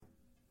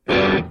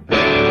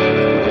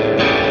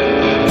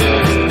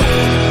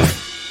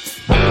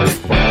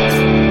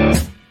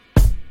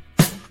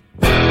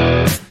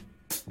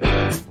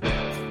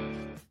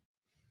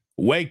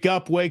Wake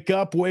up, wake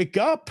up, wake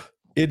up.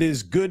 It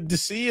is good to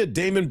see you.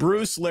 Damon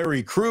Bruce,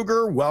 Larry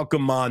Krueger,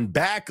 welcome on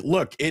back.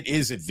 Look, it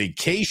is a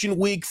vacation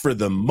week for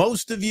the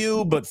most of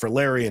you, but for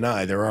Larry and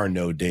I, there are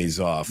no days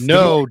off.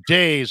 No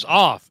days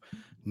off.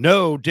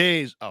 No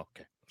days. Oh,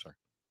 okay. Sorry.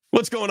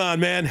 What's going on,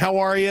 man? How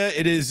are you?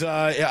 It is,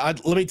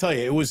 let me tell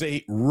you, it was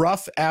a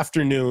rough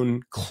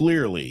afternoon,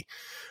 clearly,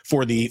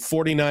 for the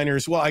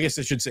 49ers. Well, I guess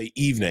I should say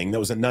evening. That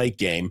was a night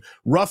game.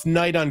 Rough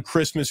night on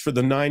Christmas for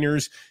the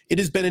Niners. It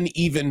has been an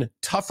even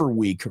tougher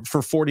week for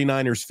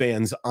 49ers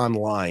fans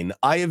online.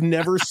 I have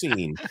never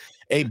seen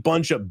a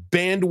bunch of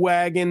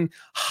bandwagon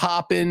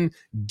hopping,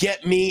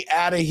 get me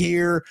out of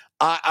here.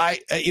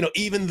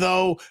 Even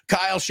though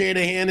Kyle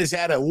Shanahan has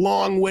had a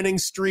long winning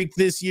streak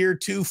this year,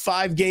 2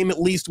 5-game at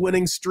least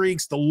winning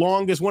streaks,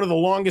 one of the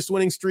longest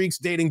winning streaks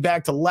dating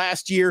back to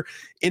last year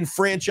in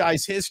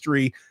franchise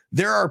history.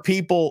 There are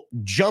people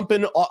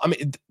jumping off. I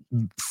mean,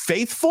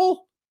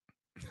 faithful?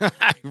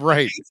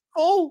 Right.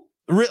 Faithful?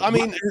 I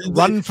mean,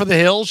 running for the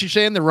hills. You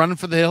saying they're running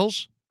for the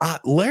hills?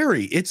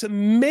 Larry, it's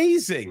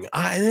amazing.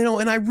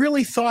 And I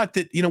really thought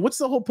that, what's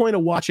the whole point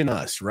of watching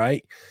us,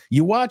 right?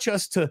 You watch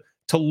us to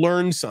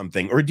learn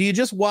something, or do you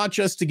just watch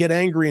us to get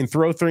angry and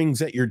throw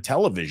things at your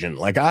television?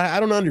 Like, I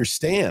don't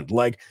understand.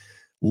 Like,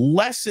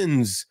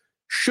 lessons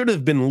should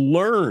have been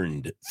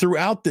learned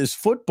throughout this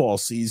football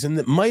season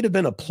that might have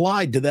been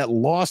applied to that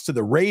loss to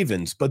the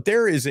Ravens, but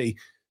there is a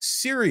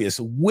serious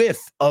whiff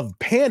of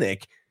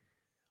panic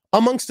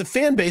amongst a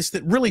fan base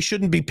that really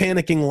shouldn't be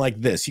panicking like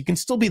this. You can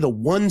still be the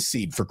 1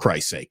 seed, for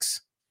Christ's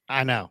sakes.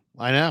 I know.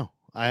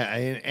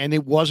 And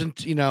it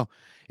wasn't,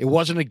 it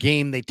wasn't a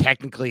game they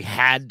technically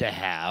had to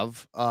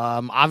have.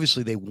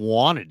 Obviously they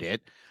wanted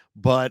it,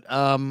 but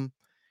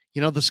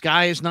the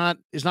sky is not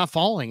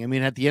falling. I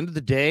mean, at the end of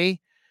the day,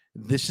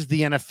 this is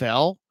the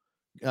NFL.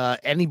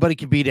 Anybody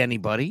can beat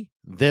anybody.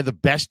 They're the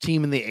best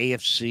team in the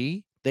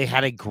AFC. They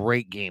had a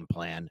great game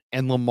plan,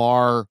 and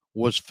Lamar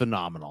was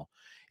phenomenal.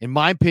 In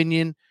my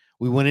opinion,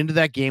 we went into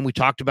that game. We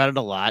talked about it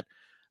a lot.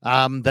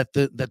 That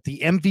the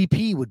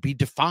MVP would be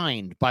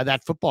defined by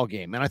that football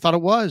game, and I thought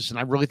it was. And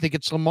I really think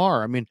it's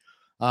Lamar. I mean,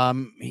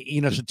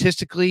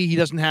 statistically, he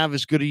doesn't have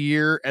as good a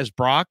year as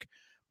Brock,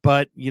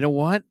 but you know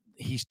what?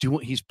 He's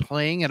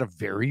playing at a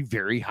very,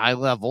 very high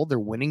level. They're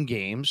winning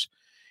games.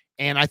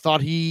 And I thought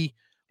he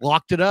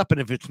locked it up.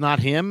 And if it's not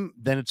him,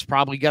 then it's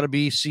probably got to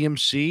be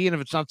CMC. And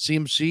if it's not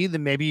CMC,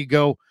 then maybe you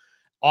go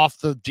off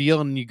the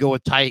deal and you go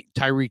with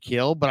Tyreek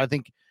Hill. But I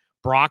think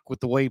Brock,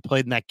 with the way he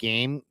played in that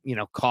game,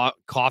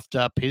 coughed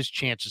up his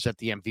chances at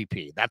the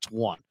MVP. That's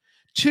 1.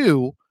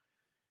 2,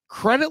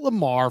 credit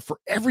Lamar for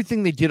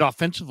everything they did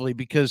offensively,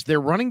 because their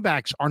running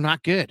backs are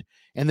not good.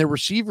 And their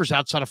receivers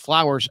outside of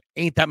Flowers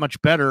ain't that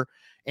much better.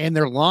 And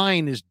their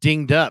line is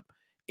dinged up.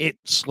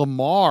 It's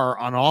Lamar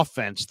on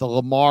offense, the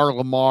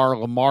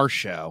Lamar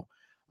show.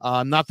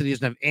 Not that he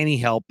doesn't have any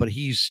help, but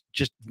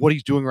what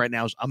he's doing right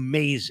now is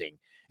amazing.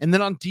 And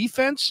then on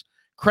defense,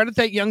 credit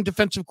that young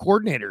defensive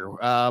coordinator,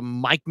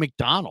 Mike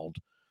Macdonald.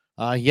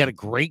 He had a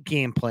great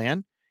game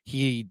plan.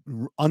 He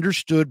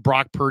understood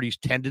Brock Purdy's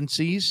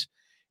tendencies,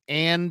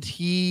 and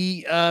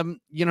he,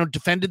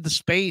 defended the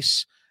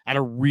space at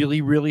a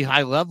really, really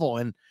high level.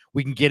 And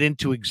we can get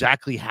into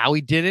exactly how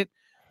he did it,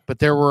 but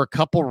there were a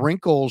couple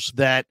wrinkles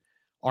that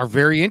are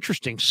very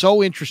interesting.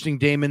 So interesting,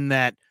 Damon,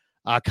 that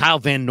Kyle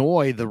Van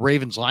Noy, the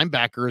Ravens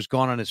linebacker, has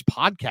gone on his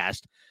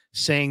podcast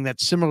saying that,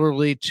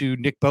 similarly to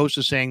Nick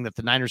Bosa saying that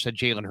the Niners had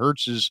Jalen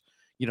Hurts'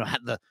 had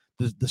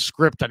the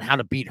script on how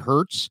to beat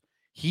Hurts,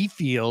 he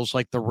feels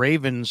like the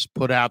Ravens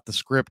put out the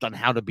script on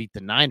how to beat the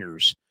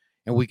Niners.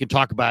 And we can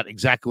talk about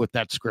exactly what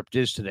that script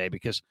is today,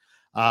 because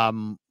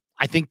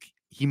I think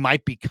he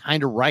might be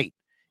kind of right.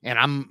 And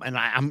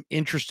I'm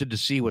interested to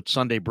see what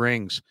Sunday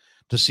brings,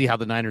 to see how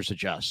the Niners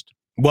adjust.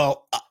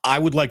 Well, I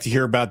would like to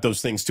hear about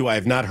those things too. I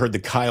have not heard the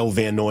Kyle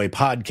Van Noy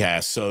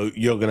podcast, so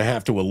you're going to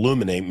have to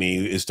illuminate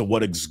me as to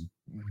what is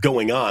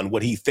going on,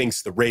 what he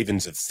thinks the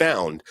Ravens have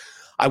found.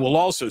 I will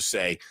also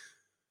say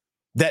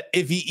that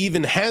if he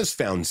even has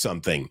found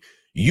something,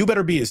 you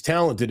better be as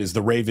talented as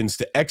the Ravens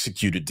to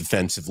execute it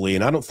defensively.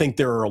 And I don't think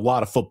there are a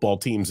lot of football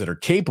teams that are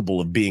capable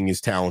of being as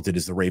talented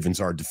as the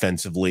Ravens are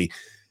defensively.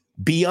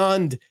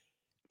 Beyond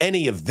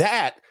any of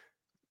that,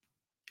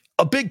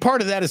 a big part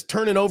of that is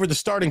turning over the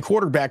starting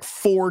quarterback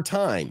 4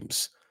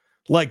 times.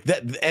 Like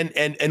that,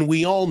 and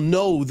we all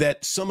know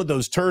that some of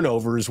those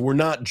turnovers were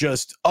not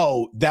just,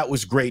 that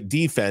was great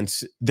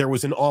defense. There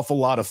was an awful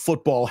lot of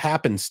football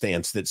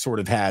happenstance that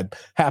sort of happened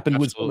Absolutely.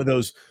 With some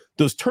of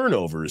those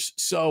turnovers.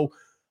 So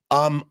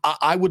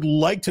I would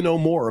like to know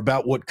more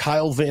about what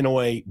Kyle Van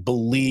Noy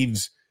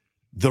believes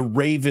the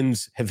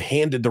Ravens have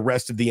handed the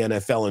rest of the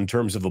NFL in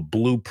terms of a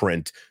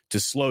blueprint to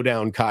slow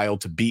down Kyle,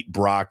 to beat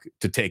Brock,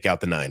 to take out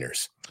the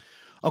Niners.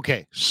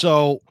 Okay,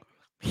 so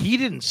he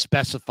didn't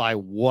specify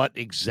what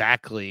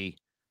exactly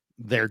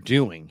they're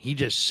doing. He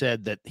just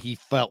said that he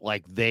felt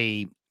like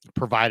they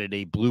provided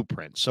a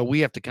blueprint. So we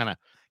have to kind of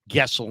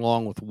guess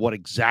along with what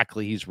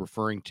exactly he's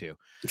referring to.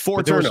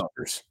 4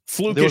 turnovers.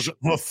 A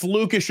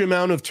flukish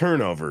amount of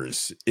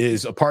turnovers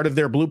is a part of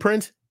their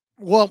blueprint?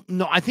 Well,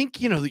 no, I think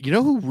you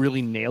know who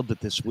really nailed it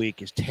this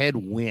week is Ted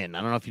Wynn.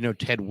 I don't know if you know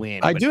Ted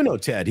Wynn. I do know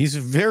Ted. He's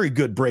a very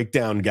good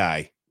breakdown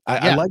guy.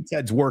 I like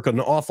Ted's work an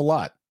awful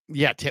lot.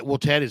 Yeah,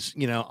 Ted is,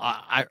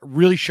 I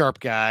really sharp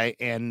guy,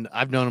 and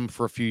I've known him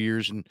for a few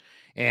years.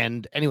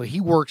 And anyway, he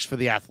works for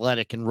The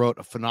Athletic and wrote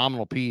a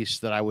phenomenal piece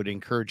that I would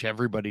encourage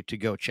everybody to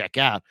go check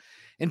out.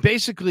 And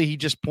basically, he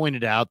just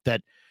pointed out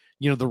that,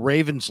 the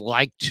Ravens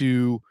like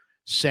to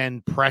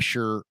send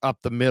pressure up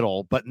the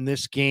middle, but in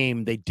this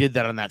game, they did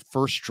that on that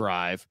first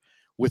drive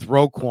with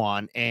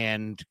Roquan,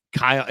 and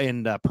Kyle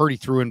and Purdy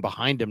threw in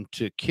behind him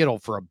to Kittle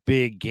for a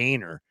big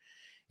gainer.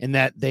 And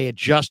that they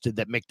adjusted,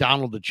 that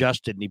McDonald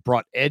adjusted, and he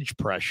brought edge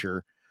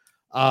pressure.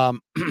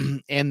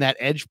 And that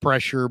edge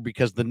pressure,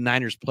 because the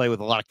Niners play with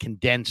a lot of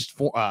condensed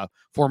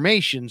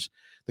formations,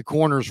 the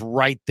corner's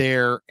right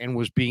there and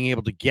was being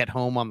able to get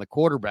home on the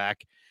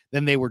quarterback.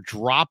 Then they were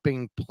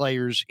dropping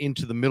players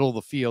into the middle of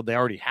the field. They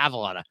already have a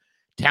lot of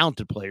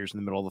talented players in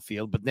the middle of the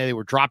field, but they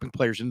were dropping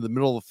players into the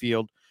middle of the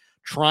field,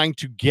 trying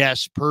to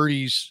guess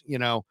Purdy's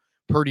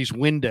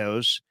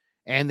windows.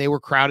 And they were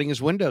crowding his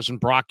windows, and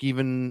Brock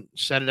even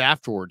said it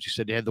afterwards. He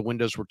said the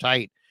windows were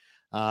tight.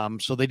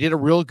 So they did a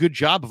real good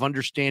job of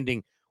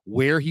understanding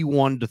where he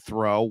wanted to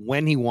throw,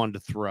 when he wanted to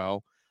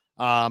throw.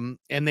 And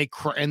they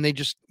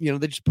just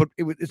put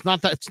it. It's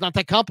not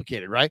that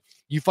complicated, right?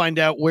 You find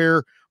out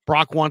where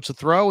Brock wants to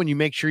throw, and you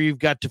make sure you've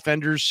got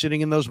defenders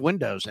sitting in those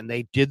windows. And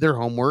they did their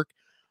homework.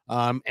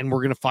 And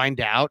we're going to find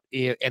out.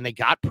 And they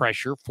got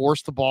pressure,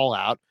 forced the ball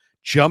out,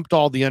 jumped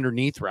all the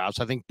underneath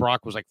routes. I think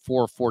Brock was like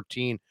 4 of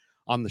 14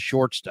 on the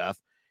short stuff.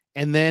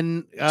 And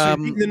then so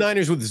the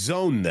Niners with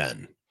zone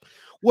then.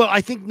 Well, I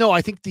think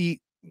the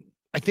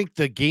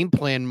game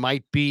plan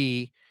might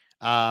be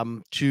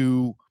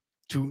to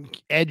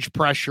edge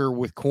pressure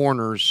with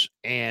corners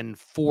and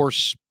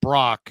force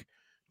Brock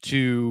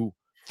to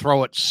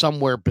throw it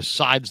somewhere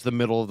besides the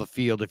middle of the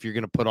field if you're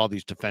going to put all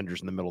these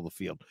defenders in the middle of the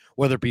field,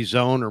 whether it be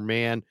zone or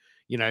man.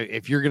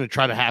 If you're going to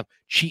try to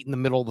cheat in the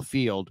middle of the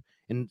field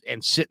and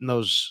sit in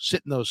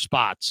those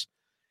spots,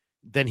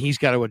 then he's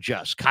got to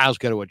adjust. Kyle's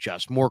got to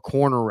adjust. More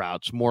corner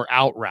routes, more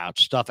out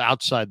routes, stuff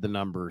outside the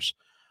numbers,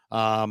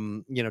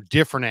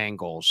 different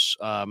angles,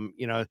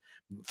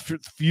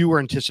 fewer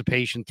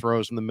anticipation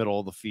throws in the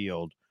middle of the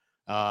field.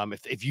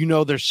 If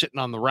they're sitting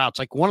on the routes,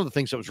 like one of the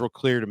things that was real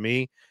clear to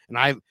me,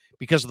 and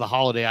because of the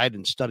holiday, I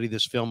didn't study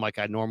this film like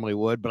I normally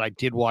would, but I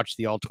did watch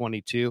the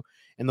All-22.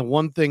 And the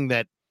one thing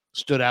that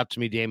stood out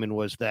to me, Damon,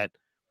 was that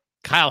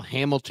Kyle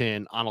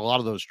Hamilton on a lot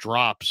of those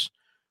drops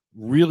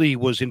really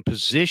was in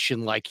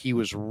position like he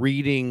was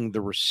reading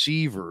the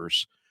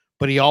receivers,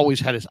 but he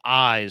always had his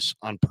eyes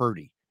on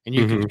Purdy. And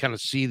you can kind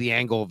of see the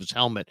angle of his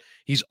helmet.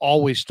 He's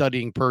always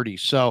studying Purdy.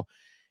 So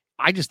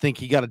I just think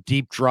he got a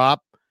deep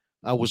drop,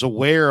 was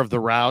aware of the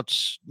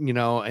routes,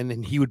 and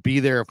then he would be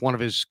there if one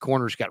of his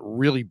corners got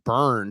really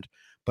burned.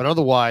 But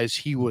otherwise,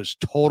 he was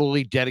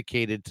totally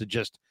dedicated to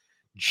just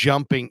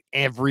jumping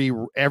every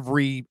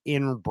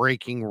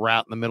in-breaking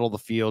route in the middle of the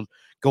field,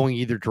 going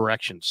either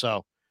direction.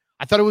 So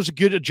I thought it was a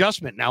good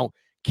adjustment. Now,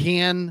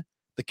 can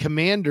the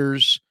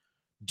Commanders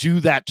do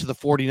that to the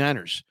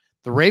 49ers?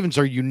 The Ravens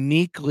are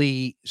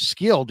uniquely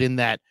skilled in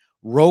that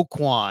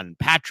Roquan,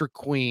 Patrick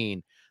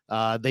Queen,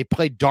 they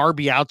played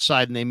Darby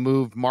outside and they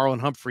moved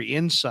Marlon Humphrey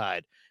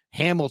inside.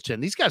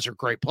 Hamilton, these guys are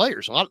great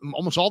players.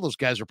 Almost all those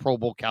guys are Pro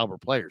Bowl caliber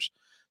players.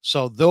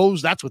 So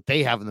that's what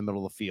they have in the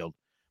middle of the field.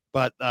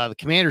 But the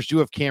Commanders do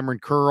have Cameron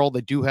Curl. They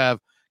do have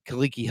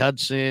Kaliki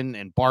Hudson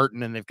and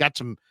Barton, and they've got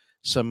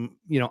some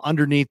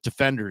underneath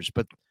defenders.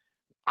 But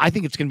I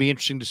think it's going to be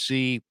interesting to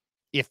see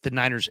if the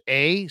Niners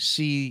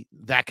see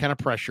that kind of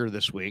pressure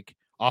this week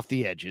off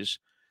the edges,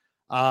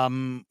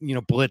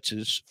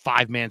 blitzes,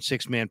 5-man,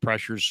 6-man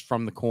pressures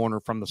from the corner,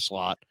 from the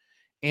slot.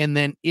 And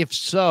then if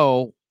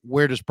so,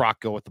 where does Brock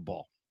go with the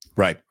ball?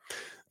 Right.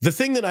 The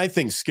thing that I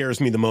think scares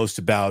me the most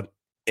about,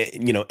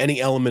 any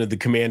element of the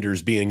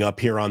Commanders being up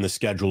here on the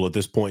schedule at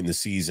this point in the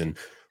season,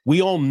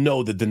 we all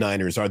know that the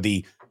Niners are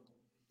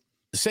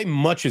say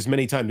much as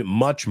many times,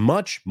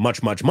 much.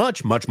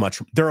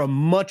 They're a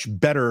much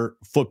better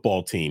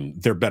football team.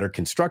 They're better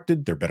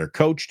constructed. They're better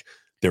coached.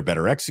 They're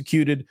better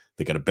executed.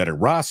 They got a better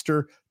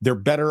roster. They're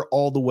better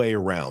all the way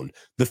around.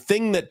 The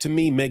thing that to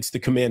me makes the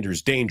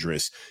Commanders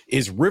dangerous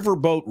is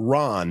Riverboat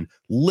Ron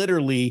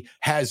literally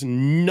has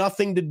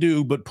nothing to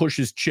do but push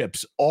his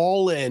chips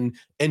all in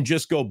and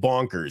just go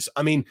bonkers.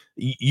 I mean,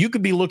 you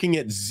could be looking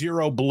at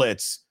zero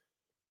blitz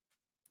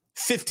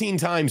 15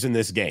 times in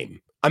this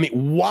game. I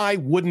mean, why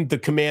wouldn't the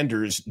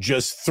Commanders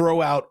just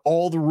throw out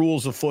all the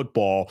rules of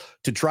football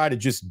to try to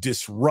just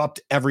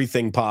disrupt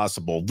everything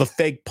possible? The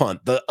fake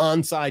punt, the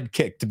onside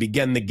kick to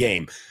begin the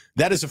game.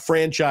 That is a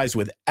franchise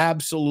with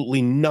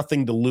absolutely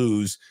nothing to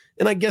lose.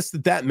 And I guess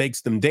that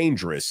makes them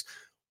dangerous.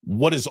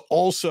 What is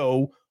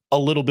also a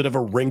little bit of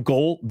a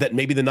wrinkle that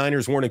maybe the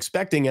Niners weren't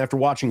expecting after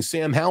watching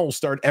Sam Howell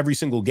start every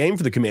single game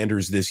for the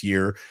Commanders this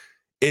year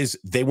is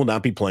they will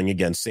not be playing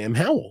against Sam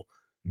Howell.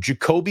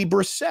 Jacoby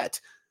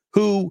Brissett,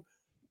 who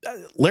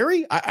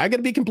Larry, I got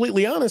to be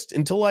completely honest.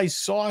 Until I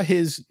saw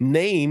his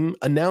name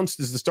announced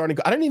as the starting,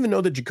 I didn't even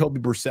know that Jacoby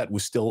Brissett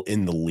was still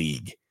in the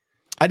league.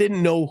 I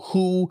didn't know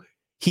who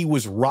he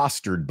was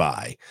rostered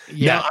by.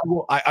 Yeah.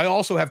 Now, I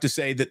also have to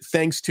say that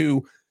thanks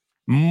to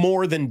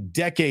more than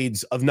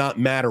decades of not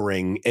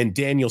mattering and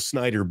Daniel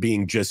Snyder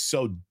being just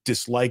so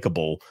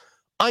dislikable,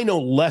 I know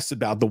less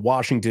about the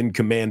Washington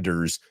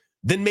Commanders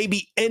than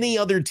maybe any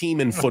other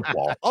team in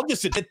football. I'll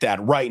just admit that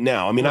right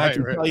now. I mean, I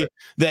can tell you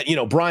that,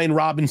 Brian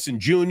Robinson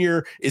Jr.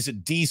 is a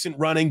decent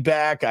running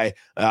back. I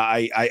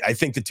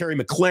think that Terry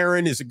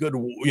McLaurin is a good,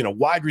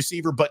 wide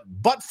receiver,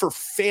 but for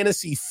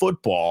fantasy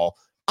football,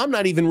 I'm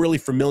not even really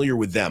familiar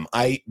with them.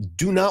 I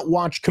do not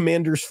watch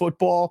Commanders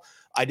football.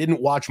 I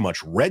didn't watch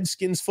much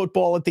Redskins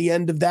football at the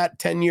end of that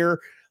tenure.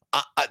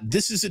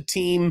 This is a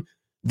team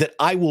that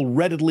I will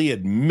readily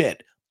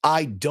admit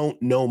I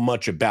don't know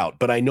much about,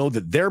 but I know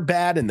that they're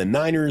bad and the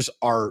Niners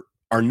are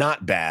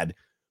not bad,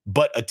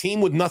 but a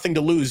team with nothing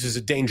to lose is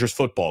a dangerous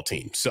football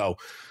team. So,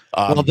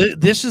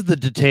 this is the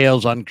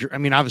details on,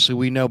 obviously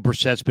we know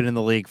Brissett's been in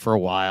the league for a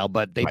while,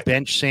 but they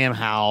benched Sam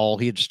Howell.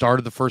 He had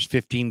started the first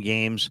 15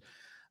 games.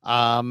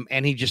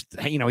 And he just,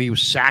 he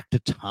was sacked a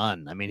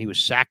ton. I mean, he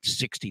was sacked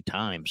 60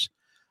 times.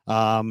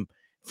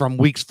 From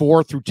weeks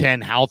 4 through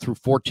 10, Howell threw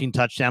 14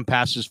 touchdown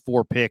passes,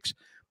 4 picks,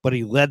 but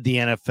he led the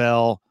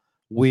NFL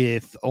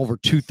with over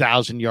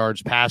 2,000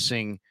 yards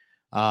passing.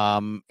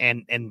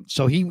 And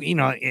so he,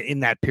 in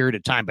that period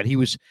of time, but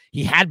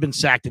he had been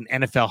sacked an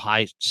NFL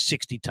high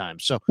 60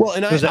 times. So,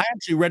 and I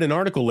actually read an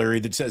article, Larry,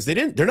 that says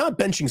they're not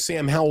benching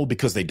Sam Howell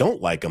because they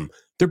don't like him.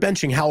 They're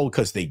benching Howell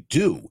because they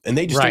do. And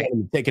they just don't want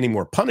him to take any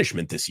more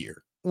punishment this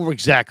year. Well,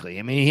 exactly.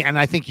 I mean, and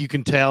I think you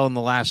can tell in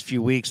the last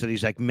few weeks that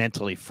he's like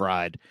mentally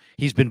fried.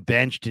 He's been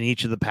benched in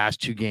each of the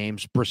past 2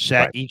 games.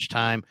 Brissett each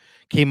time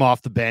came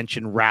off the bench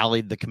and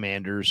rallied the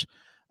Commanders.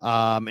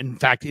 In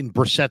fact, in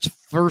Brissett's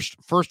first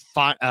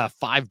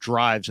 5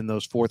 drives in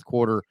those fourth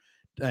quarter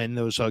in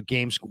those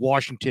games,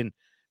 Washington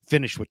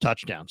finished with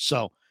touchdowns.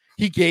 So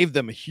he gave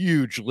them a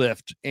huge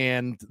lift,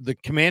 and the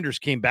Commanders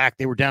came back.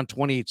 They were down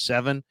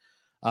 28-7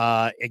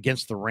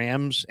 against the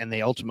Rams, and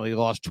they ultimately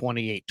lost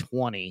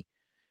 28-20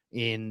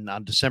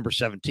 on December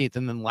 17th.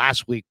 And then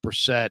last week,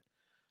 Brissett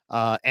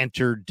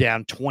entered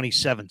down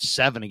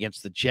 27-7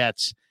 against the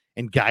Jets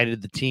and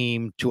guided the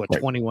team to a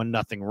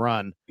 21-0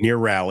 run. Near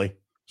rally.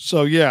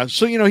 So, yeah.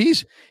 So,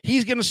 he's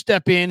going to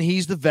step in.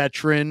 He's the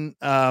veteran.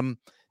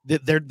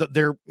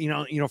 They're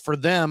for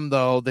them,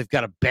 though, they've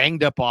got a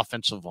banged up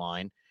offensive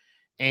line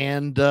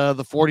and the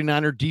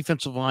 49er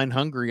defensive line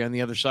hungry on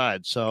the other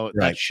side. So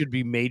that should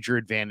be major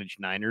advantage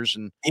Niners.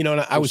 And,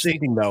 I was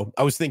thinking,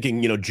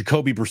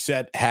 Jacoby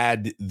Brissett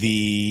had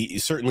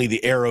certainly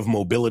the air of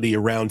mobility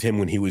around him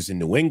when he was in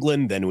New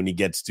England. Then when he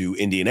gets to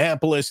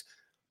Indianapolis,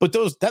 but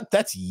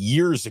that's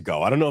years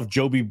ago. I don't know if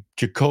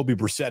Jacoby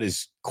Brissett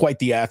is quite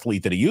the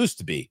athlete that he used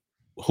to be.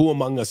 Who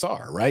among us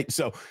are, right?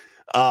 So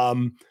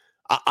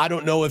I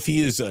don't know if he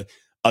is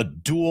a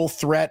dual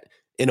threat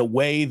in a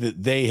way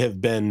that they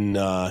have been,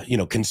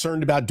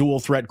 concerned about dual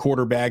threat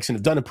quarterbacks and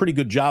have done a pretty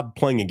good job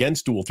playing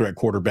against dual threat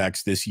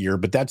quarterbacks this year.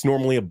 But that's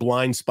normally a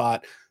blind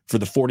spot for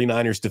the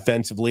 49ers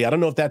defensively. I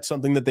don't know if that's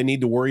something that they need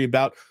to worry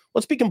about.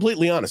 Let's be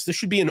completely honest. This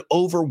should be an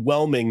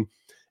overwhelming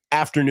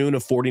afternoon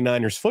of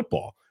 49ers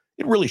football.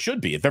 It really should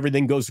be if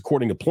everything goes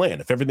according to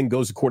plan, if everything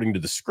goes according to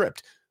the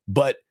script.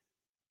 But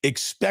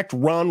expect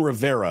Ron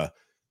Rivera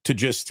to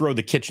just throw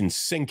the kitchen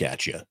sink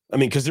at you. I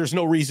mean, because there's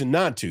no reason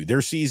not to.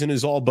 Their season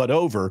is all but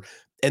over,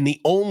 and the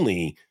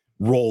only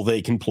role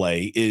they can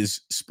play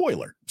is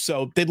spoiler.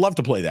 So they'd love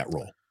to play that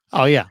role.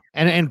 Oh, yeah.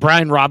 And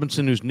Brian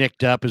Robinson, who's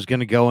nicked up, is going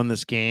to go in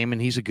this game,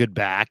 and he's a good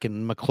back.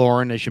 And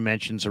McLaurin, as you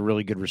mentioned, is a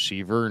really good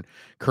receiver. And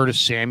Curtis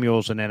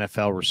Samuel's an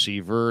NFL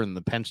receiver, and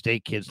the Penn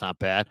State kid's not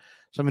bad.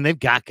 So, I mean, they've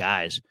got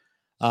guys.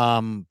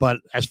 But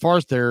as far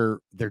as their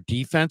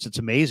defense, it's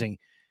amazing.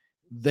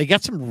 They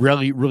got some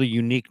really, really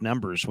unique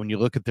numbers when you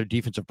look at their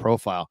defensive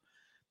profile.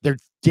 They're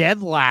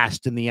dead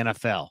last in the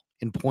NFL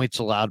in points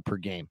allowed per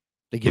game.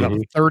 They give up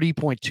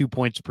 30.2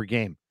 points per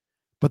game,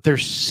 but they're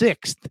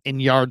 6th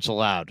in yards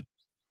allowed.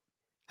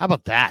 How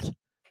about that?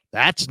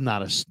 That's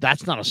not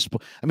a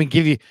I mean,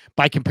 give you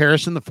by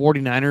comparison, the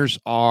 49ers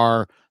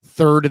are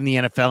 3rd in the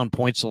NFL in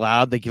points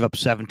allowed. They give up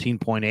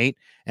 17.8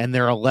 and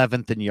they're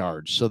 11th in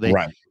yards. So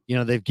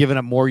they've given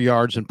up more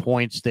yards and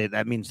points.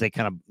 That means they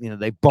kind of,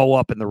 they bow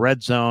up in the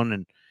red zone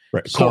and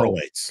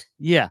correlates.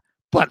 Yeah.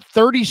 But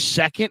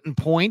 32nd in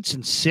points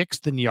and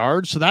 6th in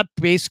yards. So that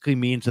basically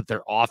means that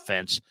their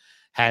offense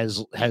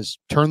has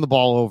turned the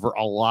ball over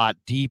a lot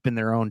deep in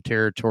their own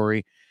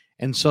territory.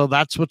 And so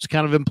that's what's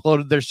kind of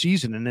imploded their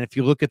season. And if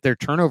you look at their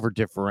turnover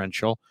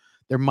differential,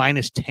 they're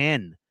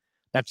 -10.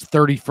 That's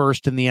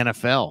 31st in the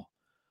NFL.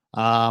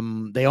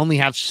 They only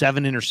have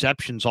 7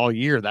 interceptions all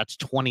year. That's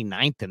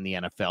 29th in the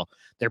NFL.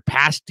 Their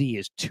pass D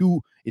is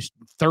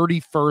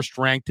 31st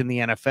ranked in the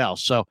NFL.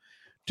 So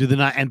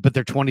but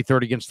they're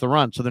 23rd against the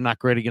run. So they're not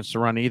great against the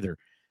run either.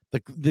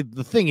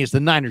 The thing is the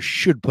Niners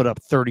should put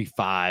up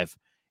 35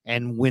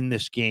 and win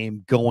this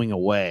game going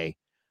away.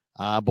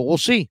 But we'll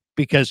see,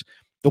 because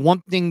the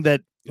one thing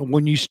that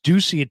when you do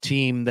see a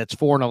team that's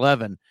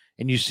 4-11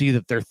 and you see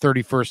that they're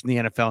 31st in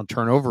the NFL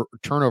in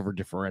turnover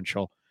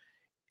differential,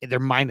 they're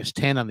minus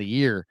 10 on the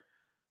year.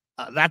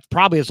 That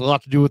probably has a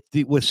lot to do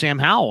with Sam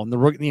Howell and the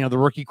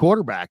rookie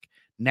quarterback.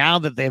 Now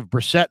that they have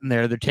Brissett in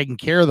there, they're taking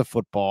care of the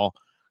football.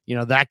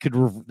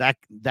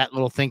 That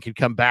little thing could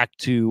come back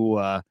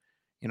to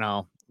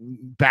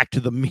back to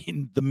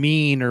the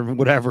mean or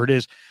whatever it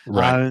is,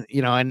 right?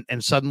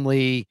 And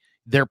suddenly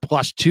they're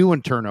 +2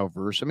 in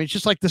turnovers. I mean, it's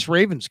just like this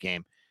Ravens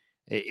game.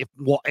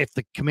 If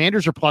the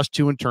Commanders are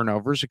 +2 in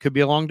turnovers, it could be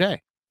a long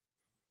day.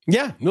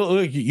 Yeah, no,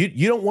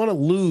 you don't want to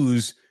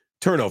lose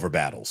turnover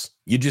battles.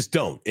 You just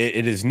don't.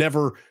 It has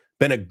never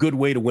been a good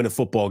way to win a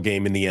football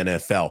game in the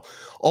NFL.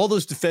 All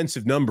those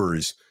defensive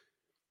numbers,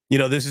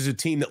 this is a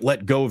team that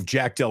let go of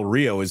Jack Del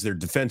Rio as their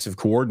defensive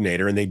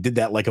coordinator, and they did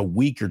that like a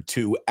week or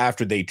two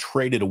after they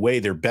traded away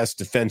their best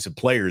defensive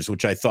players,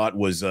 which I thought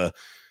was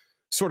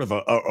sort of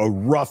a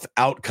rough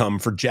outcome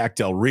for Jack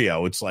Del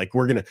Rio. It's like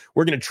we're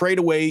gonna trade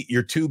away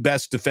your two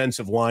best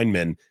defensive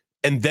linemen,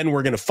 and then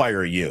we're gonna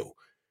fire you.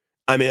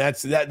 I mean,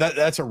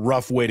 that's a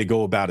rough way to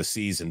go about a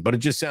season, but it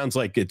just sounds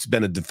like it's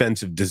been a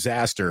defensive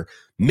disaster.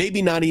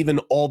 Maybe not even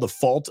all the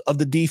fault of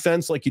the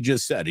defense, like you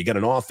just said. You got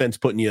an offense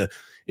putting you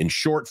in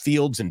short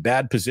fields and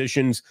bad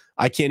positions.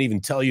 I can't even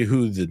tell you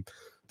who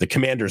the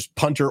Commanders'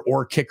 punter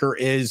or kicker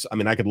is. I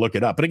mean, I could look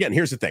it up. But again,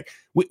 here's the thing.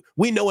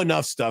 We know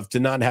enough stuff to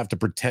not have to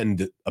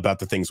pretend about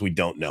the things we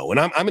don't know.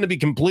 And I'm going to be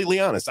completely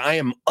honest. I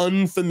am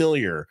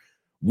unfamiliar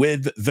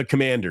with the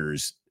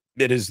Commanders.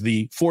 It is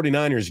the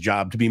 49ers'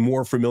 job to be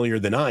more familiar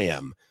than I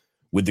am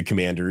with the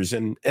Commanders.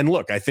 And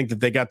look, I think that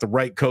they got the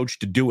right coach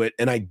to do it.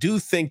 And I do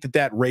think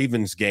that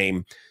Ravens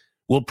game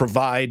will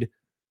provide,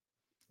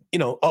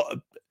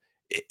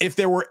 if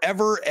there were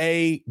ever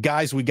a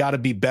guys, we got to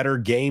be better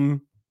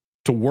game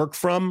to work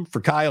from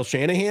for Kyle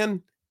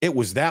Shanahan, it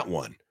was that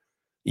one.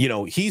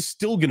 He's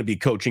still going to be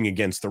coaching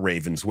against the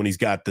Ravens when he's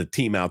got the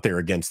team out there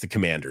against the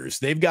Commanders.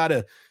 They've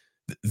got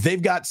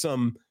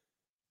some,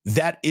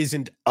 that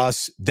isn't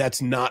us.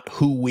 That's not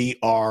who we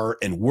are.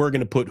 And we're going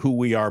to put who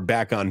we are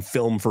back on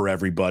film for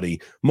everybody.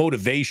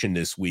 Motivation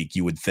this week,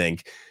 you would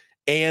think.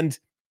 And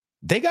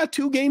they got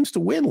 2 games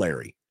to win,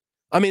 Larry.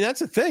 I mean, that's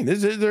the thing.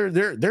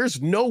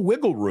 There's no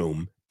wiggle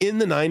room in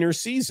the Niners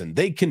season.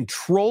 They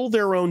control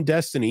their own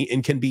destiny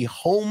and can be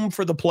home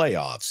for the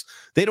playoffs.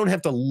 They don't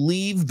have to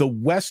leave the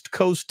West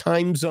Coast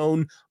time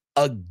zone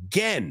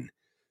again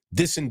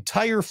this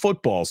entire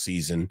football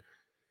season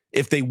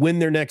if they win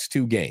their next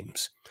 2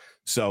 games.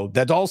 So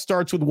that all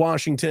starts with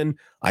Washington.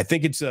 I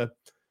think it's a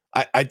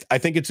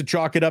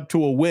chalk it up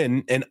to a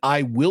win, and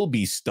I will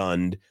be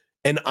stunned,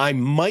 and I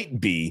might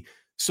be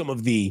some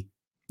of the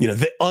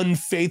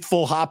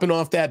unfaithful hopping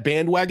off that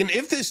bandwagon.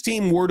 If this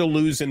team were to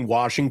lose in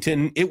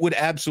Washington, it would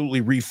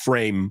absolutely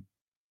reframe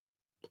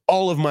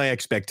all of my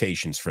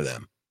expectations for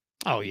them.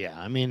 Oh yeah,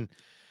 I mean,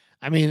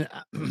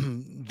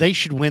 they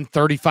should win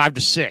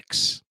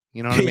 35-6.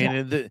 You know what I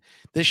mean?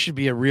 This should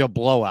be a real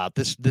blowout.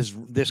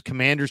 This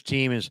Commanders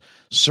team is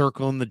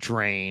circling the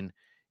drain,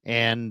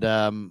 but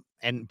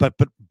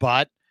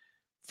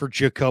for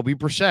Jacoby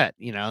Brissett,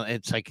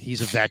 it's like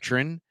he's a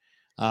veteran.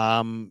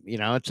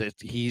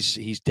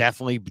 He's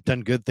definitely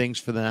done good things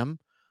for them.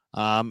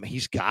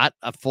 He's got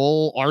a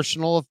full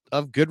arsenal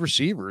of good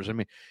receivers. I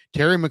mean,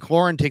 Terry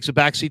McLaurin takes a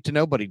backseat to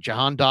nobody.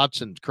 Jahan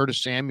Dotson,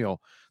 Curtis Samuel.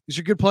 These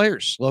are good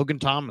players. Logan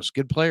Thomas,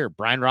 good player.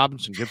 Brian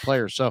Robinson, good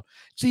player. So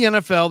it's the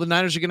NFL. The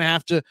Niners are going to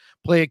have to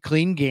play a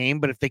clean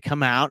game, but if they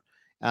come out,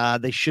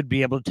 they should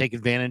be able to take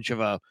advantage of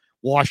a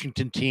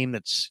Washington team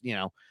that's,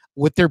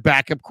 with their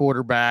backup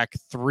quarterback,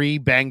 3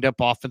 banged up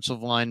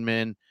offensive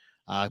linemen,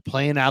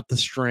 playing out the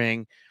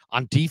string.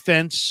 On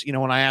defense,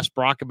 when I asked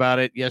Brock about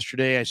it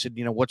yesterday, I said,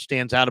 what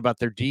stands out about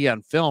their D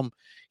on film?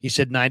 He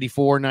said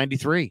 94,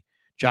 93.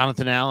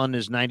 Jonathan Allen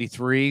is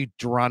 93.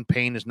 Daron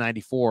Payne is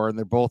 94, and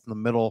they're both in the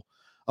middle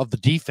of the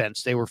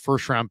defense. They were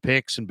first-round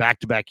picks in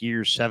back-to-back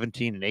years,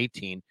 17 and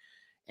 18.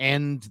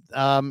 And,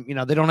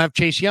 they don't have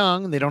Chase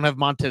Young. They don't have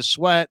Montez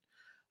Sweat.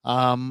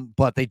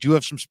 But they do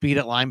have some speed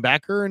at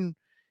linebacker.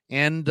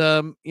 And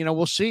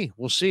we'll see.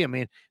 We'll see. I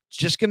mean, it's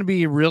just going to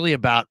be really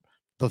about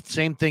the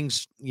same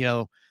things,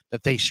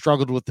 that they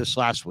struggled with this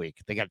last week.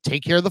 They got to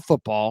take care of the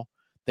football.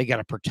 They got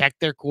to protect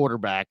their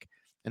quarterback.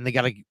 And they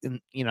got to,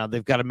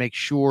 they've got to make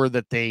sure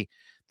that they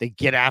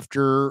get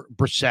after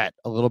Brissett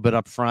a little bit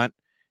up front.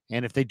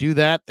 And if they do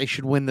that, they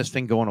should win this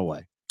thing going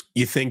away.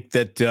 You think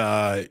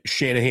that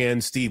Shanahan,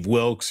 Steve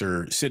Wilks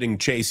are sitting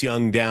Chase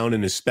Young down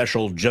in a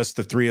special Just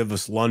the Three of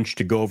Us lunch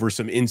to go over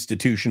some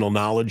institutional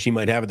knowledge he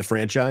might have at the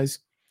franchise?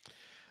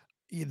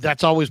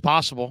 That's always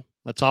possible.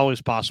 That's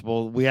always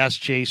possible. We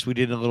asked Chase. We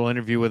did a little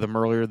interview with him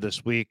earlier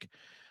this week.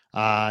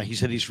 He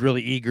said he's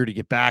really eager to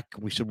get back.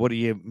 We said, what are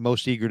you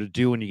most eager to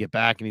do when you get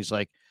back? And he's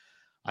like,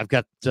 I've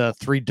got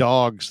 3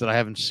 dogs that I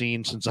haven't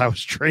seen since I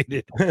was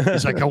traded.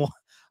 He's like,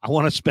 I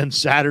want to spend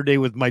Saturday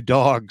with my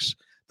dogs.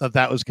 Thought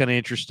that was kind of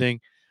interesting,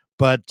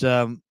 but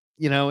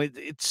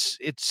it's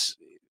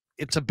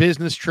a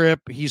business trip.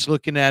 He's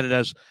looking at it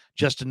as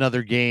just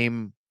another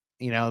game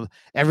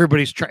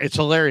Everybody's it's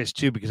hilarious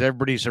too, because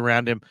everybody's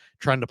around him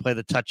trying to play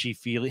the touchy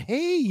feely.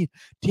 Hey,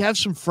 do you have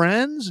some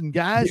friends and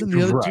guys and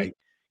the other Right.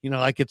 team?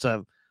 Like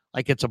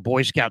it's a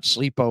Boy Scout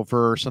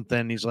sleepover or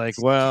something. He's like,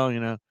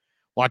 well,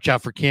 watch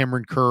out for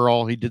Cameron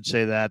Curl. He did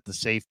say that, the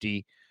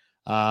safety.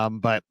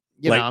 But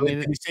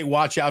did he say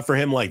watch out for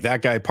him? Like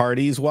that guy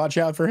parties, watch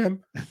out for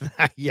him.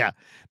 Yeah,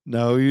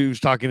 no, he was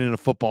talking in a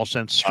football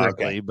sense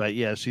strictly, okay. But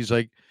yes, he's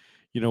like,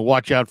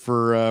 watch out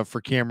for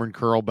Cameron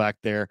Curl back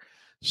there.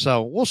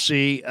 So we'll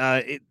see.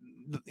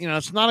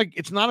 It's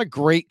not a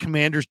great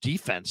Commanders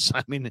defense.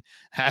 I mean,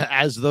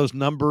 as those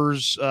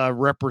numbers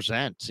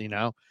represent,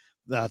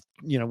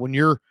 when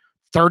you're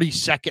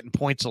 32nd in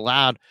points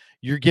allowed,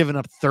 you're giving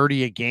up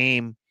 30 a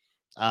game.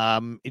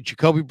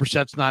 Jacoby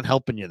Brissett's not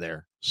helping you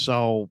there.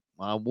 So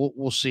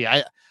we'll see.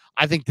 I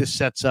think this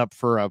sets up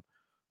for a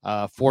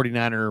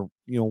 49er,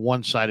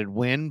 one-sided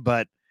win,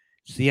 but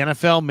it's the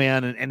NFL,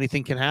 man, and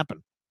anything can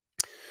happen.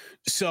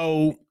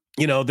 So,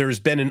 there's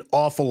been an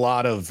awful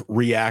lot of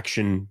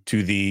reaction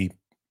to the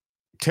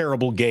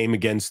terrible game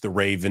against the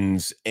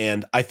Ravens.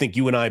 And I think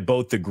you and I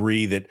both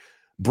agree that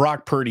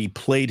Brock Purdy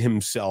played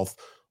himself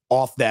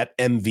off that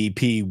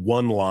MVP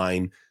one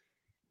line.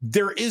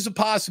 There is a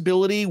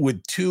possibility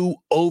with two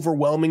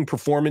overwhelming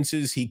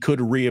performances, he could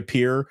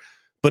reappear,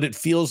 but it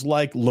feels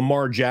like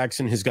Lamar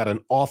Jackson has got an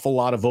awful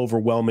lot of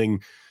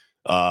overwhelming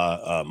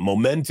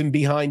momentum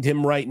behind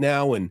him right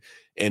now.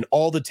 And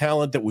all the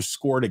talent that was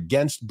scored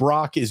against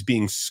Brock is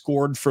being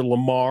scored for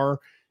Lamar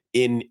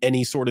in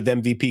any sort of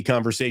MVP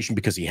conversation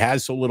because he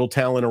has so little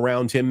talent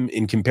around him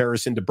in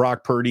comparison to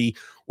Brock Purdy.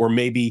 Or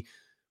maybe,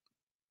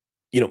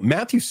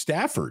 Matthew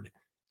Stafford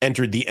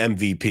entered the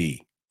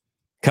MVP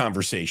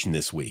conversation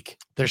this week.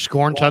 They're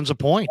scoring tons of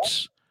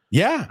points.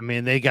 Yeah. I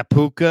mean, they got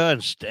Puka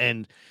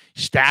and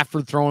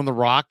Stafford throwing the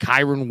rock,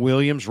 Kyron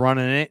Williams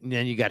running it, and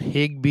then you got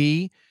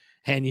Higbee,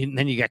 and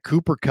then you got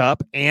Cooper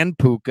Kupp and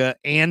Puka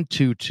and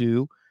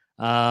Tutu.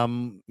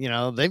 The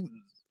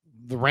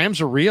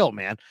Rams are real,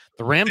 man.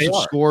 The Rams have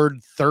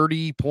scored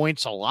 30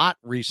 points a lot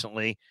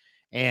recently,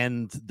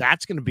 and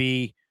that's going to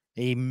be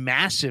a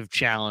massive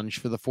challenge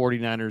for the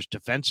 49ers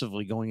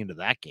defensively going into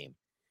that game.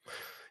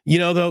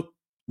 Though,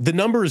 the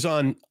numbers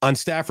on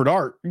Stafford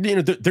are,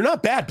 they're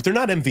not bad, but they're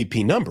not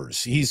MVP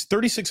numbers. He's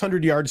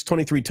 3,600 yards,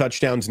 23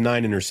 touchdowns,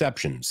 9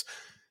 interceptions.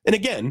 And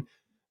again,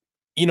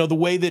 the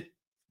way that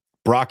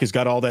Brock has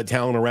got all that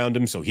talent around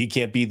him, so he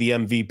can't be the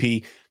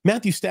MVP.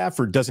 Matthew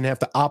Stafford doesn't have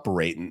to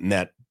operate in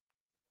that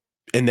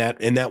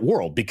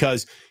world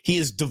because he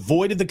is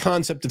devoid of the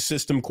concept of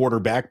system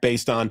quarterback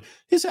based on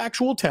his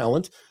actual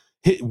talent,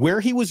 where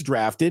he was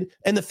drafted,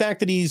 and the fact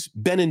that he's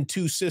been in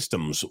two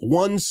systems.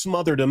 One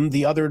smothered him,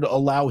 the other to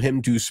allow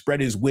him to spread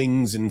his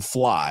wings and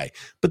fly.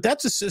 But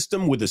that's a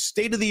system with a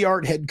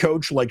state-of-the-art head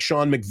coach like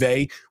Sean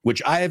McVay,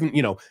 which I haven't,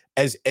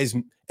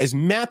 as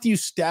Matthew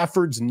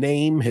Stafford's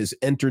name has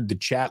entered the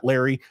chat,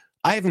 Larry,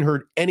 I haven't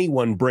heard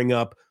anyone bring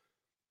up,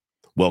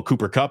 well,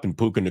 Cooper Kupp and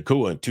Puka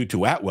Nacua and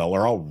Tutu Atwell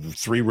are all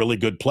three really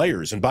good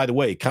players. And by the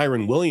way,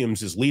 Kyron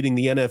Williams is leading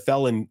the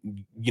NFL in,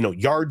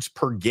 yards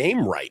per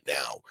game right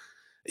now.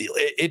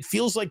 It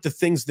feels like the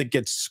things that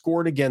get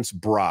scored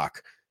against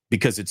Brock,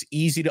 because it's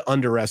easy to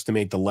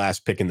underestimate the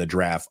last pick in the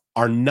draft,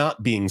 are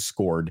not being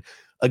scored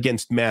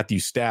against Matthew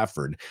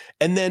Stafford.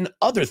 And then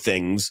other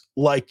things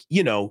like,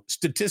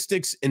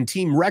 statistics and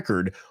team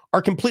record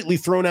are completely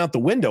thrown out the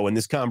window in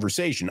this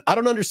conversation. I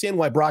don't understand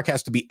why Brock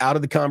has to be out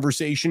of the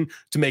conversation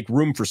to make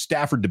room for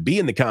Stafford to be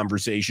in the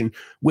conversation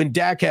when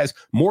Dak has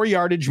more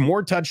yardage,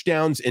 more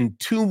touchdowns,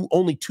 and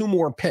only two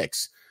more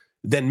picks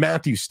than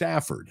Matthew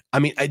Stafford. I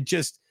mean,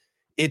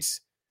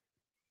 it's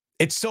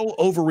so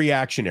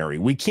overreactionary.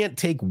 We can't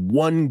take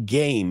one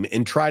game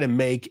and try to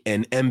make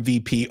an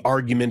MVP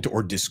argument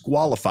or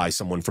disqualify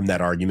someone from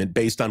that argument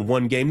based on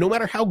one game, no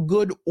matter how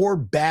good or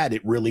bad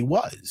it really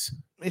was.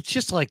 It's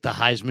just like the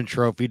Heisman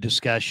Trophy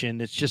discussion.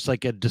 It's just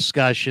like a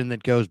discussion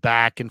that goes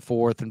back and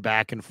forth and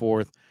back and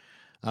forth.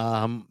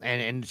 And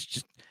it's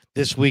just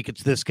this week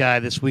it's this guy,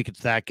 this week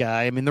it's that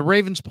guy. I mean, the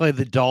Ravens play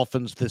the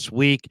Dolphins this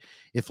week.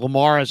 If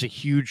Lamar has a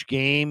huge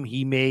game,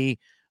 he may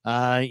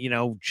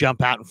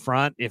jump out in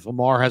front. If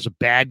Lamar has a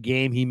bad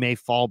game, he may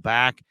fall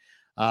back.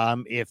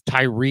 If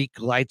Tyreek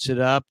lights it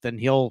up, then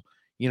he'll,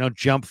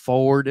 jump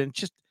forward, and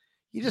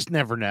you just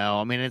never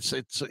know. I mean,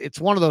 it's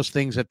one of those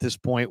things at this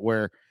point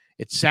where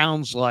it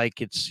sounds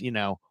like it's,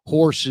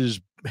 horses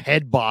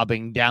head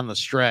bobbing down the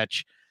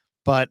stretch,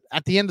 but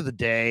at the end of the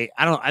day,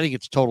 I think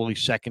it's totally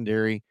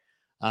secondary.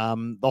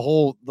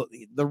 The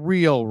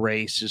real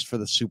race is for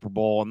the Super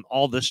Bowl, and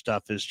all this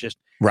stuff is just,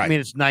 right. I mean,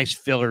 it's nice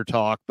filler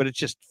talk, but it's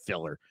just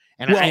filler.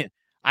 And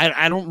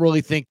I don't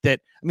really think that,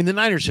 the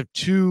Niners have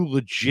two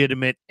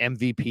legitimate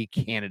MVP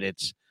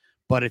candidates,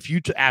 but if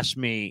you ask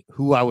me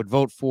who I would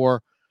vote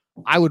for,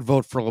 I would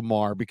vote for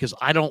Lamar because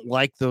I don't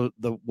like the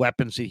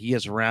weapons that he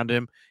has around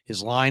him.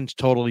 His line's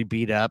totally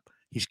beat up.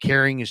 He's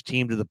carrying his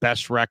team to the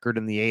best record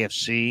in the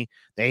AFC.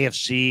 The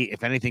AFC,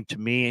 if anything, to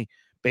me,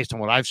 based on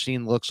what I've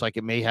seen, looks like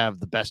it may have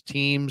the best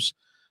teams.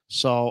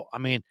 So,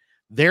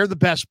 they're the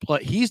best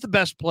play. He's the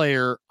best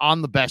player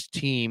on the best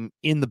team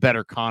in the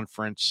better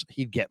conference.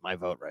 He'd get my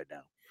vote right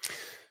now.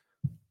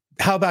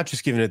 How about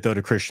just giving it though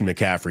to Christian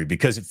McCaffrey?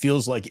 Because it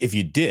feels like if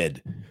you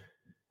did,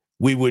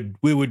 we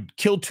would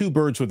kill two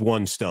birds with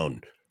one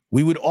stone.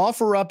 We would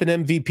offer up an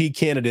MVP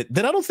candidate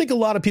that I don't think a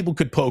lot of people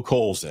could poke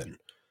holes in.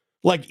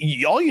 Like,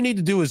 all you need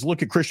to do is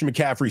look at Christian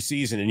McCaffrey's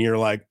season and you're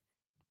like,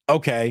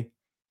 okay,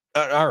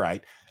 all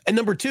right. And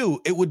number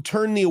two, it would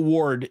turn the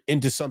award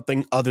into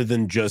something other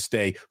than just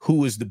a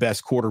who is the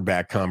best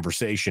quarterback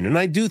conversation. And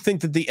I do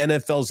think that the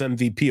NFL's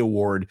MVP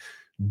award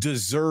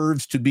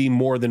deserves to be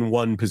more than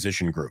one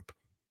position group.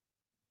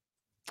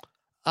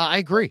 I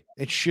agree.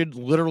 It should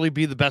literally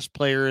be the best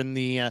player in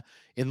the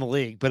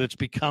league, but it's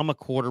become a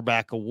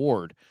quarterback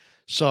award.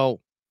 So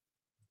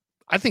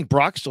I think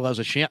Brock still has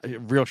a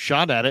real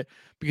shot at it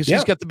because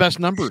he's got the best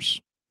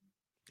numbers.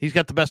 He's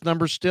got the best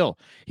numbers still.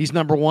 He's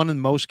number one in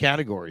most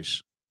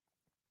categories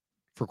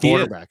for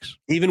quarterbacks.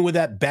 Even with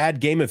that bad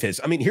game of his.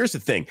 I mean, here's the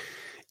thing.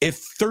 If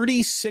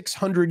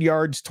 3,600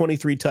 yards,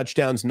 23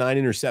 touchdowns, 9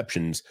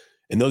 interceptions,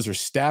 and those are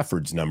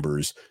Stafford's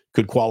numbers,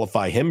 could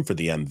qualify him for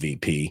the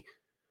MVP,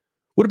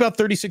 what about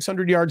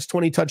 3,600 yards,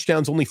 20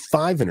 touchdowns, only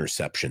 5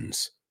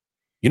 interceptions?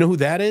 You know who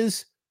that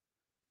is?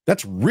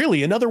 That's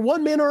really another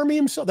one-man army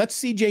himself. That's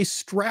C.J.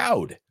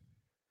 Stroud.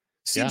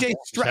 C.J.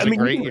 Stroud. I mean,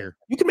 great year.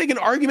 You can make an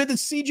argument that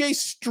C.J.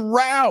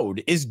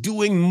 Stroud is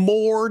doing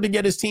more to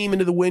get his team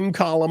into the win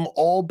column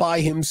all by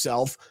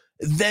himself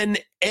than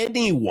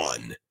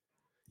anyone.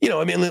 You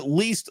know, I mean, at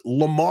least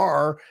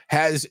Lamar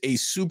has a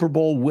Super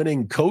Bowl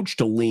winning coach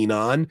to lean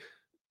on.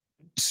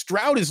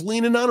 Stroud is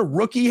leaning on a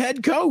rookie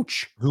head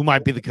coach who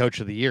might be the coach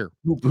of the year,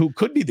 who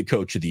could be the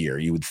coach of the year.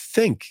 You would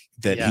think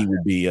that he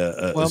would be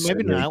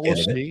maybe not.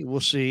 We'll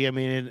see. I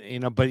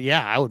mean, but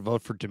yeah, I would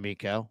vote for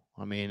DeMeco.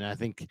 I mean, I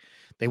think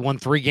they won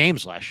 3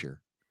 games last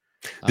year.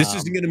 This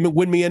isn't going to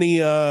win me any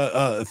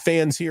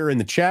fans here in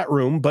the chat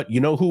room, but you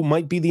know who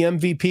might be the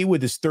MVP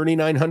with his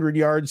 3,900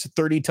 yards,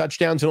 30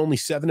 touchdowns, and only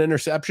 7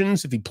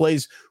 interceptions if he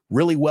plays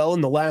really well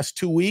in the last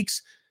 2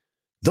 weeks?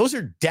 Those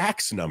are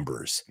Dak's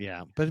numbers.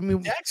 Yeah, but I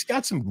mean, Dak's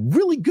got some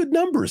really good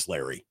numbers,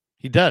 Larry.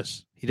 He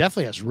does. He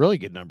definitely has really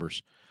good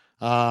numbers.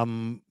 You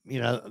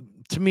know,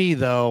 to me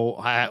though,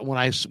 when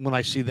I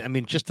see that, I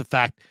mean, just the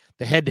fact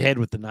the head-to-head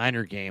with the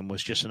Niner game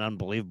was just an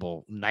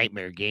unbelievable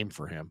nightmare game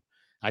for him.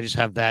 I just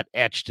have that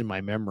etched in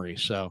my memory.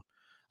 So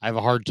I have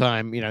a hard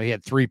time. You know, he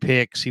had 3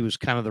 picks. He was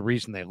kind of the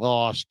reason they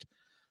lost.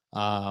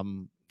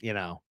 You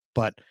know,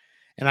 but.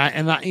 And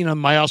I, you know,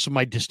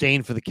 my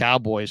disdain for the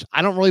Cowboys.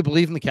 I don't really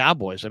believe in the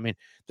Cowboys. I mean,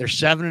 they're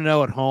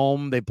 7-0 at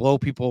home. They blow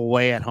people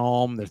away at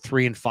home. They're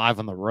 3-5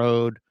 on the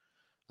road.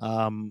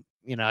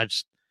 You know,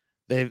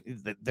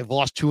 they've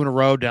lost 2 in a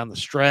row down the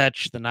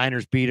stretch. The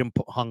Niners beat them,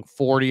 hung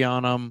 40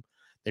 on them.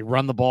 They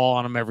run the ball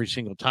on them every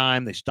single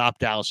time. They stop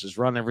Dallas's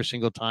run every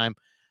single time.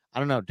 I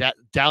don't know,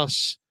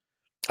 Dallas.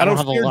 I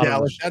don't fear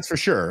Dallas. That's for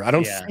sure. I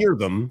don't fear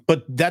them,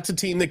 but that's a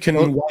team that can.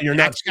 While you're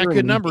not got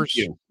good numbers.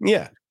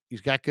 Yeah,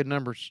 he's got good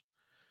numbers.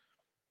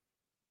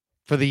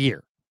 For the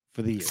year.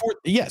 For the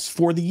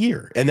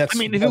year. And that's, I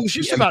mean, if it was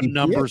just about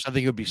numbers, I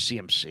think it would be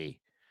CMC.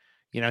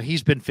 You know,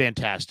 he's been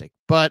fantastic.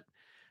 But,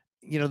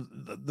 you know,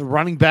 the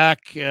running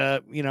back,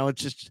 you know,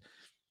 it's just,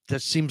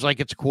 that seems like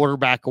it's a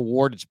quarterback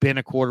award. It's been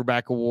a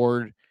quarterback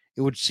award.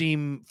 It would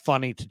seem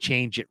funny to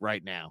change it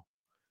right now.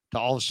 To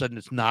all of a sudden,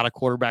 it's not a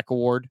quarterback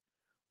award.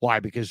 Why?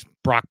 Because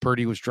Brock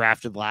Purdy was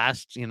drafted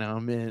last, you know,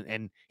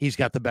 and he's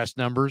got the best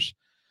numbers.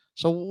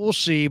 So we'll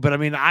see. But, I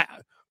mean,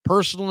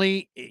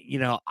 personally, you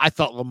know, I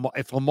thought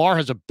if Lamar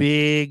has a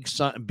big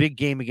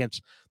game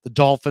against the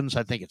Dolphins,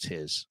 I think it's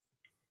his.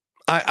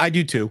 I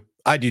do too.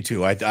 I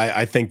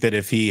think that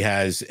if he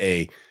has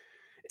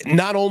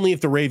not only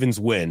if the Ravens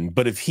win,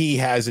 but if he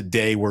has a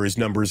day where his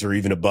numbers are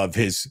even above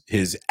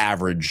his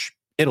average,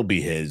 it'll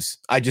be his.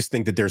 I just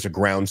think that there's a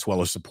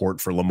groundswell of support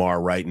for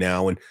Lamar right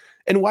now.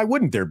 And why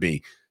wouldn't there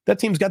be? That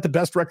team's got the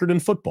best record in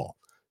football.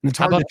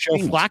 How about Joe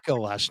Flacco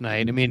last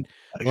night? I mean,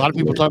 a lot of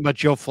people talking about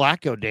Joe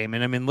Flacco,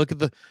 Damon. I mean, look at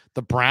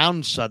the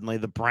Browns suddenly.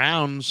 The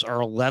Browns are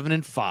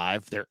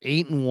 11-5. They're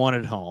 8-1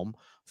 at home.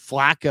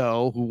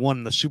 Flacco, who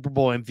won the Super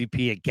Bowl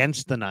MVP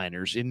against the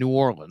Niners in New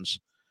Orleans,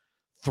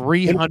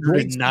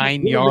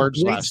 309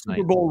 yards last night.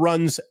 Super Bowl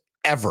runs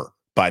ever,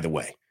 by the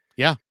way.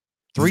 Yeah.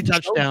 3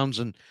 touchdowns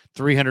and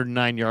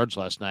 309 yards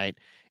last night.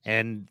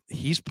 And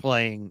he's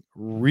playing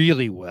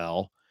really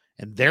well,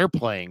 and they're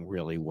playing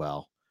really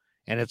well.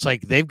 And it's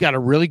like they've got a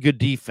really good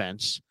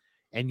defense.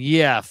 And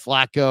yeah,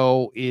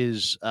 Flacco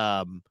is,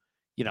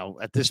 you know,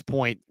 at this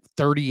point,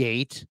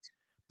 38,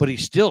 but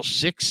he's still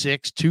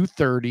 6'6",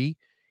 230.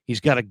 He's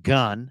got a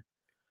gun.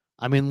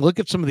 I mean, look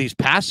at some of these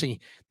passing.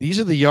 These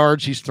are the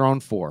yards he's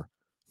thrown for.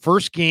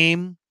 First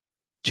game,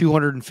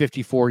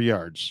 254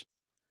 yards.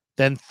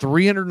 Then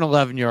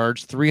 311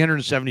 yards,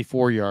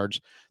 374 yards,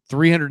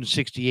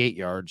 368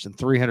 yards, and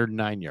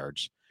 309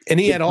 yards. And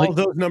he had all of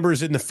those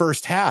numbers in the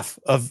first half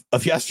of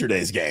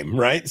yesterday's game,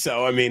 right?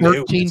 So, I mean,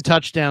 13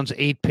 touchdowns,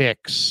 8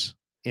 picks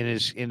in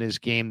his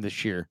game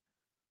this year.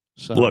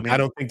 So, look, I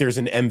don't think there's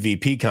an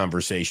MVP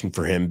conversation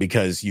for him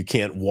because you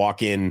can't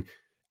walk in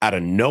out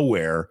of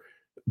nowhere.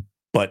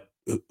 But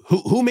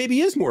who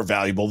maybe is more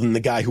valuable than the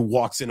guy who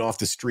walks in off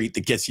the street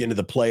that gets you into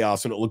the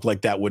playoffs when it looked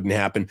like that wouldn't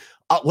happen?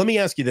 Let me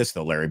ask you this,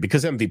 though, Larry,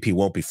 because MVP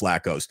won't be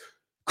Flacco's.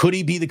 Could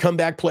he be the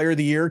comeback player of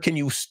the year? Can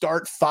you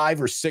start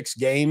 5 or 6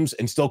 games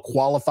and still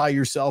qualify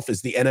yourself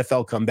as the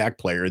NFL comeback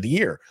player of the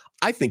year?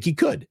 I think he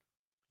could.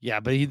 Yeah,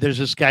 but there's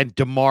this guy,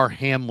 Damar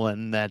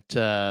Hamlin, that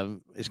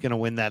is going to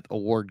win that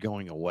award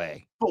going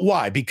away. But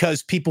why?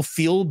 Because people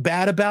feel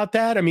bad about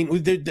that? I mean,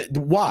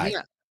 why?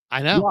 Yeah,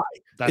 I know.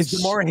 Why? Is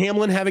Damar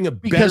Hamlin having a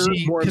because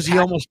better, he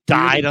almost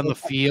died on the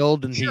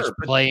field and he's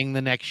playing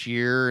the next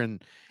year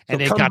and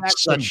they've got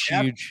such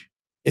huge.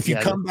 If you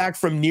come back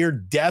from near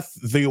death,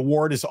 the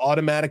award is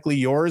automatically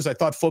yours. I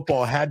thought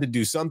football had to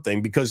do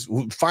something, because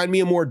find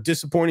me a more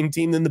disappointing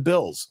team than the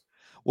Bills.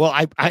 Well,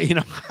 I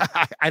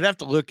I'd have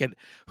to look at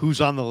who's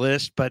on the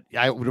list, but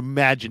I would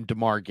imagine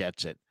Damar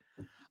gets it.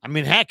 I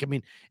mean, heck,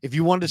 if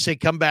you wanted to say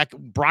comeback,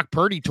 Brock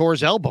Purdy tore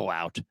his elbow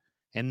out,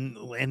 and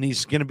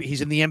he's in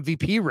the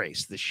MVP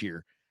race this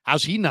year.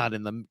 How's he not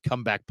in the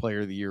comeback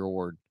player of the year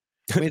award?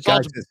 I mean,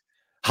 Guys,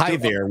 hi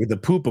there with the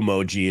poop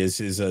emoji is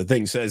his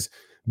thing says,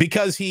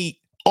 because he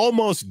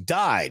almost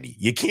died.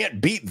 You can't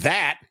beat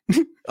that.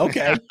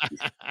 Okay.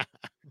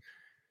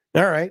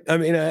 All right. I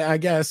mean, I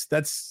guess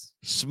that's.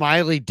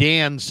 Smiley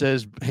Dan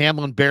says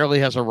Hamlin barely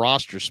has a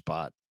roster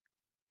spot.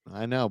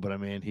 I know, but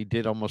he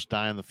did almost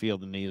die on the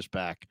field and he is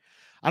back.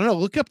 I don't know.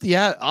 Look up the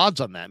odds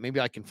on that.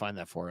 Maybe I can find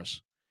that for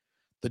us.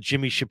 The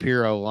Jimmy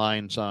Shapiro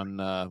lines on.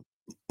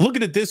 Look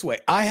at it this way.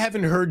 I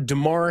haven't heard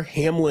Damar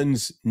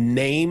Hamlin's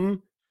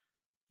name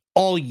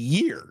all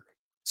year.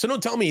 So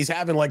don't tell me he's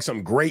having like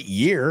some great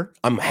year.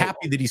 I'm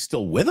happy that he's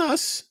still with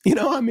us.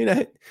 Let's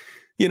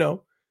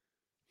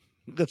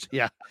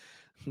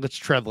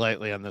tread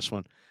lightly on this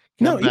one.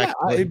 But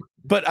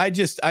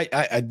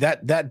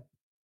that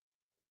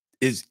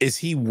is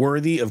he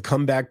worthy of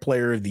comeback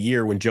player of the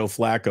year when Joe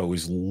Flacco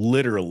is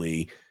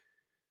literally,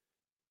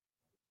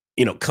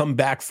 come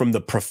back from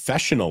the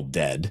professional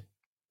dead?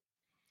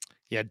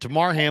 Yeah,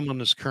 Damar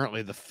Hamlin is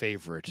currently the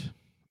favorite.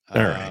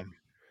 All right.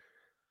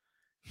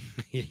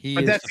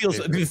 But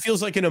it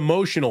feels like an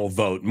emotional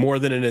vote more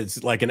than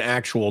it's like an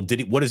actual.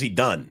 What has he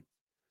done?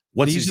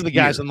 These are the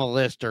guys on the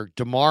list are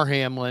Damar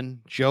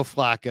Hamlin, Joe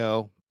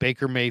Flacco,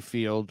 Baker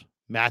Mayfield,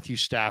 Matthew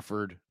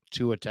Stafford,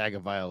 Tua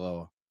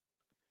Tagovailoa,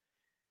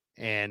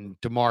 and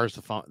Damar is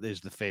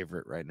the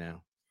favorite right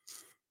now.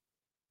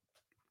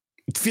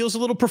 It feels a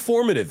little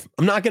performative.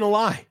 I'm not going to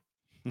lie.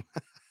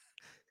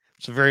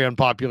 It's a very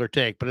unpopular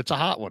take, but it's a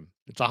hot one.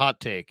 It's a hot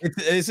take.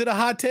 Is it a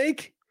hot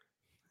take?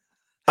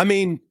 I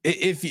mean,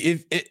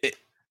 if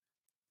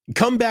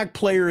comeback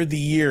player of the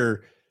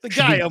year, the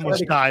guy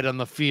almost died on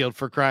the field,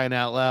 for crying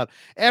out loud.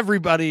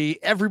 Everybody,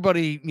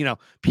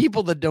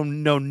 people that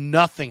don't know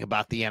nothing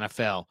about the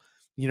NFL,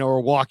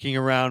 are walking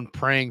around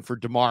praying for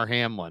Damar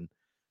Hamlin.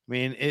 I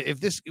mean,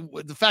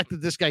 the fact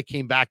that this guy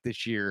came back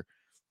this year,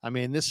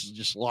 this is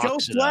just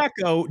locks it up.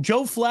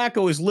 Joe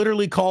Flacco is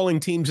literally calling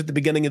teams at the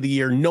beginning of the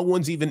year. No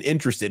one's even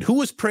interested. Who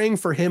was praying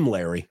for him,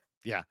 Larry?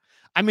 Yeah.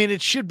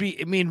 It should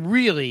be,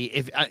 really,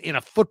 if in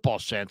a football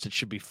sense, it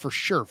should be for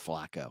sure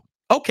Flacco.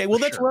 Okay, well,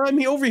 that's where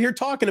I'm over here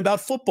talking about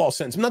football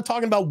sense. I'm not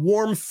talking about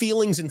warm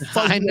feelings and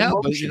fuzzy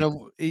emotion.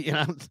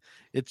 But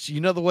it's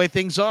the way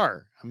things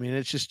are.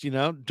 It's just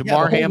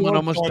Damar Hamlin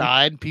almost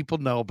died. People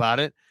know about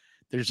it.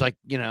 There's there's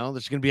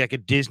going to be like a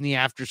Disney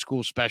after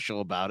school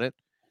special about it,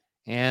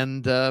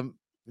 and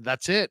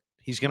that's it.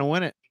 He's going to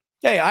win it.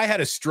 Hey, I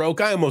had a stroke.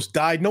 I almost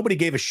died. Nobody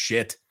gave a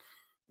shit.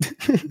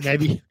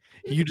 Maybe.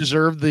 You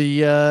deserve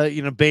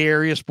the Bay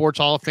Area Sports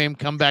Hall of Fame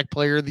Comeback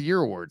Player of the Year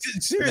award.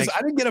 Seriously,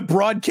 I didn't get a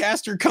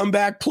broadcaster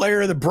comeback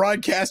player. The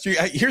broadcaster.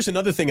 Here's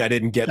another thing I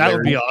didn't get. That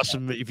would be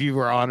awesome if you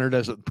were honored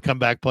as a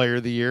comeback player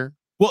of the year.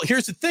 Well,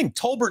 here's the thing.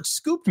 Tolbert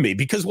scooped me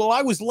because while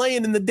I was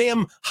laying in the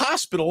damn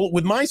hospital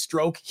with my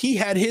stroke, he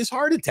had his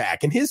heart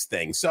attack and his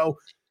thing. So,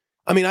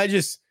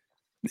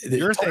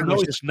 your thing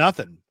was just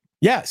nothing.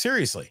 Yeah,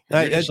 seriously.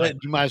 You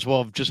might as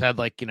well have just had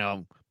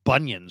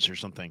bunions or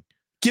something.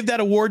 Give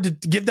that award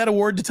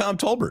to Tom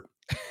Tolbert.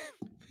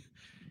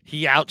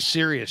 He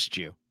out-serioused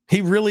you. He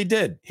really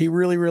did. He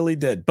really, really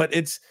did. But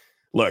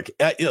look.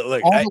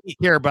 All we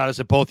care about is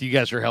that both of you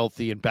guys are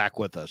healthy and back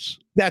with us.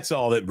 That's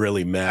all that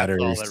really matters.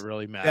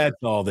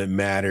 That's all that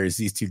matters.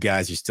 These two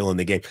guys are still in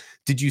the game.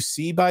 Did you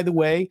see, by the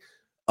way,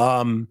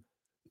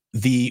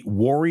 the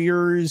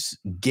Warriors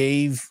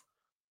gave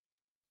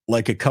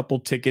a couple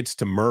tickets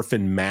to Murph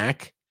and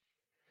Mac?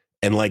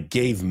 And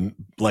gave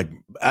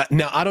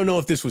now I don't know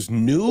if this was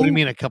new. What do you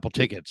mean a couple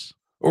tickets?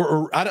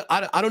 Or I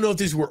don't know if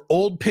these were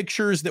old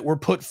pictures that were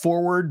put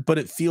forward, but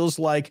it feels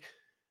like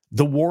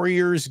the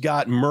Warriors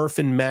got Murph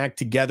and Mac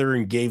together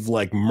and gave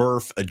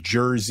Murph a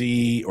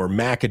jersey or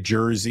Mac a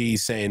jersey,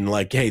 saying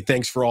hey,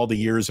 thanks for all the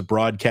years of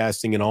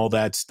broadcasting and all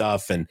that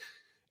stuff.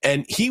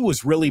 And he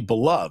was really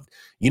beloved.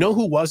 You know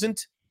who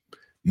wasn't?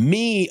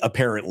 Me,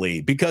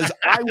 apparently, because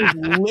I was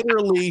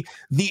literally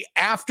the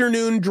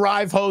afternoon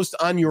drive host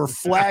on your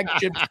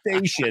flagship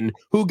station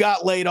who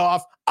got laid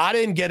off. I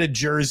didn't get a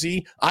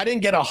jersey. I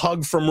didn't get a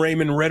hug from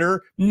Raymond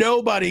Ritter.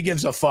 Nobody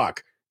gives a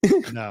fuck.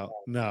 No.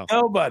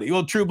 Nobody.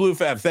 Well, True Blue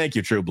Fab, thank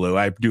you, True Blue.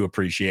 I do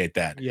appreciate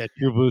that. Yeah,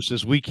 True Blue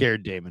says, we care,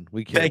 Damon.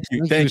 We care. Thank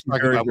you very,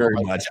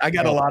 very much. I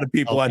got a lot of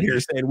people on here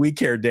saying, we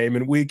care,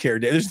 Damon. We care.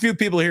 There's a few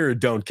people here who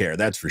don't care.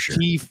 That's for sure.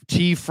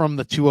 T from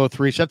the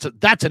 203. So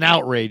that's an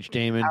outrage,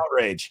 Damon.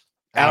 Outrage.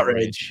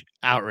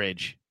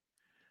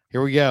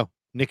 Here we go.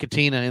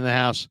 Nicotina in the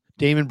house.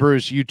 Damon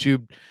Bruce,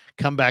 YouTube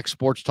Comeback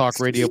Sports Talk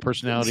Radio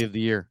Personality of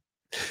the Year.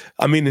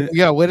 I mean,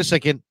 yeah, wait a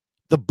second.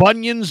 The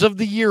Bunions of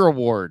the Year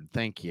Award.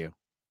 Thank you.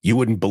 You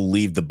wouldn't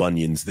believe the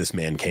bunions this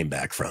man came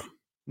back from.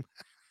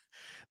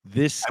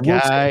 This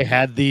guy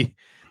had to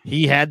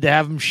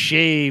have him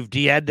shaved.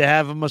 He had to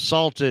have him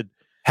assaulted.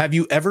 Have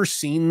you ever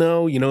seen,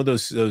 though,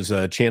 those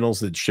channels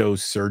that show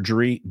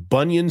surgery?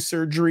 Bunion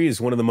surgery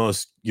is one of the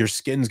most, your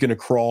skin's going to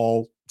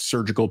crawl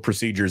surgical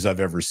procedures I've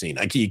ever seen.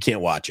 You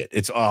can't watch it.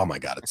 It's, oh my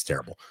God, it's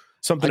terrible.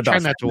 I try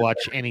not to watch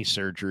any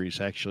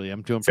surgeries. Actually,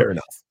 I'm doing fair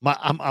enough.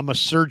 I'm a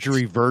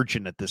surgery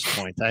virgin at this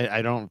point.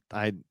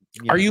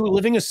 Are you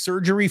living a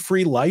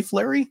surgery-free life,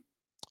 Larry?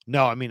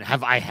 No, I mean,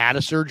 have I had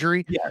a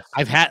surgery? Yes.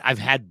 I've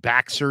had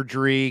back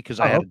surgery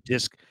because I had a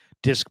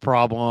disc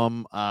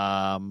problem.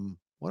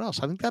 What else?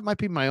 I think that might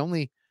be my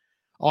only.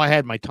 Oh, I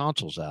had my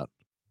tonsils out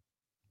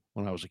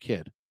when I was a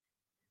kid.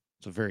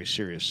 It's a very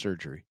serious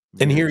surgery.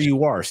 And here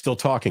you are, still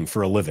talking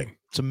for a living.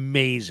 It's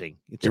amazing.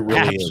 It's really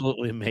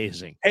absolutely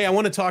amazing. Hey, I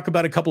want to talk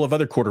about a couple of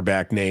other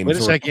quarterback names. Wait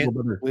a second.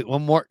 Wait,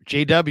 one more.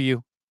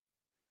 JW.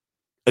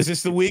 Is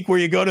this the week where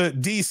you go to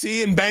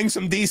DC and bang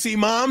some DC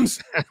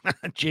moms?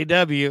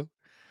 JW.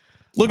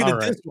 Look at it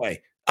this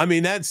way. I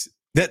mean, that's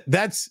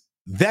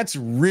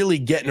really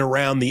getting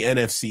around the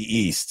NFC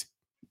East.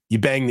 You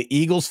bang the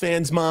Eagles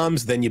fans'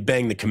 moms, then you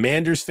bang the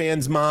Commanders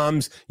fans'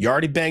 moms. You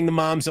already banged the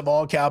moms of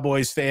all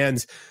Cowboys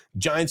fans.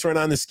 Giants run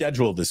on the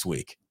schedule this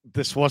week.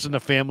 This wasn't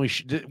a family.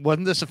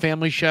 Wasn't this a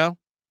family show?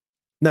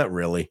 Not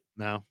really.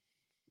 No. Okay.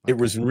 It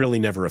was really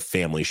never a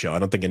family show. I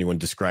don't think anyone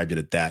described it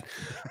at that.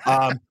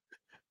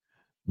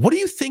 What do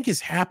you think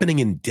is happening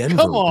in Denver?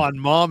 Come on,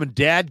 Mom and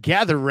Dad,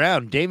 gather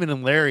around. Damon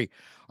and Larry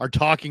are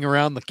talking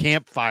around the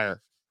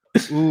campfire.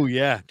 Ooh,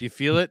 yeah. Do you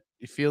feel it?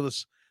 You feel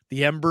this?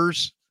 The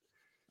embers?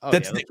 Oh,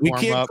 we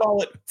can't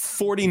call it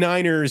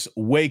 49ers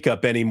wake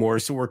up anymore,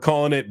 so we're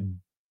calling it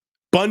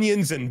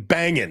bunions and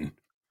banging.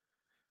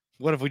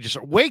 What if we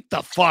just wake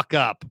the fuck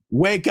up?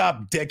 Wake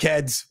up,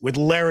 dickheads, with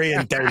Larry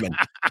and Damon.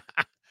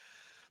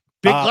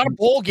 Big lot of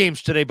bowl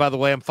games today, by the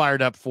way. I'm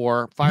fired up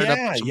for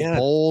some yeah.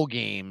 bowl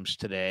games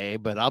today,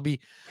 but I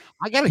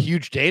got a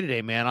huge day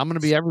today, man. I'm going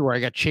to be everywhere. I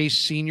got Chase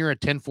Senior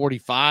at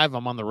 10:45.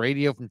 I'm on the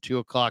radio from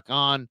 2:00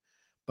 on,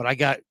 but I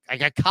got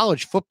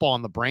college football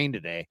on the brain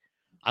today.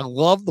 I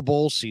love the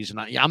bowl season.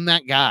 I'm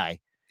that guy.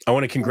 I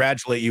want to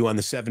congratulate you on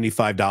the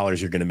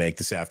 $75 you're going to make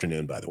this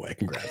afternoon, by the way.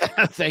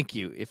 Congrats. Thank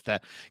you.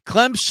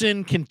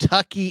 Clemson,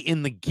 Kentucky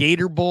in the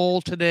Gator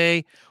Bowl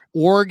today,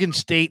 Oregon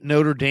State,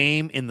 Notre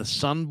Dame in the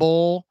Sun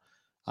Bowl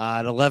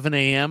at 11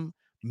 a.m.,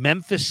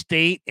 Memphis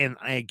State and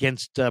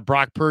against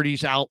Brock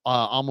Purdy's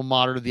alma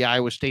mater, the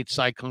Iowa State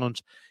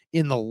Cyclones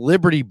in the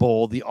Liberty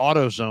Bowl, the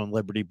AutoZone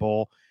Liberty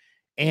Bowl.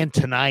 And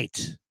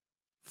tonight,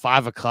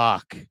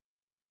 5:00,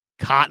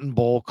 Cotton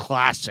Bowl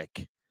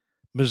Classic,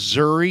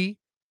 Missouri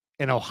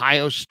and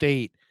Ohio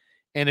State.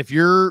 And if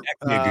you're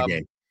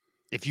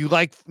if you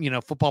like,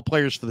 football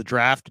players for the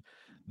draft,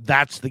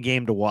 that's the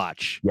game to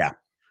watch. Yeah.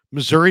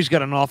 Missouri's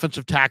got an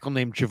offensive tackle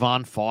named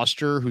Javon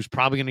Foster, who's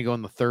probably going to go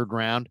in the 3rd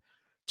round.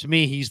 To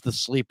me, he's the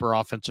sleeper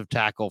offensive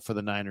tackle for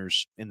the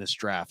Niners in this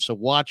draft. So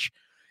watch.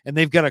 And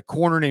they've got a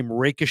corner named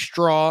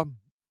Rakestraw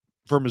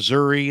for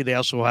Missouri. They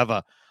also have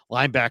a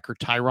linebacker,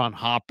 Tyron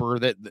Hopper.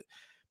 That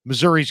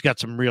Missouri's got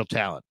some real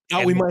talent.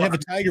 Oh, we might have a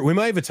tiger. We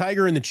might have a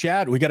tiger in the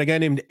chat. We got a guy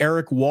named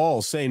Eric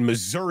Wall saying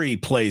Missouri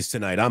plays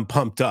tonight. I'm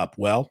pumped up.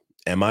 Well,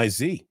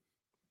 M-I-Z.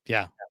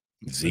 Yeah.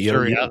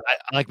 Missouri. I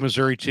like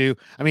Missouri too.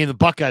 I mean, the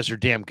Buckeyes are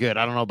damn good.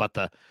 I don't know about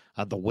the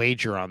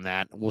wager on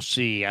that. We'll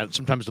see.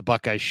 Sometimes the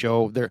Buckeyes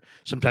show.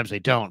 Sometimes they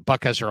don't.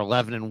 Buckeyes are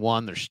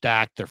 11-1. They're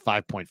stacked. They're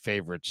 5-point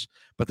favorites.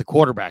 But the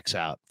quarterback's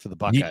out for the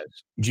Buckeyes.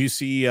 Do you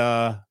see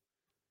the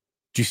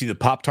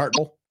Pop-Tart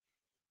Bowl?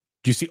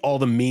 Do you see all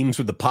the memes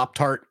with the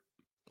Pop-Tart?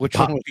 Which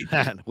one was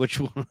that? Which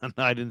one?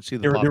 I didn't see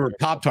the Pop-Tarts. There were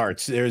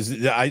Pop-Tarts.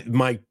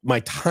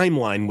 My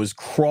timeline was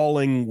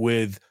crawling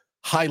with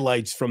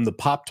highlights from the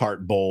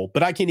Pop-Tart Bowl,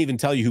 but I can't even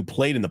tell you who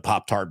played in the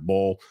Pop-Tart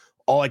Bowl.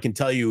 All I can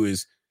tell you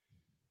is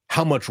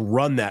how much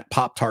run that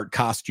Pop-Tart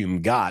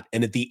costume got.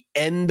 And at the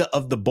end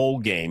of the bowl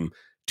game,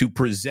 to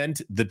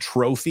present the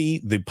trophy,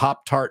 the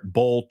Pop-Tart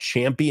Bowl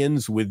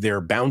champions with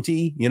their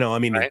bounty,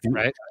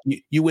 right.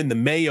 You win the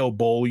Mayo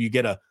Bowl, you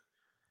get a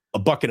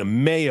bucket of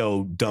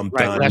mayo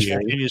dumped on West you.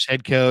 Virginia's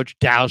head coach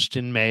doused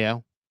in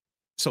mayo.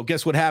 So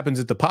guess what happens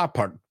at the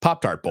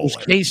Pop-Tart Bowl? It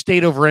was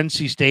K-State over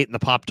NC State in the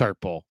Pop-Tart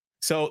Bowl.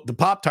 So the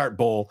Pop-Tart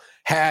Bowl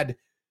had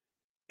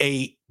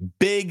a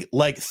big,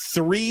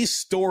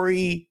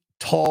 3-story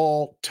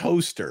tall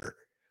toaster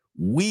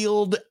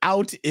wheeled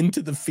out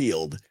into the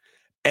field,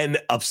 and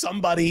of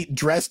somebody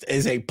dressed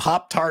as a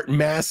Pop-Tart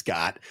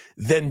mascot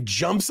then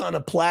jumps on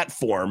a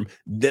platform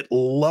that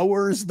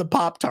lowers the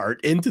Pop-Tart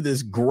into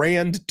this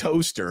grand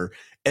toaster,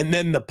 and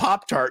then the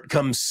Pop-Tart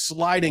comes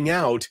sliding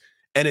out,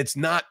 and it's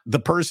not the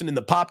person in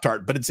the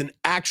Pop-Tart, but it's an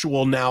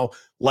actual now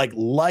like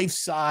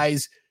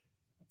life-size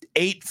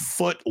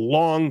 8-foot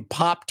long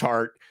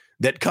Pop-Tart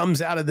that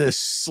comes out of this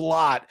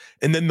slot,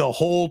 and then the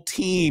whole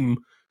team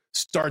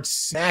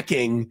starts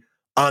snacking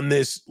on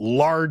this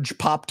large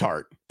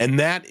Pop-Tart. And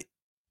that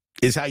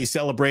is how you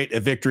celebrate a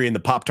victory in the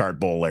Pop-Tart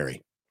Bowl,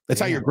 Larry.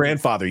 That's how your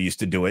grandfather used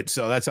to do it.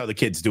 So that's how the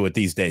kids do it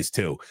these days,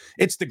 too.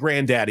 It's the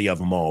granddaddy of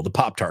them all, the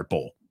Pop-Tart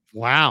Bowl.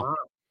 Wow.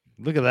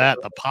 Look at that.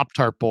 The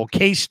Pop-Tart Bowl.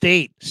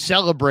 K-State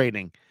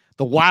celebrating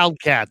the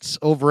Wildcats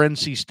over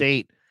NC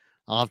State.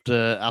 I'll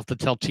have to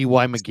tell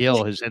T.Y.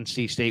 McGill, his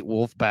NC State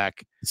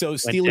Wolfpack. So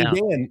Steely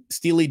Dan,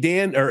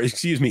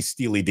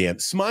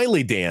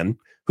 Smiley Dan,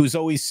 who's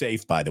always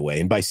safe, by the way.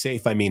 And by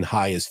safe, I mean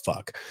high as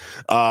fuck.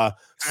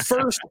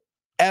 First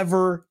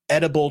ever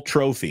edible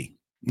trophy.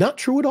 Not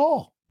true at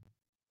all.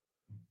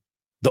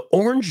 The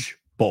Orange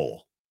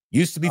Bowl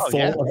used to be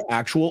full of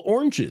actual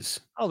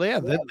oranges. Oh,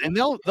 yeah. And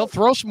they'll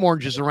throw some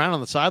oranges around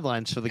on the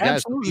sidelines for the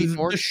guys.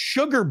 The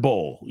Sugar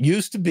Bowl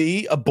used to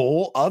be a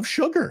bowl of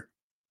sugar.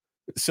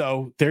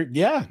 So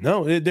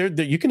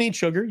you can eat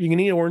sugar, you can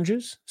eat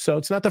oranges. So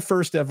it's not the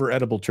first ever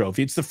edible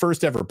trophy. It's the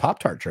first ever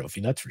Pop-Tart trophy.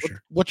 That's for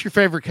sure. What's your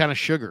favorite kind of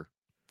sugar?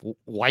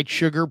 White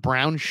sugar,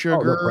 brown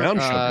sugar, brown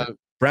sugar,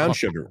 brown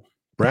sugar.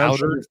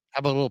 How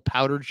about a little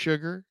powdered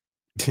sugar?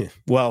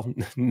 Well,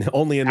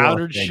 only in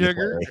powdered Las Vegas,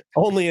 sugar,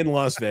 only in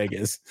Las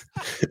Vegas.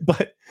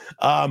 But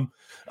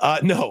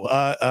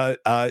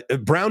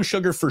brown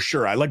sugar for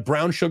sure. I like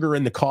brown sugar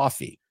in the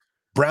coffee.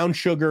 Brown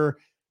sugar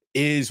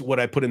is what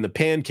I put in the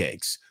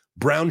pancakes.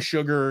 Brown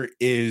sugar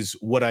is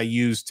what I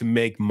use to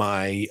make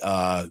my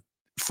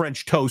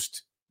French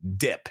toast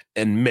dip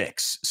and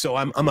mix.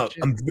 So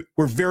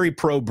we're very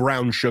pro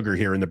brown sugar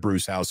here in the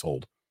Bruce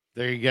household.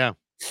 There you go.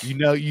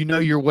 You know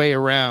your way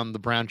around the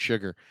brown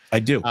sugar. I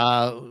do.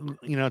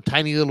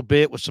 Tiny little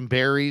bit with some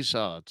berries.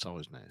 Oh, it's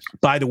always nice.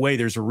 By the way,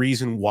 there's a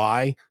reason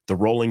why the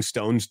Rolling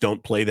Stones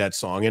don't play that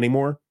song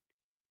anymore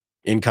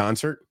in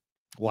concert.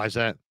 Why is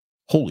that?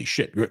 Holy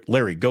shit,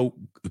 Larry, go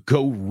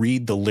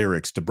read the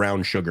lyrics to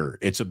Brown Sugar.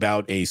 It's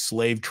about a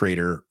slave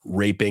trader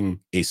raping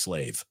a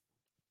slave.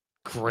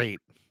 Great.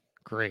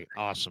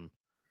 Awesome.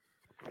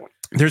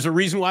 There's a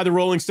reason why the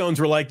Rolling Stones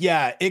were like,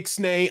 yeah,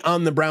 ixnay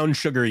on the brown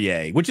sugar,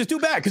 yay, which is too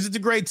bad because it's a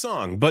great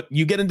song. But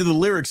you get into the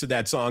lyrics of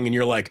that song and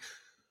you're like,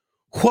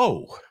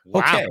 whoa,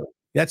 okay.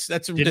 That's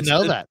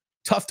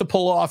tough to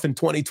pull off in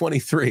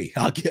 2023.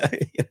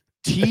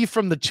 T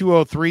from the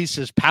 203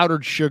 says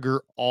powdered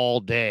sugar all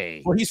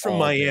day. Well, he's from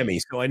Miami,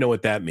 so I know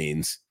what that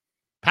means.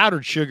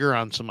 Powdered sugar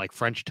on some like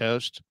French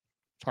toast.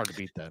 It's hard to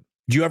beat that.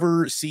 Do you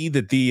ever see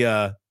that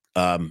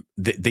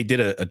they did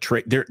a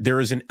trade? There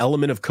is an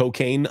element of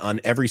cocaine on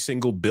every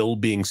single bill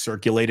being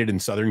circulated in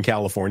Southern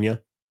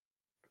California.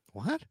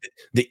 What?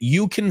 That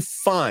you can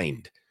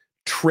find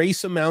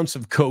trace amounts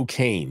of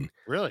cocaine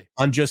really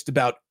on just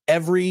about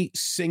every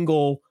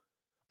single,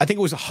 I think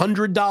it was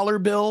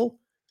 $100 bill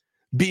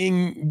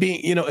being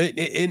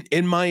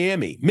in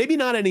Miami. Maybe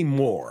not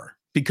anymore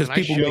because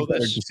people make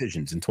better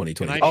decisions in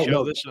 2020. Can I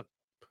show this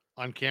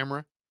on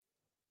camera?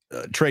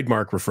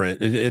 Trademark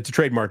it's a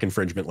trademark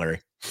infringement, Larry.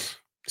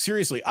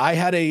 Seriously, I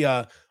had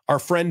our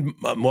friend,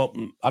 I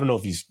don't know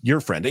if he's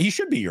your friend. He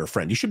should be your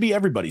friend. He should be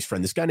everybody's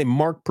friend. This guy named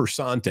Mark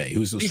Persante,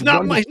 he's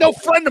no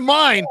friend of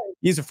mine.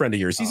 He's a friend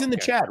of yours. He's in the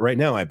chat right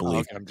now, I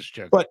believe. I'm just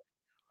joking. But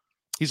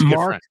he's a good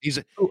friend.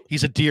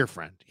 He's a dear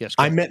friend. Yes.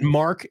 I met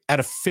Mark at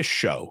a fish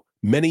show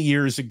many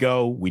years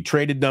ago. We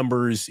traded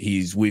numbers.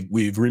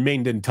 We've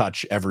remained in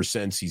touch ever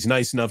since. He's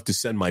nice enough to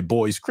send my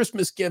boys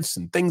Christmas gifts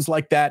and things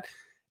like that.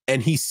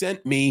 And he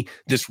sent me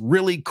this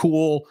really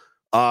cool,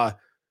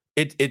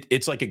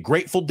 it's like a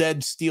Grateful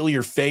Dead Steal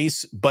Your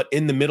Face, but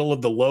in the middle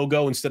of the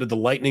logo, instead of the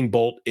lightning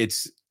bolt,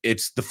 it's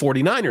the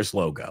 49ers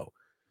logo.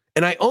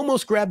 And I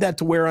almost grabbed that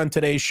to wear on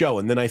today's show.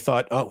 And then I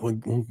thought, we'll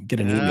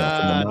get an email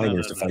from the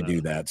Niners if I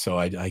do that. So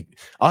I'll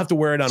have to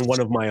wear it on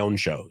one of my own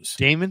shows.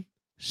 Damon,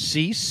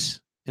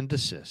 cease and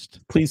desist.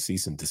 Please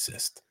cease and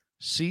desist.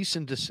 Cease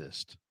and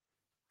desist.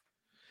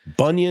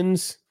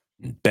 Bunions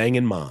and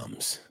banging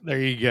moms. There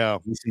you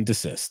go. Cease and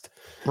desist.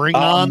 Bring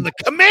on the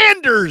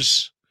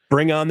Commanders.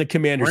 Bring on the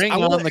Commanders. Bring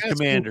on the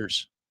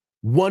Commanders.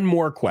 One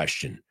more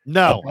question.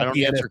 No, I don't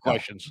answer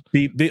questions.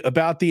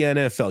 About the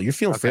NFL. You're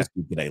feeling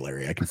frisky today,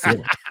 Larry. I can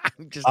feel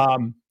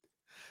it.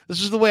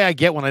 This is the way I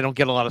get when I don't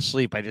get a lot of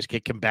sleep. I just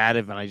get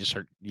combative and I just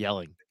start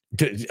yelling.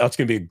 It's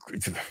going to be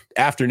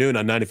afternoon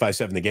on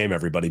 95.7 The Game.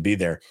 Everybody be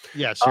there.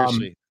 Yeah,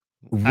 seriously.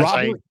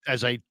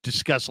 As I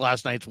discussed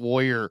last night's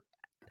Warrior.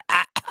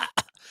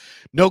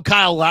 No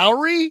Kyle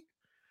Lowry.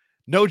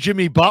 No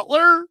Jimmy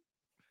Butler.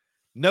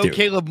 No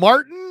Caleb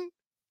Martin.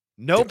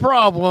 No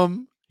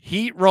problem.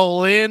 Heat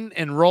roll in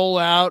and roll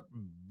out.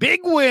 Big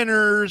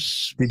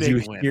winners.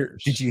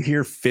 Did you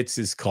hear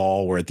Fitz's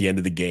call where at the end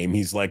of the game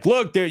he's like,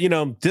 look, there,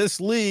 this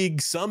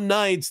league, some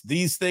nights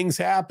these things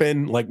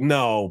happen. Like,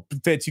 no,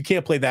 Fitz, you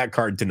can't play that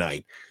card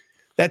tonight.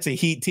 That's a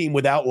Heat team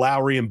without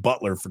Lowry and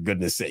Butler, for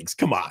goodness sakes.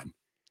 Come on.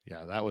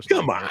 Yeah, that was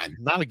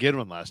not a good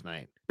one last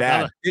night.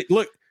 Bad.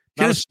 Not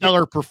a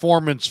stellar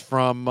performance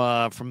from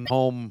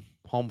home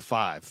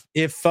five.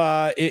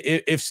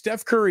 If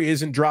Steph Curry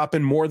isn't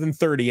dropping more than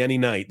 30 any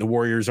night, the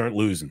Warriors aren't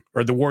losing,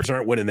 or the Warriors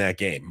aren't winning that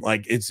game.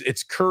 Like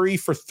it's Curry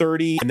for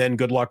 30, and then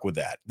good luck with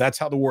that. That's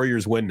how the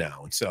Warriors win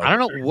now. And so I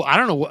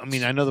don't know. I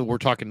mean, I know that we're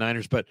talking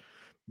Niners, but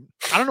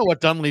I don't know what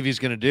Dunleavy's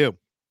going to do,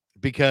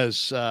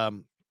 because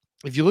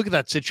if you look at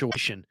that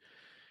situation,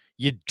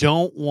 you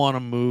don't want to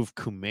move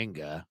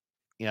Kuminga,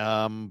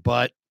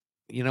 but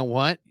you know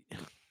what?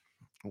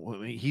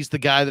 He's the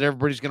guy that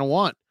everybody's going to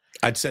want.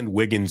 I'd send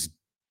Wiggins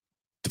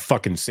to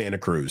fucking Santa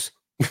Cruz.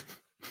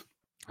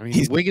 I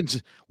mean,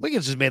 Wiggins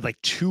has made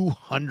like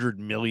 $200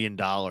 million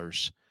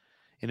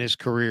in his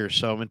career,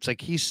 so it's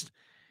like he's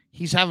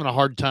having a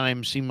hard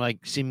time.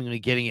 Seemingly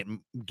getting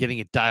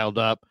it dialed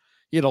up.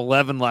 He had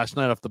 11 last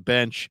night off the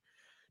bench.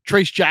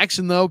 Trace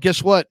Jackson, though,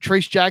 guess what?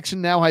 Trace Jackson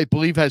now, I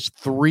believe, has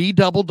 3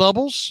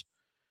 double-doubles.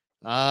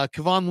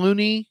 Kevon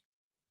Looney,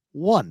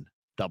 1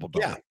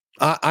 double-double. Yeah.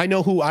 I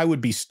know who I would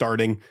be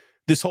starting.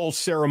 This whole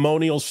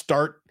ceremonial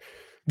start,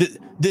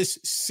 this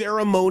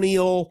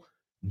ceremonial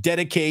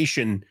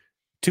dedication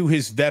to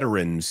his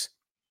veterans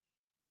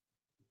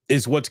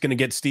is what's going to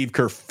get Steve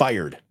Kerr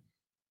fired.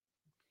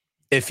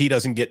 If he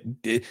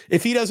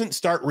doesn't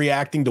start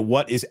reacting to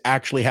what is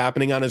actually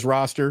happening on his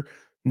roster,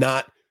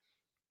 not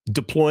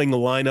deploying the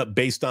lineup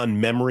based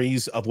on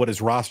memories of what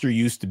his roster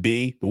used to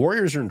be, the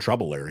Warriors are in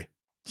trouble, Larry.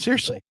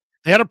 Seriously.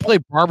 They had to play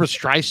Barbra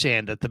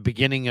Streisand at the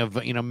beginning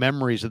of,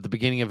 memories at the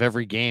beginning of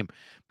every game,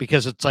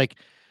 because it's like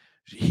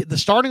the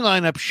starting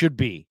lineup should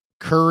be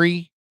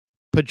Curry,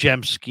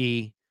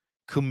 Podziemski,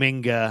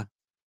 Kuminga,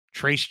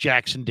 Trace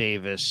Jackson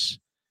Davis,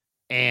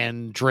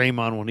 and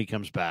Draymond when he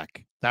comes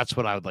back. That's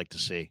what I would like to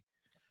see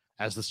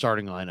as the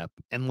starting lineup,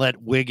 and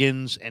let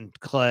Wiggins and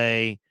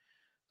Clay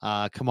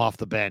come off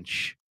the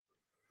bench.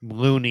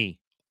 Looney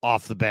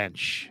off the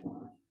bench.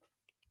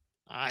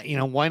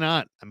 Why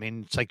not? I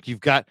mean, it's like you've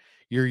got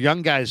your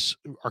young guys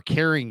are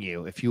carrying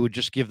you if you would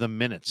just give them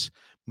minutes.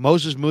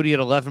 Moses Moody had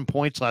 11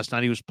 points last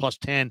night. He was plus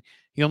 10.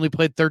 He only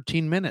played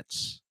 13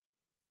 minutes.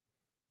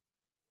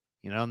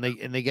 And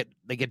they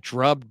get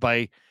drubbed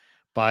by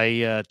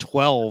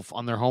 12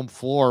 on their home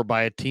floor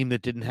by a team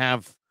that didn't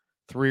have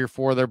 3 or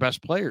 4 of their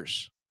best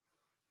players.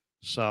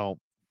 So,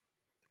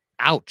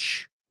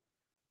 ouch.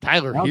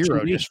 Tyler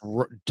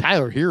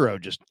Hero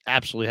just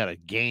absolutely had a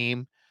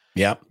game.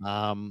 Yep.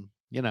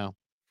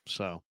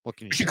 So what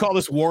can you should call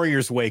this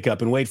Warriors wake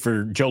up and wait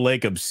for Joe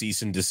Lacob's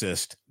cease and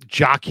desist.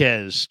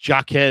 Jaquez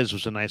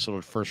was a nice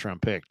little first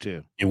round pick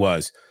too. It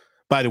was.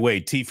 By the way,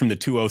 T from the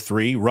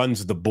 203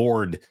 runs the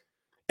board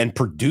and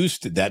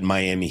produced that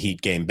Miami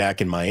Heat game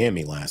back in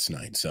Miami last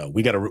night. So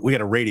we got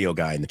a radio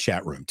guy in the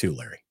chat room too,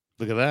 Larry.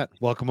 Look at that.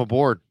 Welcome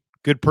aboard.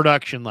 Good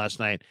production last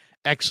night.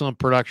 Excellent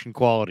production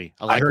quality.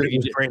 I heard it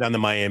was great on the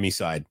Miami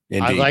side.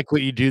 Indeed. I like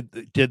what you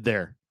did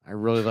there. I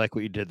really like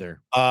what you did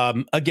there.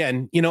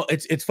 Again,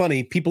 it's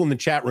funny. People in the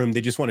chat room,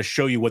 they just want to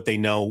show you what they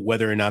know,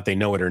 whether or not they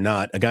know it or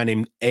not. A guy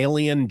named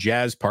Alien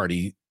Jazz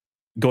Party,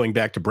 going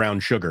back to Brown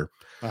Sugar,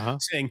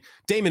 saying,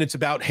 Damon, it's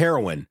about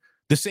heroin.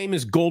 The same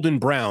as Golden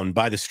Brown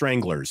by the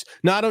Stranglers.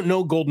 Now, I don't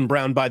know Golden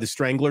Brown by the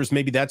Stranglers.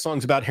 Maybe that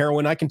song's about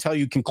heroin. I can tell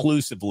you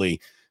conclusively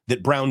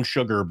that Brown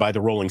Sugar by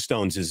the Rolling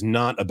Stones is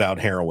not about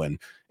heroin.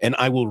 And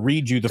I will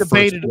read you the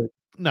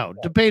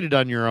debated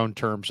on your own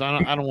terms.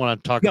 I don't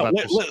want to talk about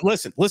this.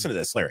 Listen to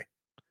this, Larry.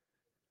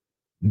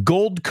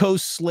 Gold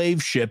Coast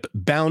slave ship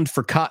bound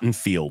for cotton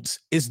fields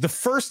is the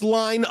first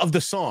line of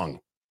the song.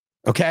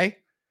 Okay?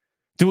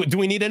 Do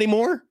we need any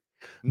more?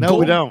 No,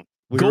 we don't.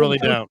 We really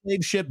don't.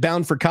 Slave ship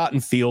bound for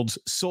cotton fields,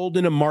 sold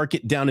in a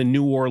market down in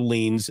New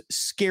Orleans.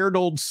 Scared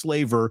old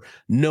slaver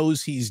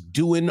knows he's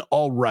doing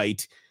all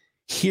right.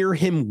 Hear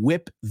him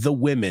whip the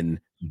women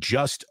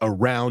just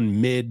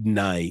around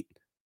midnight.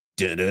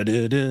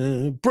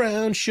 Da-da-da-da,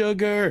 brown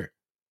sugar.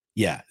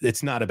 Yeah,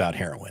 it's not about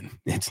heroin.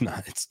 It's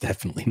not. It's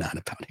definitely not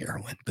about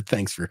heroin. But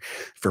thanks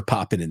for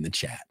popping in the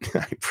chat.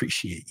 I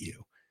appreciate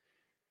you.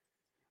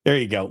 There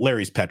you go.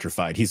 Larry's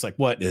petrified. He's like,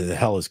 what the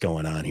hell is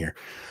going on here?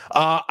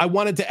 I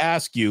wanted to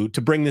ask you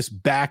to bring this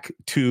back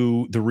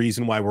to the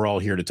reason why we're all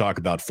here to talk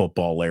about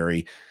football,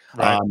 Larry.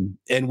 Right.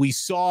 And we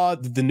saw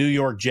that the New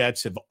York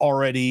Jets have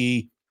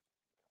already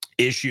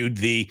issued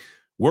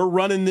we're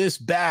running this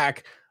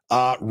back.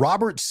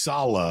 Robert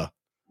Saleh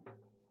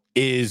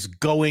is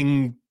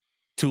going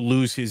to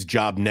lose his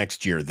job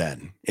next year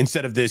then,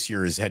 instead of this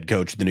year as head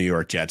coach of the New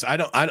York Jets.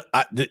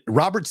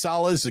 Robert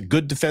Saleh is a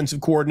good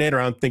defensive coordinator.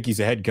 I don't think he's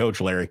a head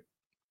coach, Larry.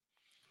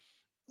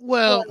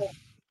 Well,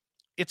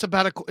 it's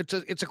about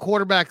it's a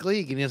quarterback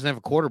league, and he doesn't have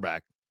a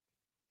quarterback.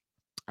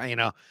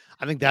 I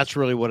think that's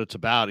really what it's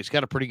about. He's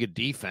got a pretty good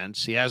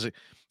defense. He has a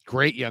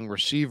great young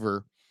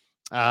receiver.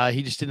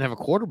 He just didn't have a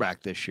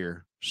quarterback this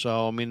year.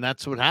 So, I mean,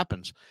 that's what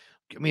happens.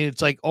 I mean,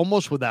 it's like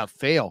almost without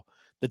fail.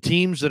 The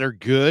teams that are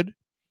good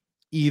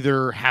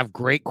either have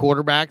great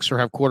quarterbacks or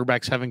have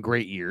quarterbacks having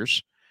great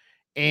years.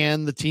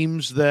 And the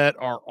teams that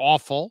are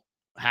awful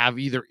have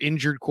either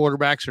injured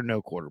quarterbacks or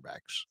no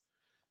quarterbacks.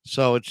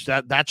 So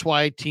that's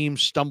why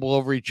teams stumble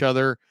over each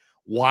other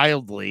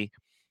wildly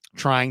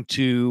trying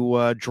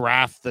to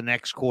draft the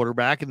next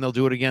quarterback, and they'll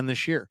do it again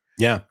this year.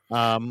 Yeah.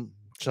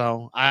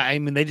 So I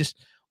mean, they just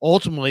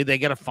ultimately they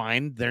got to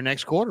find their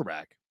next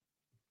quarterback.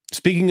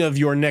 Speaking of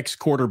your next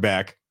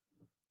quarterback,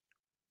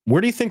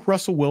 where do you think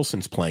Russell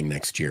Wilson's playing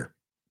next year?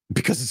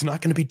 Because it's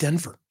not going to be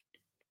Denver.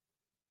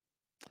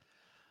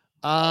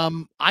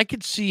 I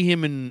could see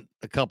him in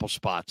a couple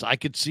spots. I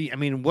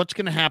mean, what's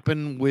going to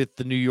happen with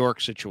the New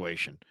York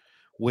situation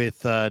with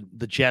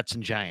the Jets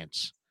and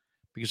Giants?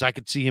 Because I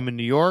could see him in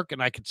New York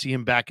and I could see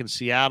him back in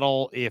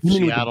Seattle if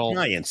Seattle. With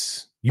the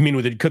Giants. You mean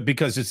with it?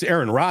 Because it's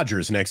Aaron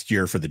Rodgers next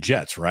year for the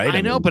Jets, right?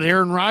 I know, but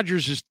Aaron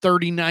Rodgers is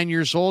 39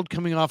 years old,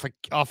 coming off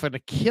an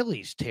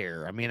Achilles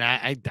tear. I mean,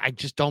 I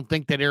just don't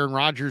think that Aaron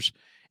Rodgers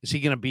is he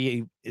going to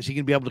be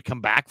able to come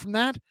back from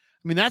that?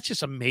 I mean, that's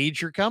just a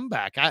major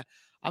comeback.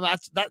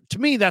 To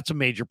me, that's a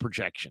major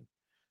projection.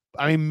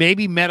 I mean,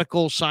 maybe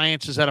medical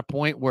science is at a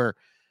point where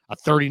a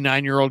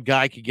 39-year-old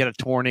guy could get a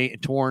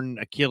torn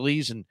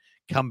Achilles and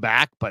come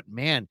back, but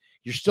man,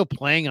 you're still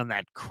playing on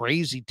that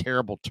crazy,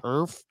 terrible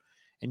turf,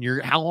 and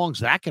how long's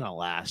that going to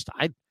last?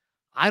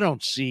 I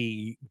don't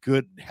see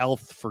good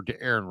health for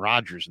Aaron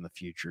Rodgers in the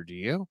future. Do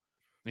you?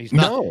 He's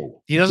not.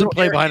 No, he doesn't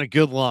play behind a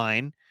good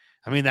line.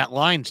 I mean, that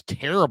line's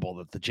terrible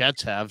that the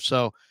Jets have.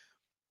 So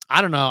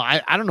I don't know.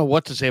 I don't know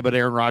what to say about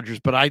Aaron Rodgers,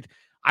 but I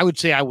would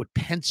say I would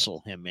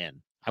pencil him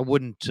in. I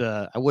wouldn't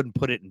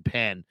put it in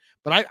pen,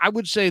 but I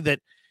would say that,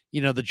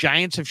 the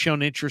Giants have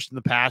shown interest in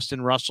the past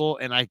in Russell,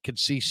 and I could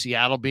see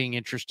Seattle being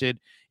interested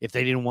if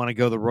they didn't want to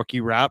go the rookie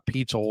route.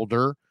 Pete's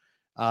older,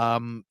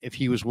 if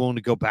he was willing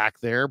to go back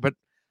there, but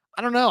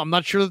I don't know. I'm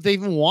not sure that they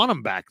even want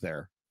him back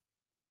there.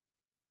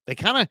 They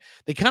kind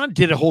of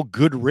did a whole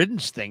good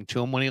riddance thing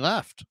to him when he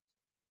left.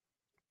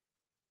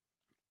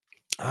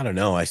 I don't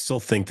know. I still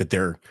think that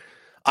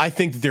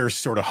they're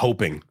sort of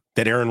hoping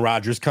that Aaron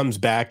Rodgers comes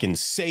back and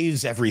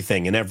saves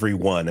everything and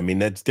everyone. I mean,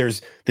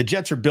 the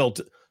Jets are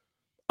built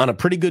on a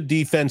pretty good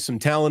defense, some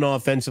talent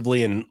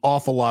offensively, and an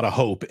awful lot of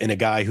hope in a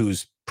guy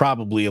who's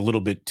probably a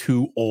little bit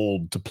too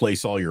old to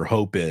place all your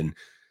hope in.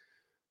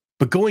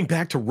 But going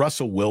back to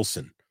Russell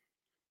Wilson,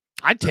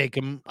 I'd take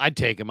him. I'm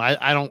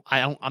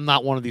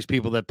not one of these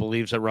people that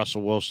believes that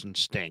Russell Wilson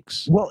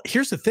stinks. Well,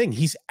 here's the thing.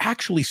 He's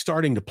actually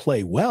starting to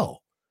play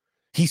well.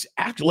 He's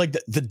actually like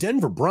the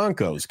Denver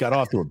Broncos got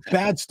off to a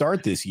bad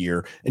start this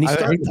year, and he's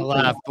starting to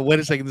laugh. But wait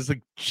a second, this is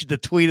like the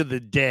tweet of the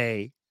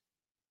day.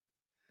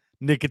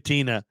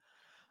 Nicotina,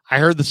 I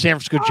heard the San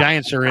Francisco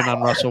Giants are in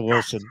on Russell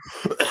Wilson.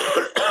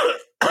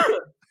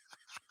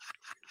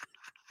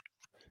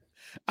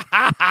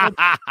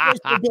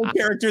 The Bill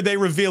character, they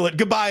reveal it.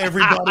 Goodbye,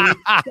 everybody.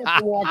 That's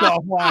the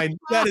walk-off line.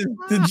 That is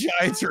the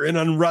Giants are in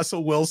on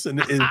Russell Wilson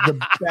is the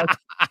best,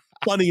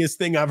 funniest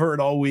thing I've heard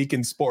all week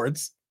in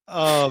sports.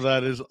 Oh,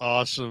 that is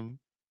awesome.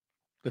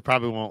 They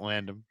probably won't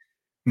land him.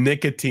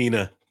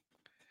 Nicotina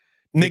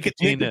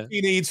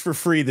eats for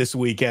free this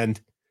weekend.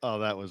 Oh,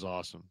 that was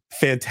awesome.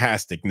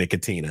 Fantastic,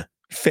 Nicotina.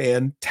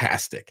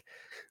 Fantastic.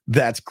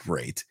 That's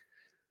great.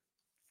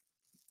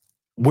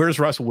 Where's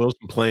Russell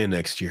Wilson playing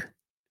next year?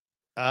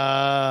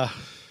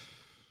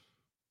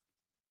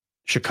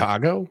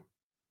 Chicago?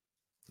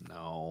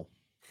 No.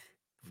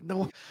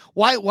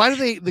 Why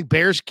do the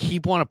Bears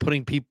keep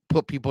wanting to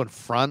put people in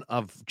front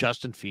of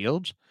Justin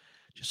Fields?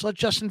 Just let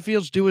Justin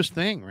Fields do his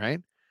thing, right?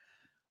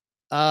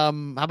 How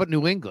about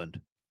New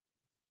England?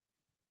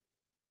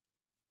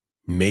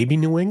 Maybe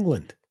New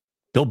England.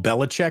 Bill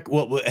Belichick.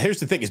 Well,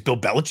 here's the thing: is Bill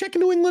Belichick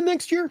in New England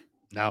next year?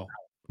 No,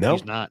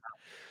 he's not.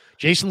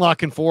 Jason La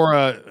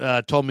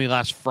Canfora told me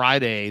last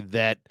Friday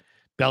that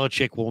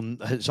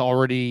Belichick has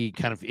already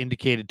kind of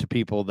indicated to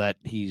people that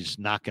he's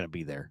not going to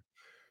be there.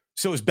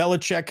 So is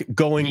Belichick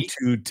going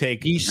to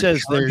take? He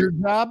says their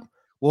job.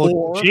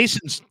 Well,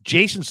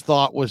 Jason's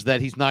thought was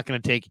that he's not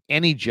going to take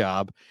any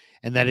job,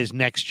 and that his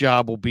next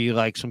job will be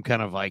like some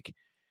kind of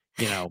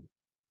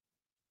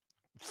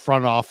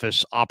front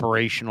office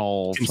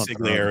operational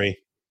consigliere.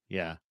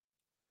 Yeah,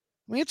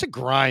 I mean it's a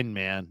grind,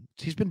 man.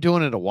 He's been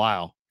doing it a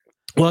while.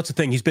 Well, that's the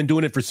thing. He's been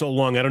doing it for so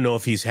long. I don't know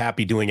if he's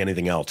happy doing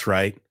anything else,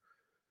 right?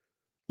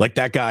 Like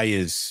that guy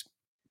he's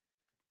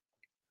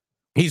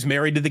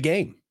married to the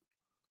game.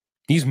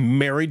 He's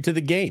married to the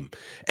game.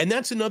 And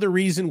that's another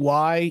reason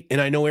why, and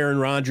I know Aaron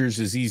Rodgers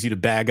is easy to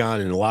bag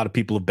on, and a lot of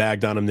people have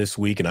bagged on him this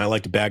week, and I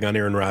like to bag on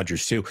Aaron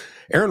Rodgers too.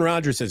 Aaron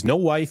Rodgers has no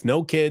wife,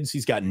 no kids.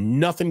 He's got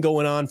nothing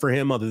going on for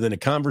him other than a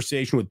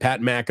conversation with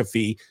Pat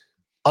McAfee,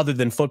 other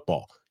than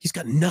football. He's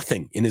got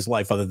nothing in his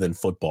life other than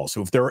football.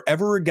 So if there were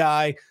ever a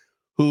guy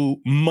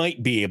who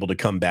might be able to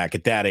come back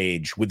at that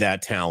age with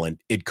that talent,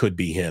 it could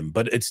be him.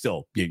 But it's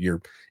still,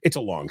 it's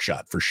a long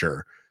shot for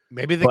sure.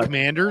 Maybe the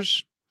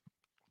Commanders.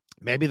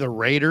 Maybe the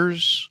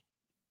Raiders.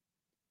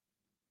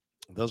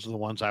 Those are the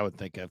ones I would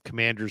think of.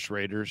 Commanders,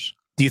 Raiders.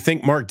 Do you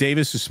think Mark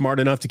Davis is smart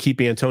enough to keep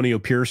Antonio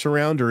Pierce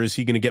around, or is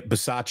he going to get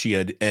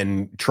Bisaccia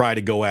and try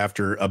to go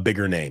after a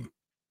bigger name?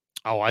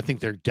 Oh, I think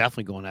they're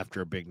definitely going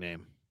after a big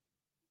name.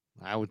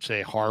 I would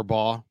say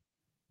Harbaugh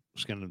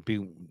is going to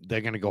be,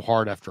 they're going to go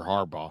hard after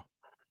Harbaugh.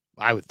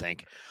 I would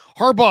think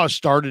Harbaugh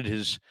started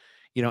his,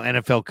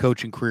 NFL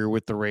coaching career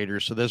with the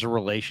Raiders. So there's a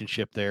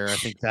relationship there. I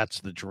think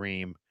that's the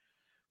dream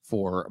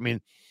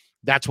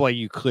that's why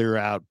you clear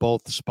out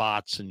both the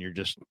spots and you're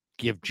just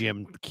give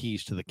Jim the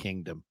keys to the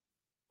kingdom.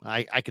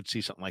 I could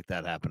see something like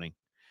that happening,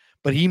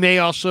 but he may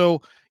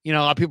also, a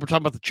lot of people are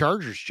talking about the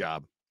Chargers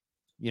job.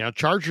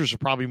 Chargers are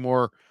probably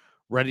more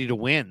ready to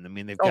win. I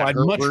mean, they've got I'd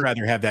much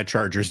rather have that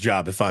Chargers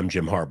job if I'm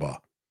Jim Harbaugh.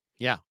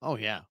 Yeah. Oh,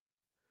 yeah.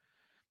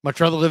 Much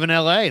rather live in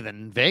LA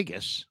than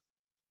Vegas.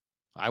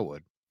 I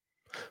would.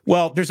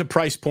 Well, there's a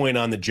price point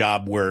on the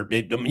job where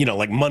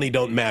like money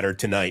don't matter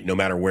tonight, no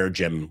matter where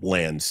Jim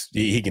lands.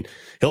 He can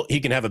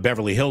have a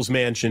Beverly Hills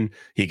mansion.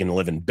 He can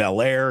live in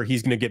Bel Air.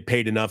 He's going to get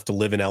paid enough to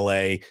live in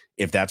LA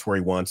if that's where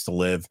he wants to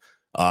live.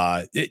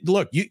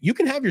 Look, you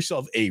can have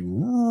yourself a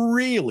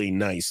really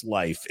nice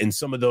life in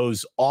some of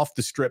those off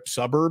the strip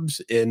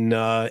suburbs in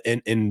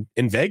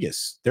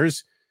Vegas.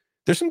 There's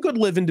some good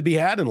living to be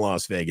had in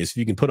Las Vegas if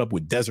you can put up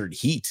with desert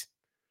heat.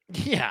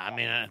 Yeah, I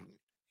mean,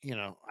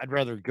 I'd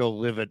rather go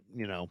live at,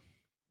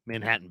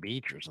 Manhattan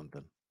Beach or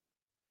something.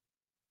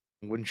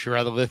 Wouldn't you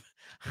rather live?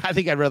 I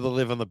think I'd rather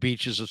live on the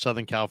beaches of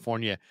Southern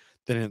California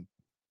than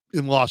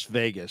in Las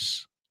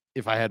Vegas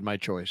if I had my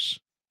choice.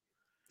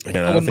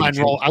 I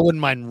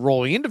wouldn't mind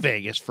rolling into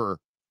Vegas for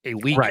a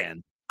weekend. Right.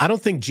 I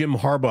don't think Jim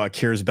Harbaugh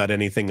cares about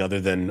anything other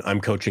than I'm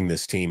coaching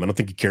this team. I don't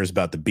think he cares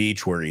about the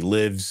beach, where he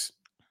lives,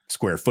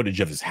 square footage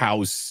of his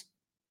house,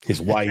 his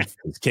wife,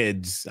 his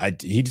kids.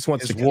 He just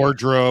wants his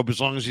wardrobe,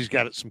 as long as he's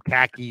got some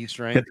khakis,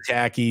 right? The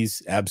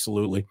khakis,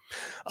 absolutely.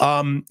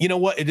 You know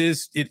what?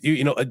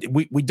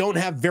 We don't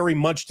have very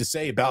much to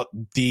say about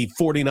the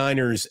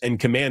 49ers and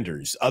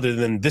Commanders, other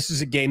than this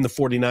is a game the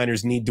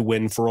 49ers need to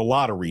win for a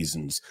lot of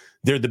reasons.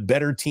 They're the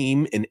better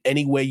team in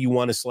any way you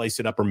want to slice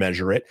it up or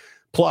measure it.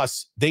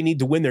 Plus, they need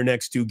to win their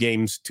next two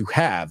games to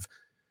have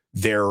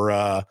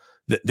their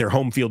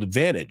home field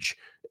advantage.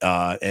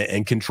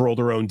 And control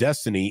their own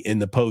destiny in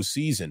the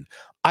postseason.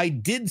 I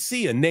did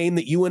see a name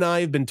that you and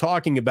I have been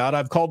talking about.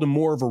 I've called him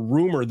more of a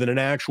rumor than an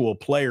actual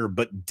player,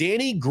 but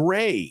Danny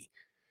Gray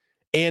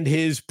and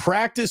his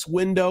practice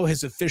window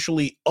has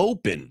officially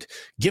opened,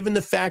 given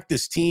the fact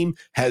this team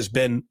has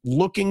been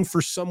looking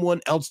for someone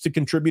else to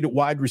contribute at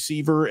wide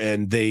receiver.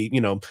 And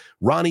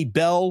Ronnie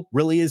Bell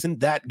really isn't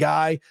that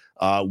guy.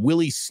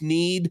 Willie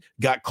Snead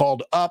got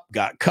called up,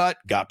 got cut,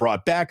 got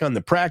brought back on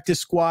the practice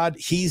squad.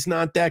 He's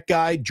not that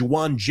guy.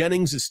 Juwan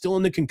Jennings is still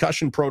in the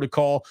concussion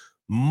protocol.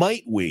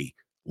 Might we,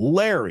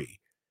 Larry,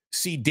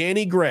 see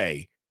Danny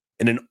Gray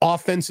in an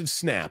offensive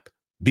snap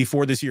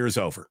before this year is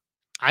over?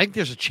 I think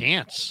there's a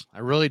chance. I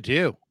really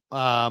do.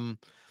 I'm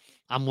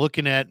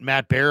looking at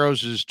Matt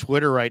Barrows'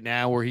 Twitter right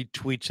now, where he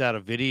tweets out a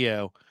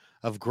video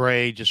of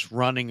Gray just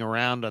running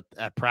around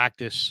at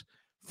practice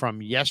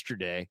from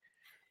yesterday.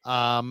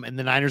 And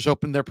the Niners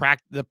opened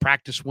the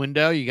practice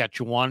window. You got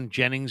Juwan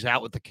Jennings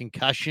out with the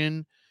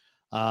concussion.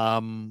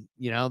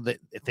 That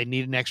if they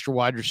need an extra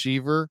wide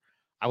receiver,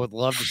 I would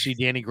love to see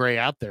Danny Gray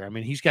out there. I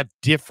mean, he's got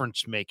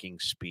difference-making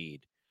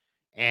speed.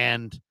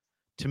 And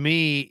to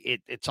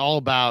me, it's all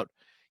about,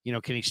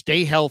 can he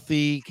stay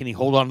healthy? Can he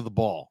hold on to the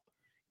ball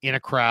in a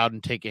crowd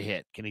and take a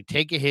hit? Can he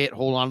take a hit,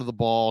 hold on to the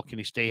ball? Can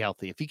he stay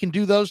healthy? If he can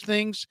do those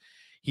things,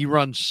 he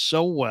runs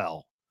so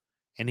well.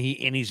 And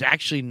he's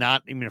actually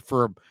not,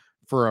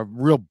 for a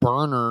real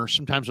burner,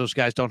 sometimes those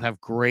guys don't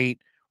have great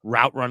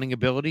route running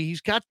ability.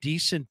 He's got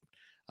decent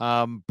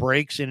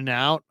breaks in and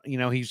out.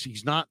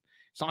 It's not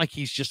like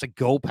he's just a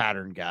go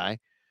pattern guy.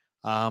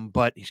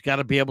 But he's got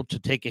to be able to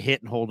take a hit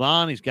and hold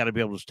on. He's got to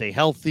be able to stay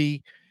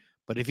healthy.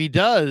 But if he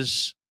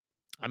does,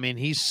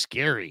 he's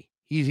scary.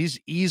 He's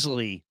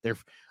easily there.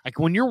 Like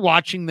when you're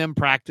watching them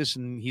practice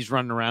and he's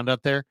running around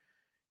out there,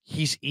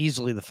 he's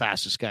easily the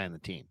fastest guy on the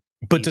team.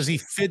 But does he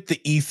fit the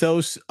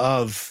ethos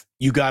of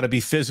you got to be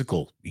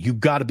physical? You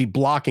got to be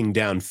blocking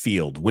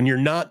downfield. When you're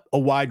not a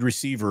wide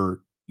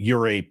receiver,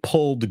 you're a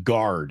pulled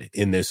guard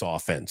in this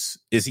offense.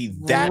 Is he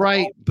that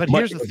right? But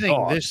here's the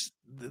thing: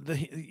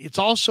 it's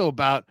also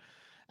about,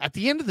 at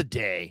the end of the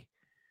day,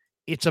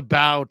 it's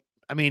about.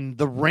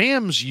 The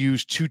Rams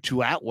use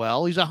Tutu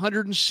Atwell. He's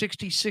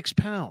 166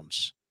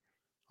 pounds.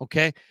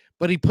 Okay.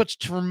 But he puts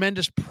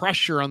tremendous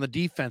pressure on the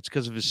defense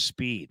because of his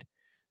speed.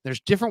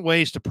 There's different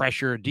ways to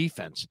pressure a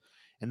defense.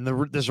 And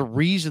there's a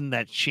reason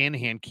that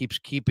Shanahan keeps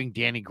keeping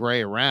Danny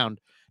Gray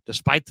around,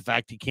 despite the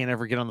fact he can't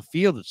ever get on the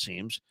field, it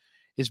seems,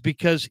 is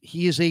because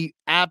he is a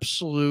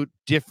absolute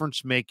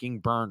difference-making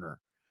burner.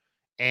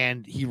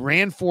 And he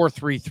ran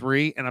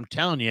 4.33, and I'm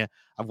telling you,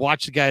 I've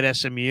watched the guy at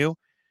SMU.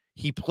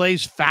 He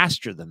plays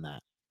faster than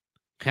that.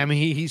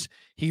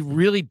 He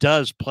really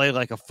does play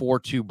like a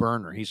 4.2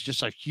 burner. He's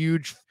just a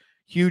huge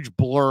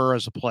blur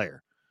as a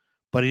player,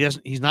 but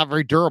he's not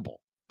very durable.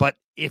 But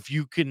if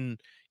you can,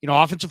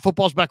 offensive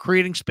football is about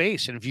creating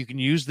space. And if you can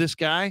use this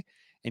guy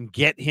and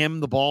get him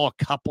the ball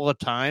a couple of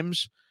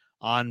times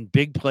on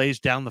big plays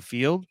down the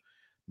field,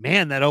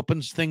 man, that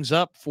opens things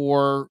up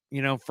for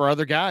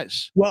other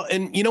guys. Well,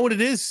 and you know what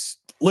it is,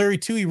 Larry,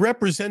 too? He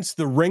represents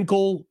the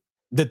wrinkle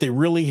that they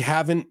really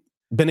haven't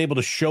been able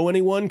to show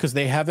anyone because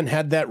they haven't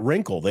had that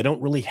wrinkle. They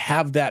don't really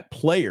have that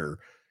player.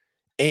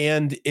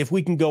 And if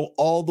we can go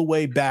all the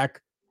way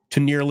back to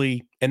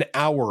nearly an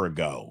hour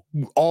ago,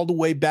 all the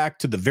way back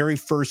to the very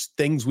first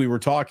things we were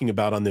talking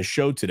about on this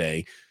show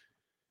today,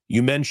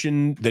 you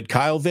mentioned that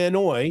Kyle Van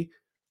Noy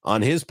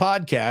on his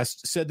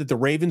podcast said that the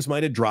Ravens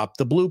might have dropped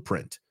the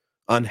blueprint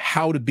on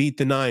how to beat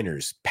the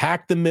Niners.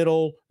 Pack the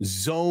middle,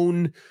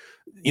 zone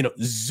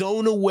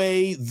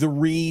away the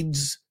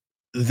reads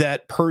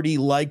that Purdy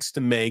likes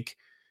to make,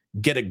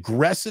 get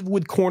aggressive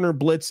with corner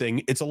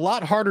blitzing. It's a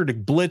lot harder to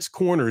blitz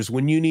corners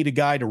when you need a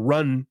guy to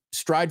run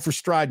stride for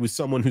stride with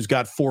someone who's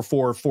got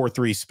 4.4,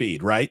 4.3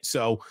 speed, right?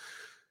 So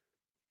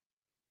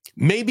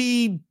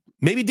maybe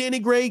Danny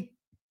Gray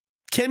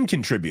can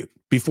contribute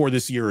before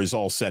this year is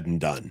all said and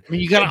done. I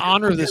mean, you got to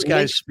honor this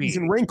guy's speed.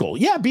 Season wrinkle.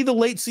 Yeah, be the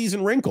late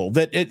season wrinkle.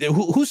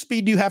 Whose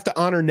speed do you have to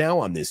honor now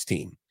on this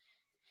team?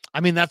 I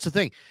mean, that's the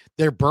thing.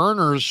 Their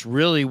burners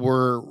really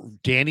were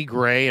Danny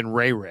Gray and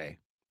Ray.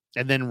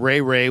 And then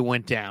Ray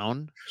went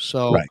down.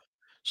 So, right.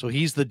 So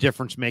he's the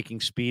difference-making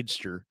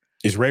speedster.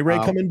 Is Ray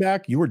coming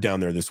back? You were down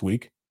there this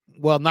week.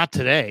 Well, not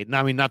today.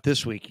 I mean, not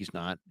this week. He's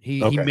not.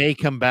 He may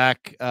come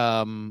back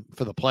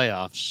for the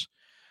playoffs.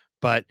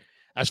 But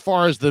as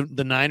far as the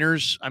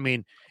Niners, I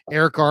mean,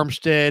 Eric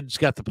Armstead's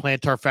got the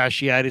plantar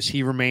fasciitis.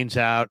 He remains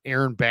out.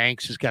 Aaron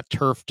Banks has got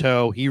turf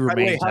toe. He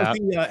remains out.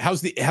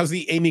 How's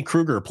the Amy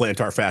Kruger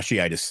plantar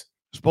fasciitis?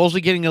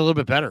 Supposedly getting a little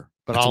bit better,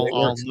 but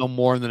I'll know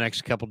more in the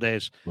next couple of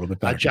days. A little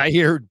bit better.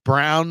 Jair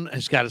Brown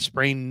has got a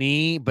sprained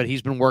knee, but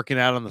he's been working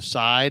out on the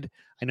side.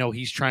 I know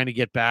he's trying to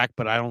get back,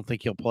 but I don't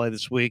think he'll play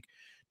this week.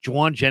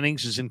 Jauan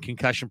Jennings is in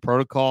concussion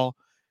protocol,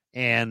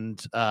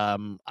 and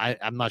I'm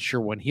not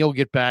sure when he'll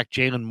get back.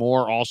 Jalen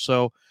Moore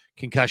also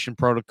concussion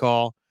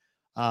protocol,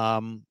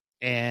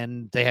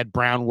 and they had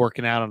Brown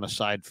working out on a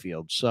side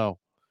field. So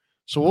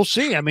we'll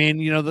see. I mean,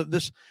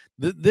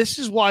 this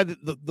is why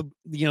the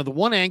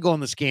one angle in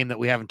this game that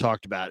we haven't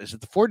talked about is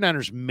that the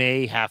 49ers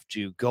may have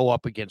to go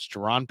up against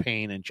Daron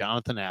Payne and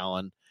Jonathan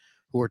Allen,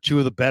 who are two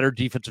of the better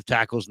defensive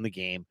tackles in the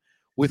game,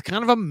 with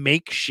kind of a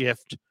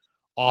makeshift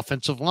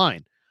offensive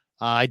line.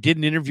 I did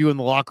an interview in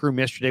the locker room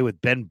yesterday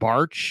with Ben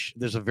Barch.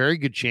 There's a very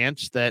good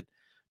chance that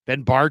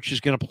Ben Barch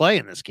is going to play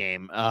in this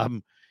game.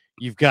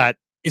 You've got,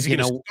 is he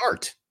going to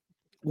start?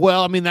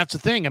 Well, I mean, that's the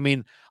thing. I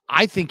mean,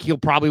 I think he'll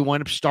probably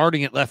wind up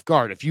starting at left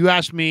guard. If you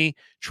ask me,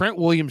 Trent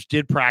Williams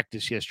did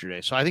practice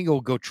yesterday, so I think it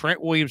will go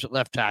Trent Williams at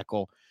left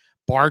tackle,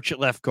 Barch at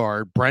left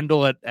guard,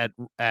 Brendel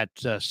at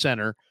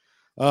center,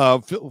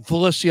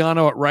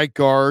 Feliciano at right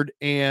guard,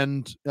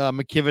 and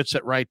McKivitz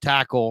at right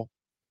tackle,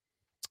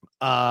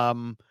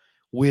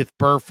 with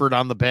Burford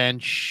on the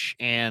bench,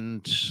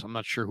 and I'm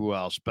not sure who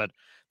else, but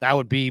that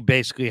would be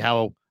basically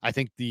how I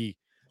think the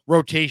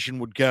rotation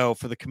would go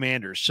for the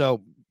Commanders.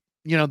 So,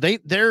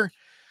 they're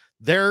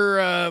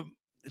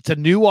it's a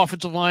new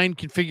offensive line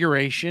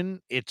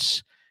configuration.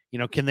 It's,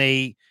 can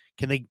they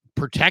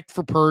protect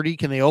for Purdy?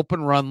 Can they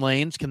open run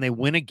lanes? Can they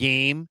win a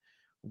game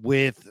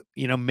with,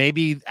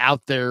 maybe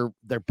out their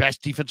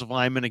best defensive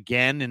lineman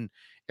again and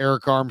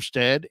Eric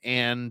Armstead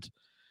and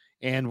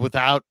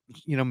without,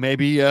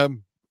 maybe a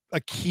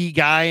key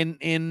guy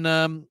in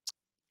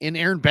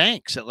Aaron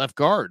Banks at left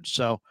guard.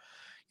 So,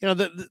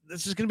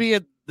 this is going to be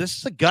a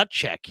gut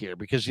check here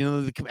because,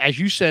 as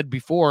you said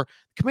before,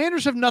 the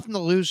Commanders have nothing to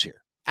lose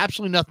here.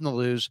 Absolutely nothing to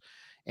lose.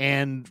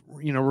 And,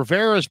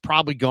 Rivera is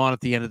probably gone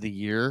at the end of the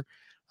year.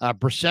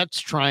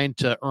 Brissett's trying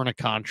to earn a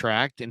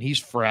contract and he's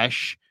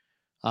fresh.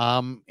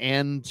 And,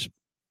 the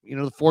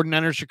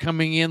 49ers are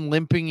coming in,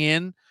 limping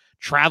in,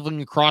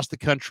 traveling across the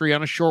country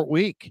on a short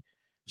week.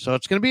 So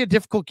it's going to be a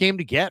difficult game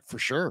to get for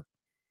sure.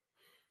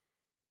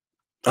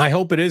 I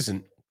hope it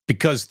isn't,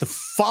 because the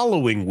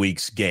following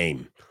week's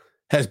game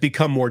has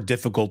become more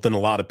difficult than a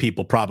lot of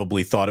people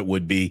probably thought it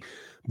would be.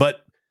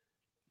 But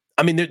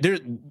I mean,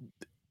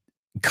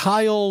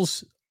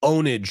 Kyle's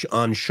ownage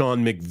on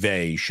Sean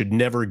McVay should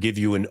never give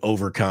you an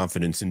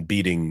overconfidence in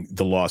beating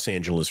the Los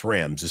Angeles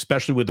Rams,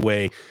 especially with the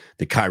way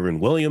that Kyren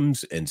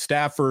Williams and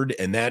Stafford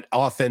and that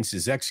offense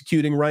is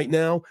executing right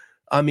now.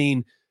 I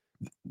mean,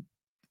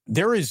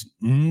 there is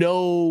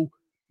no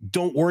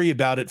don't worry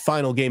about it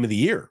final game of the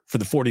year for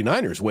the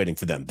 49ers waiting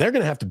for them. They're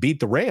going to have to beat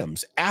the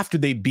Rams after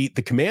they beat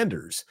the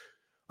Commanders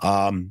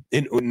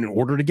in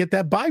order to get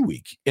that bye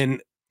week.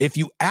 And if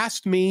you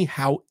asked me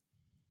how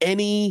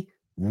any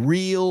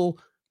real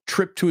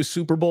trip to a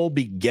Super Bowl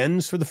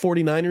begins for the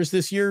 49ers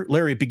this year,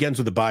 Larry, it begins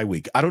with a bye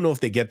week. I don't know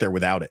if they get there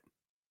without it.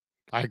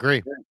 I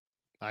agree.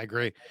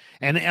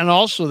 And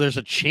also there's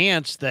a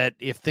chance that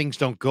if things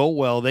don't go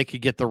well, they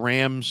could get the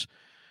Rams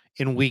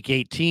in week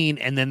 18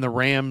 and then the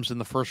Rams in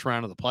the first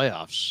round of the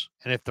playoffs.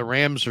 And if the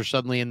Rams are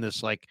suddenly in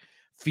this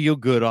feel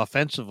good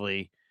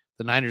offensively,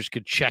 the Niners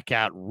could check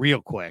out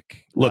real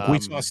quick. Look, we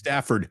saw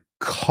Stafford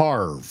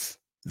carve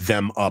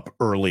them up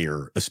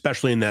earlier,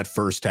 especially in that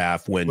first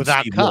half when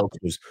Without Steve Kupp. Wilks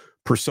was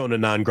persona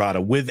non grata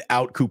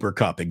without Cooper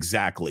Kupp.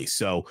 Exactly.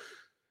 So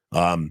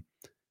that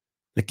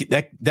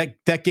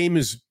game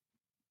is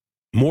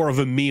more of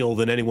a meal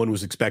than anyone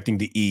was expecting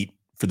to eat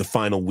for the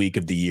final week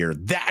of the year.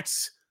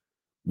 That's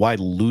why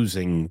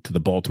losing to the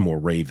Baltimore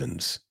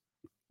Ravens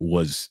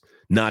was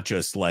not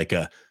just like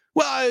they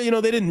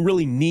didn't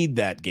really need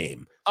that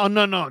game. Oh,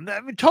 no. I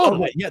mean,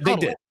 totally. Oh, yeah,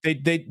 totally. they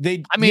did.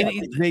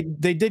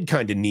 They did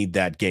kind of need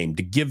that game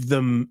to give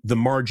them the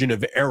margin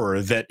of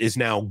error that is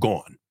now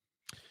gone.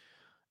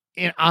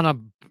 And on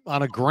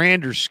a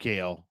grander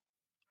scale,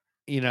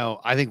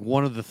 I think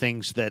one of the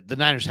things that the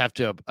Niners have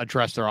to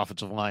address their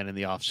offensive line in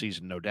the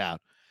offseason, no doubt.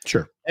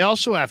 Sure. They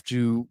also have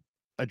to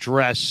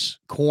address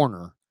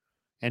corner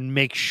and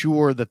make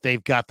sure that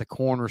they've got the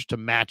corners to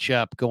match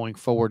up going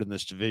forward in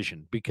this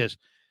division. Because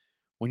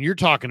when you're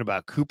talking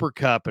about Cooper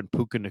Kupp and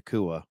Puka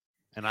Nacua,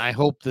 and I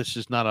hope this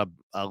is not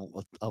a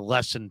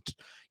lesson,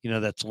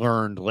 that's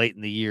learned late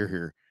in the year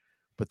here,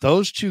 but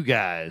those two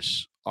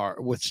guys are,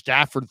 with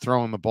Stafford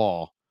throwing the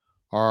ball,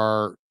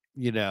 are,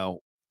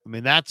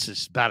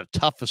 that's about as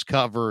tough as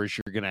cover as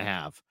you're going to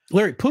have.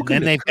 Larry, Puka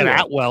and then they've got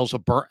Atwell's.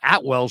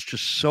 Atwell's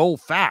just so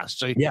fast.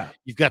 So yeah,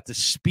 you've got the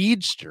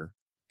speedster,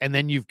 and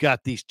then you've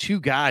got these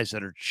two guys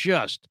that are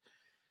just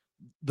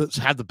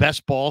have the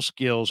best ball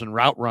skills and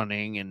route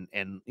running,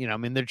 and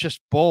they're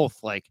just both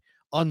like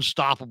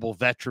unstoppable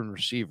veteran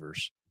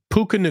receivers.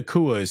 Puka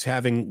Nacua is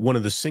having one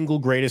of the single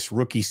greatest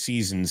rookie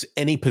seasons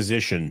any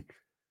position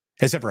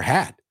has ever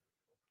had.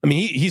 I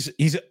mean,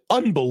 he's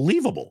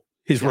unbelievable.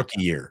 His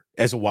rookie year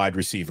as a wide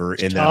receiver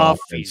in that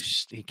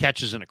offense. He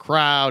catches in a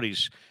crowd.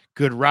 He's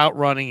good route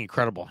running,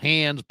 incredible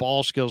hands,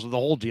 ball skills, the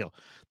whole deal.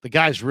 The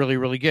guy's really,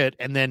 really good.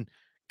 And then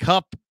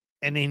Kupp,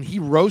 and then he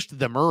roasted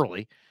them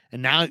early.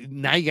 And now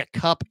you got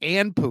Kupp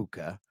and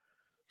Puka.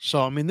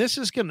 So, I mean, this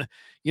is going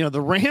to,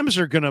 the Rams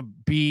are going to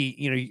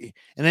be,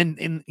 and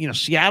then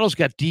Seattle's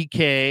got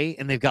DK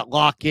and they've got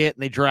Lockett,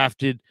 and they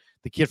drafted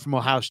the kid from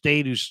Ohio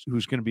State who's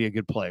going to be a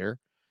good player.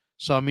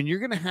 So, I mean, you're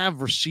going to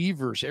have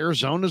receivers.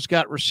 Arizona's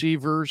got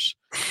receivers.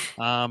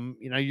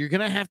 You're going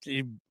to have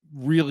to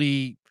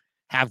really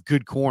have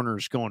good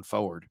corners going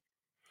forward.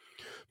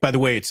 By the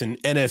way, it's an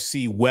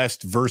NFC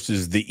West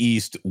versus the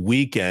East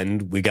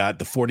weekend. We got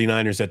the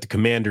 49ers at the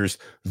Commanders.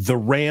 The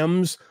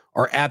Rams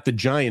are at the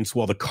Giants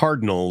while the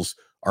Cardinals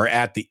are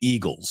at the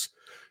Eagles.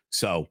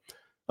 So,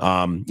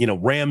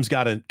 Rams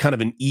got a kind of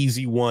an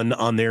easy one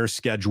on their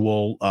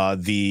schedule.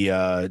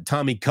 The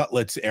Tommy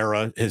Cutlets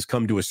era has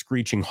come to a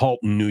screeching halt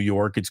in New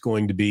York. It's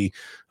going to be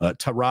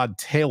Tyrod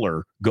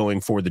Taylor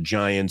going for the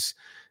Giants,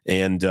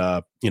 and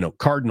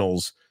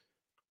Cardinals.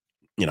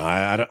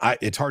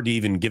 It's hard to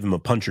even give them a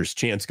puncher's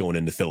chance going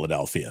into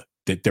Philadelphia.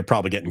 They're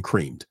probably getting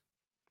creamed.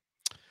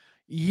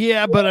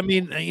 Yeah, but I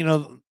mean,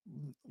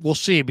 we'll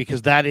see,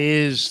 because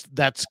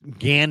that's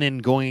Gannon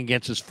going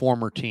against his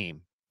former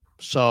team.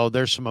 So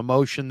there's some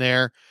emotion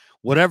there.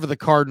 Whatever the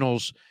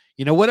Cardinals,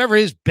 whatever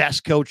his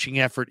best coaching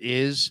effort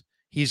is,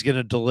 he's going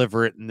to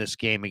deliver it in this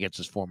game against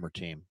his former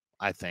team,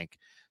 I think.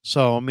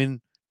 So, I mean,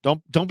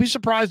 don't be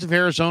surprised if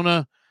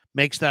Arizona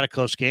makes that a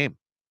close game.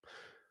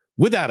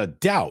 Without a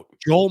doubt.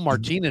 Joel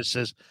Martinez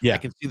says, I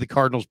can see the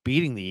Cardinals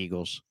beating the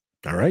Eagles.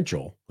 All right,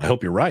 Joel. I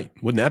hope you're right.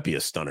 Wouldn't that be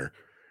a stunner?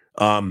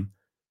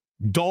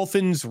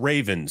 Dolphins,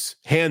 Ravens,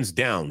 hands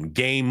down,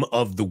 game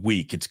of the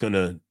week. It's going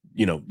to,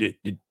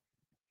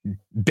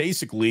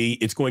 basically,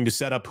 it's going to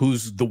set up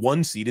who's the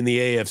one seed in the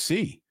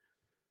AFC.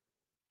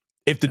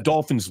 If the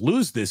Dolphins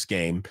lose this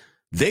game,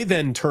 they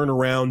then turn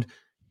around,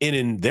 and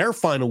in their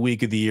final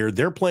week of the year,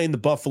 they're playing the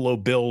Buffalo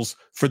Bills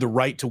for the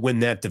right to win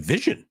that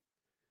division.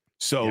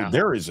 So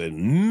there is a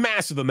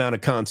massive amount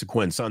of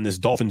consequence on this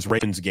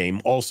Dolphins-Ravens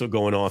game, also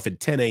going off at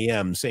 10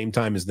 a.m., same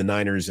time as the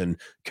Niners and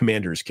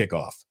Commanders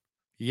kickoff.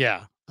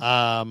 Yeah.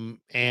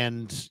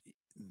 And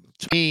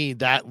to me,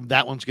 that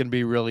one's going to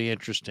be really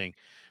interesting,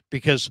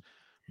 because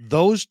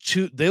those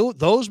two,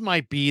 those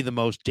might be the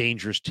most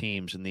dangerous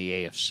teams in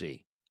the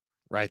AFC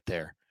right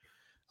there.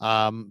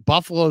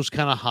 Buffalo's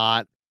kind of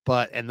hot,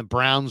 and the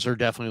Browns are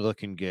definitely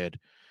looking good,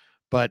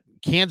 but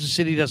Kansas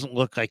City doesn't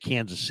look like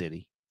Kansas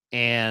City,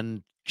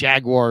 and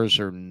Jaguars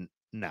are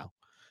no.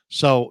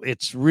 So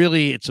it's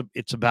really,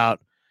 it's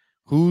about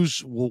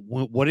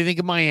what do you think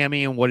of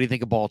Miami and what do you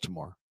think of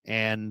Baltimore?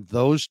 And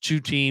those two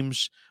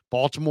teams,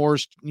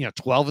 Baltimore's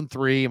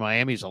 12-3,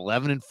 Miami's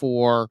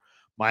 11-4.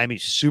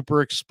 Miami's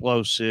super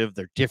explosive.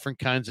 They're different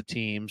kinds of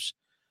teams.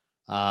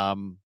 I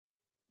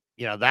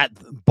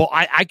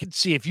could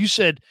see, if you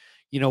said,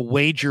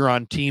 wager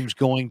on teams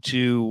going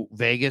to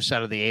Vegas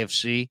out of the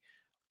AFC,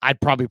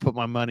 I'd probably put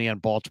my money on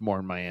Baltimore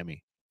and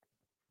Miami.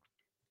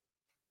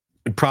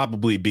 It'd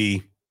probably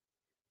be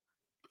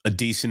a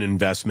decent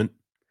investment.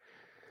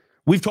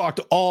 We've talked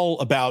all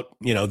about,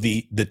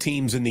 the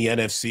teams in the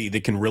NFC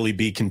that can really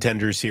be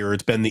contenders here.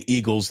 It's been the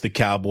Eagles, the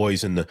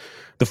Cowboys, and the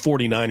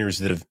 49ers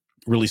that have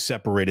really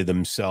separated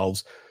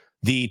themselves.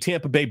 The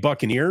Tampa Bay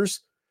Buccaneers,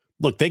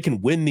 look, they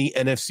can win the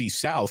NFC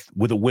South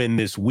with a win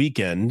this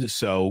weekend.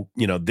 So,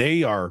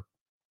 they are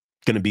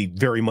going to be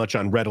very much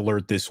on red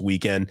alert this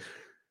weekend.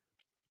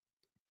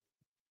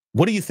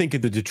 What do you think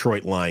of the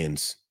Detroit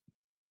Lions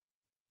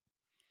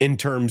in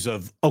terms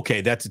of,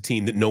 okay, that's a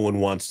team that no one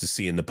wants to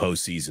see in the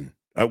postseason?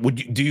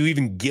 Do you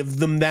even give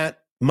them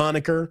that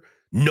moniker?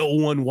 No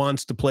one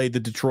wants to play the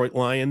Detroit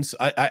Lions.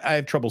 I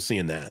have trouble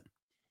seeing that.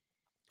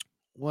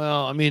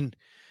 Well, I mean,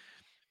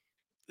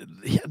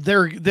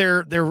 they're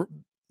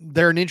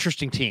an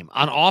interesting team.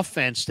 On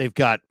offense, they've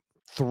got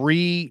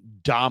 3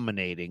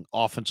 dominating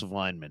offensive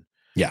linemen.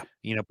 Yeah.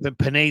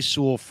 Penei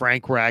Sewell,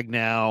 Frank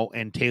Ragnow,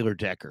 and Taylor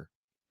Decker.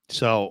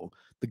 So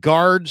the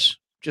guards,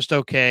 just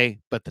okay,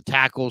 but the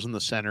tackles in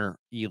the center,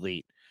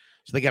 elite.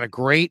 So they got a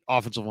great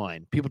offensive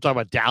line. People talk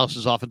about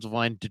Dallas's offensive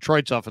line.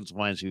 Detroit's offensive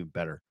line is even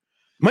better.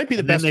 Might be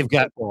the best they've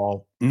got,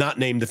 not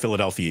named the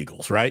Philadelphia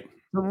Eagles, right?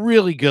 A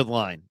really good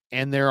line,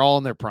 and they're all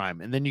in their prime.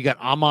 And then you got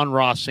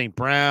Amon-Ra St.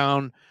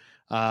 Brown.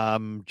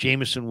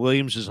 Jameson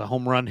Williams is a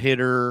home run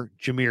hitter.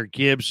 Jahmyr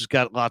Gibbs has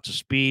got lots of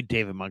speed.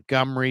 David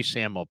Montgomery,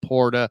 Sam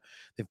Laporta.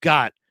 They've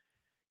got,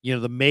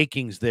 the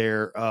makings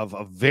there of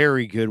a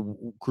very good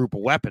group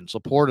of weapons.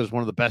 Laporta is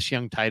one of the best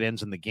young tight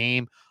ends in the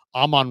game.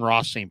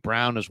 Amon-Ra St.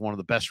 Brown is one of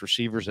the best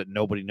receivers that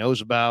nobody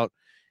knows about.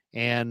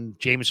 And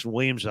Jameson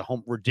Williams, a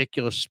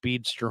ridiculous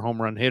speedster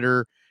home run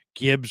hitter.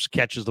 Gibbs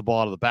catches the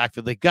ball out of the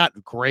backfield. They got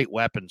great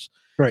weapons.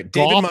 Right.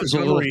 David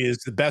Montgomery is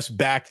the best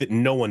back that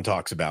no one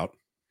talks about.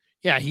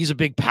 Yeah, he's a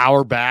big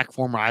power back,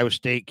 former Iowa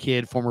State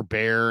kid, former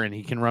Bear, and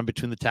he can run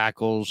between the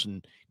tackles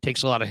and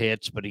takes a lot of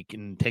hits, but he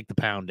can take the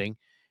pounding.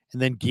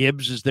 And then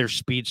Gibbs is their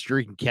speedster.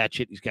 He can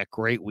catch it. He's got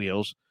great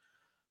wheels.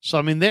 So,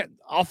 I mean, they're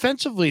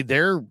offensively,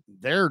 they're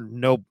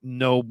no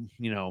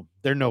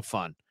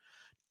fun.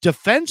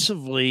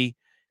 Defensively,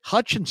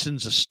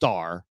 Hutchinson's a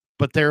star,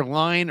 but their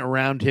line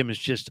around him is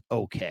just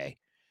okay.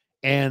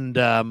 And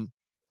their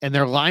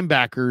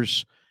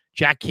linebackers,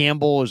 Jack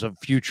Campbell is a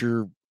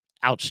future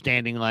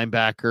outstanding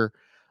linebacker.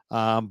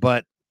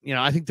 But,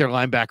 I think their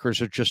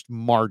linebackers are just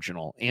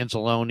marginal.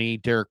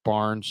 Anzalone, Derek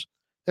Barnes,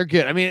 they're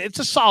good. I mean, it's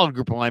a solid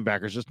group of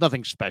linebackers. It's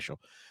nothing special.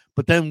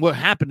 But then what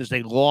happened is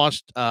they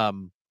lost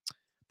Chauncey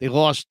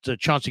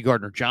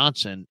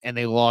Gardner-Johnson and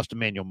they lost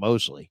Emmanuel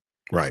Mosley.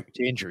 Right.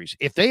 To injuries.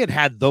 If they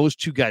had those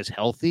 2 guys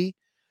healthy,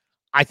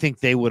 I think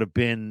they would have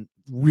been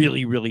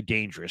really, really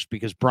dangerous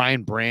because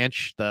Brian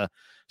Branch, the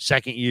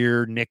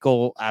second-year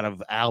nickel out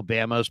of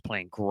Alabama, is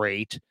playing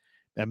great.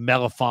 And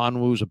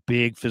Melifonwu a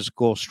big,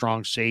 physical,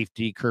 strong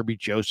safety. Kirby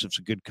Joseph's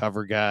a good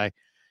cover guy.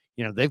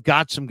 They've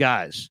got some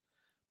guys,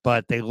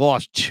 but they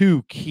lost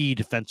 2 key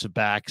defensive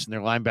backs, and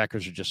their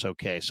linebackers are just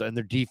okay. So, and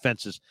their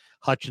defense is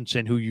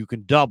Hutchinson, who you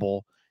can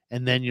double,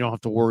 and then you don't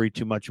have to worry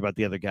too much about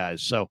the other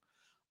guys. So,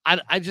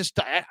 I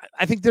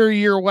think they're a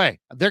year away.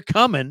 They're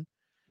coming,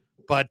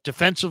 but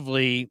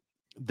defensively,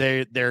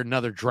 they're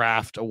another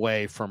draft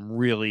away from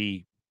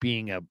really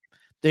being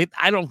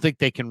I don't think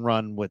they can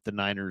run with the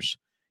Niners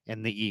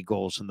and the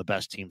Eagles and the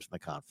best teams in the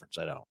conference.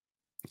 I don't.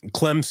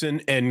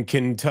 Clemson and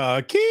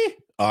Kentucky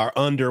are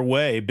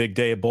underway. Big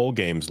day of bowl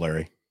games,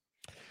 Larry.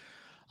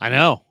 I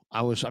know.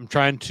 I'm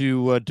trying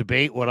to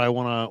debate what I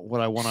want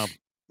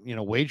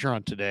to wager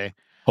on today.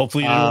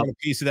 Hopefully, you don't want a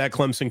piece of that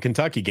Clemson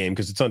Kentucky game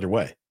because it's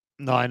underway.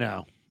 No, I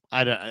know.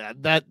 I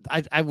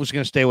was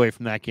going to stay away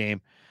from that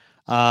game.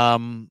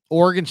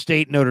 Oregon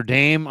State, Notre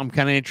Dame. I'm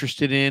kind of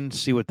interested in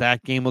see what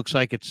that game looks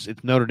like. It's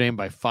Notre Dame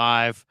by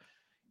 5,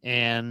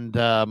 and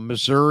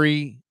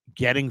Missouri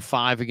getting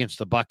 5 against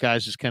the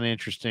Buckeyes is kind of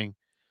interesting.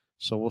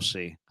 So we'll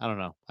see. I don't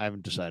know. I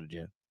haven't decided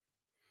yet.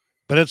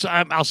 But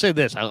I'll say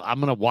this: I'm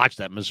going to watch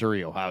that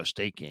Missouri Ohio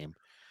State game.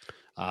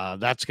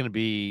 That's going to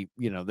be,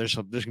 there's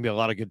going to be a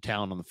lot of good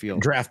talent on the field.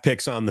 Draft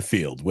picks on the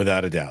field,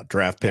 without a doubt.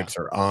 Draft picks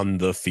are on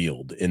the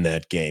field in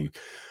that game.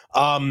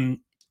 A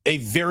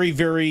very,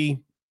 very,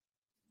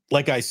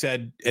 like I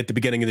said at the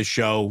beginning of the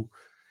show,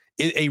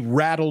 a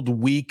rattled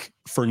week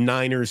for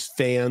Niners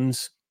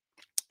fans.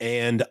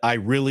 And I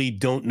really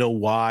don't know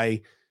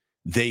why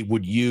they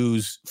would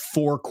use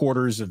 4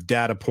 quarters of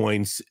data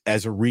points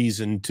as a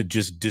reason to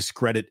just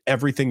discredit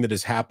everything that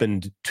has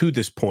happened to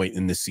this point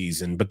in the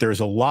season. But there's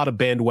a lot of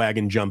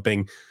bandwagon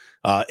jumping.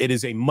 It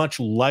is a much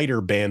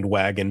lighter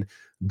bandwagon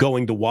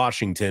going to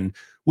Washington,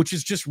 which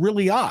is just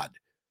really odd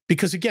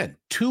because, again,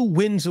 2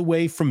 wins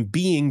away from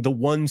being the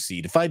 1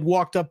 seed. If I'd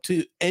walked up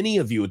to any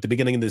of you at the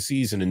beginning of the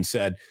season and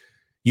said,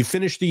 you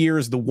finished the year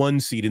as the 1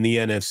 seed in the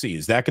NFC,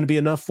 is that going to be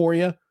enough for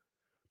you?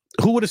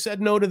 Who would have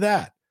said no to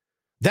that?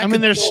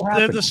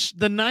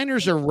 The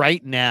Niners are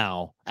right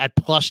now at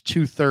plus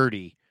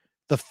 230,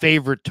 the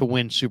favorite to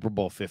win Super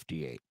Bowl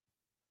 58.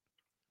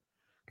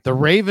 The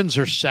Ravens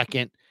are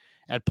second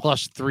at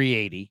plus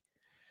 380.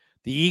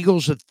 The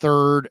Eagles at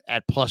third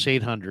at plus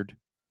 800.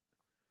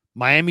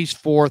 Miami's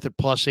fourth at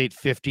plus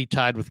 850,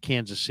 tied with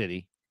Kansas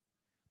City.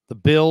 The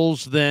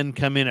Bills then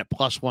come in at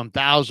plus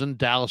 1,000,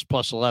 Dallas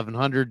plus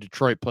 1,100,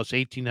 Detroit plus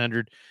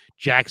 1,800,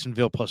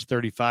 Jacksonville plus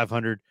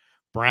 3,500,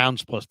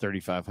 Browns plus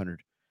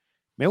 3,500.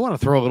 May want to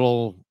throw a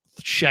little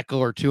shekel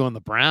or 2 on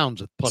the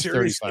Browns at plus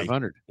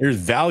 3,500. There's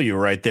value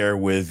right there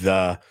with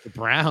the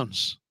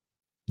Browns.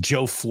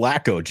 Joe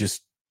Flacco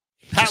just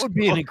That would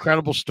be an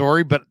incredible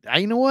story, but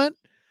you know what?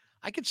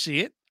 I could see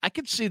it. I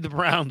could see the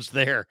Browns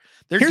there.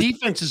 Their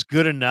defense is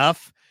good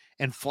enough,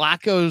 and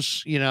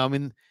Flacco's,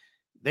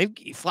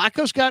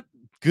 Flacco's got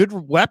good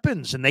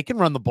weapons, and they can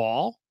run the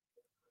ball.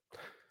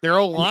 Their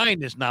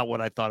O-line is not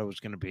what I thought it was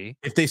going to be.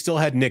 If they still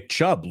had Nick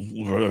Chubb,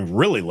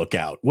 really look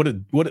out. What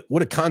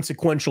a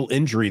consequential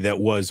injury that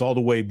was all the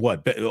way,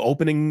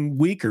 opening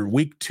week or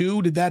week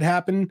 2 did that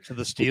happen? To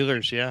the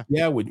Steelers, yeah.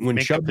 Yeah, when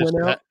Chubb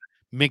went out.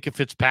 Minkah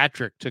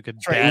Fitzpatrick took a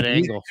bad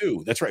angle. Week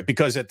 2. That's right,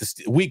 because at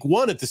the week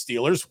 1 at the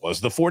Steelers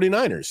was the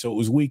 49ers, so it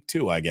was week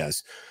 2, I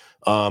guess.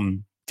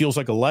 Feels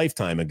like a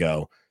lifetime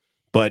ago,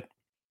 but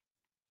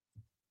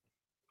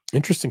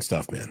interesting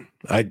stuff, man.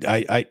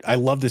 I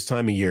love this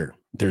time of year.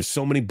 There's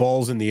so many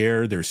balls in the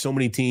air. There's so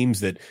many teams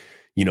that,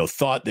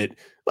 thought that,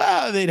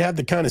 they'd have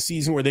the kind of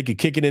season where they could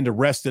kick it into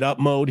rested up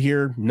mode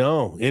here.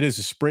 No, it is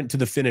a sprint to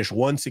the finish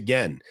once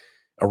again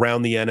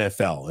around the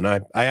NFL. And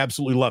I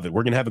absolutely love it.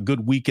 We're going to have a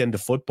good weekend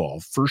of football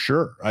for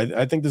sure.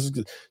 I think this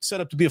is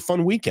set up to be a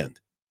fun weekend.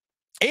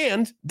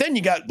 And then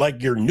you got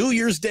like your New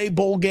Year's Day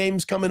bowl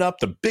games coming up.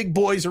 The big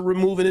boys are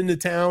moving into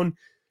town.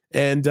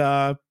 And,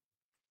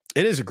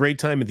 it is a great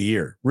time of the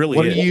year. Really.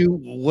 What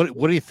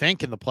do you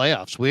think in the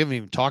playoffs? We haven't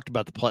even talked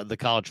about the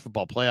college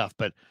football playoff,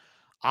 but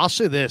I'll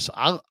say this.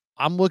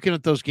 I'm looking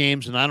at those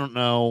games and I don't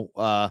know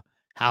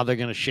how they're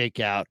going to shake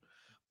out,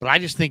 but I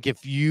just think I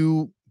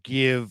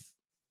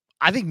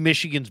think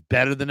Michigan's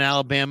better than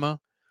Alabama,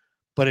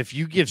 but if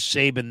you give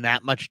Saban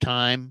that much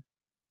time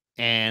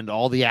and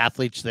all the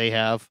athletes they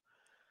have,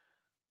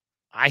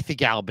 I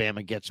think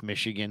Alabama gets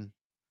Michigan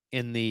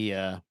in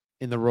the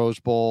Rose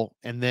Bowl.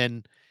 And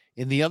then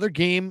in the other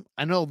game,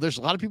 I know there's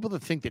a lot of people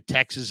that think that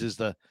Texas is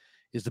the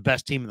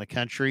best team in the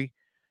country.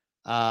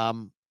 I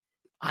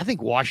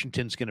think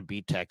Washington's going to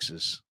beat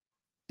Texas.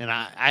 And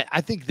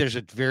I think there's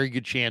a very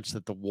good chance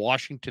that the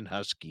Washington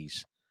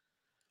Huskies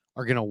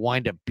are going to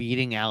wind up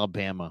beating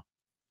Alabama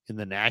in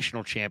the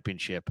national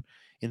championship.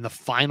 In the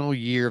final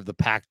year of the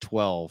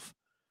Pac-12,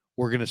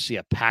 we're going to see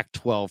a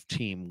Pac-12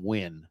 team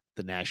win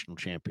the national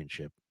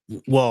championship.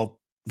 Well,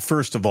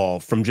 first of all,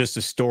 from just a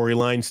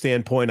storyline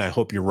standpoint, I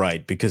hope you're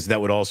right, because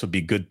that would also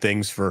be good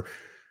things for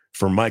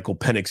Michael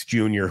Penix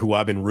Jr., who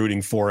I've been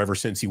rooting for ever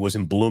since he was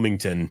in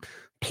Bloomington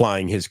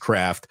plying his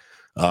craft.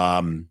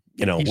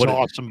 He's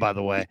awesome, by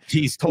the way.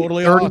 He's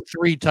totally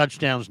 33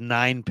 touchdowns,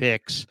 9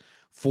 picks,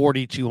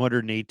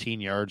 4,218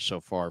 yards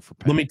so far for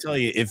Penix. Let me tell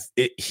you,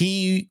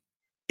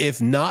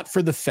 if not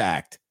for the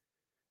fact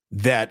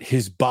that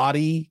his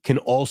body can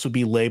also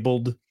be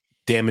labeled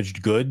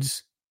damaged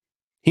goods,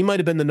 he might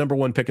have been the number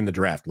 1 pick in the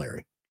draft,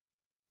 Larry.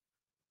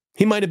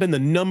 He might have been the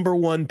number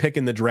 1 pick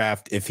in the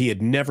draft if he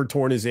had never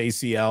torn his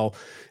ACL,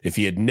 if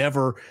he had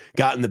never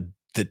gotten the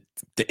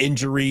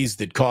injuries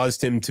that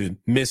caused him to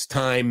miss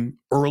time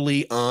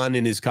early on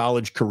in his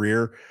college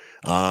career.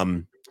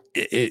 Maybe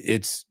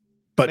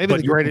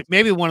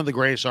one of the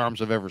greatest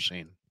arms I've ever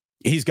seen.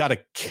 He's got a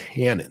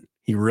cannon.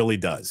 He really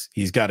does.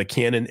 He's got a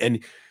cannon,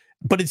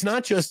 but it's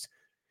not just.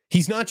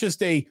 He's not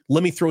just a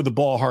let me throw the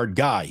ball hard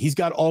guy. He's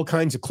got all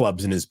kinds of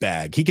clubs in his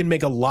bag. He can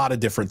make a lot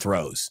of different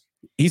throws.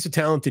 He's a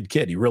talented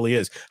kid. He really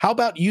is. How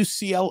about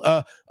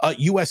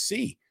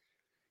USC?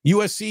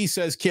 USC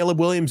says Caleb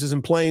Williams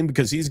isn't playing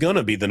because he's going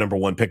to be the number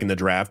 1 pick in the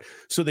draft.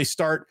 So they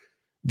start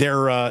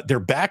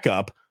their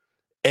backup,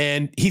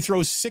 and he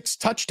throws 6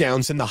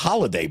 touchdowns in the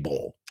Holiday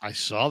Bowl. I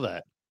saw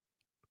that.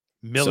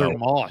 Miller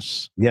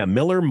Moss. Yeah,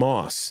 Miller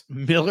Moss.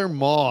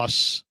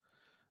 6'2",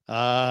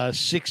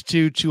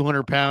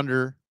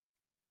 200-pounder.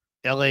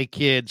 LA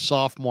kid,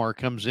 sophomore,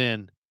 comes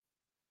in,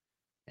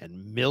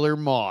 and Miller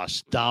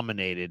Moss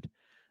dominated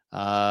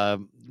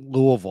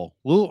Louisville.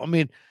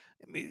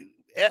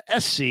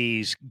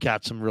 SC's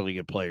got some really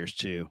good players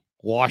too.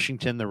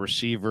 Washington, the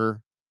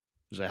receiver,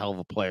 was a hell of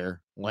a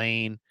player.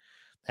 Lane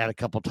had a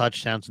couple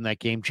touchdowns in that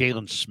game.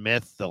 Jalen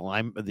Smith,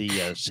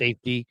 the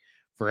safety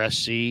for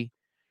SC,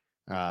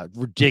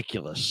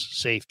 ridiculous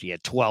safety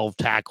at 12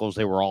 tackles.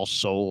 They were all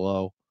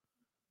solo.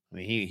 I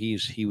mean,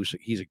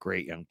 he's a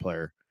great young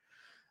player.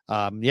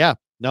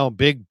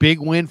 Big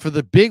win for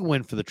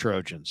the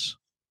Trojans.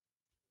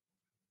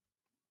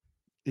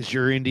 Is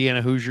your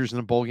Indiana Hoosiers in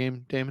a bowl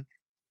game, Damon?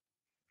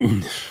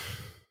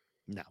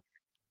 No.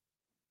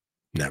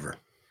 Never.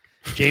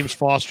 James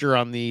Foster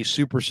on the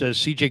Super says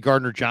CJ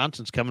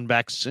Gardner-Johnson's coming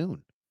back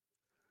soon.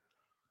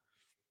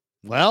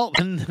 Well,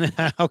 then,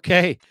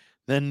 okay.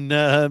 Then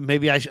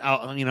maybe I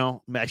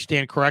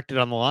stand corrected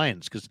on the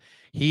Lions because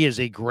he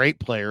is a great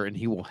player and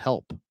he will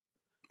help.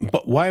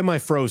 But why am I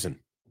frozen?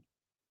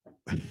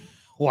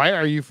 Why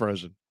are you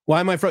frozen? Why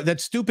am I frozen?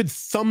 That stupid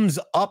thumbs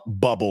up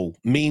bubble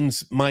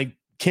means my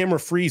camera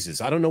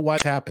freezes. I don't know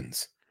what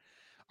happens.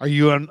 Are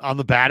you on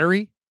the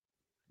battery?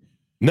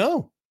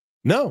 No,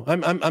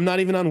 I'm not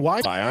even on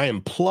Wi-Fi. I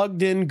am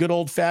plugged in, good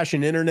old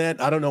fashioned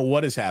internet. I don't know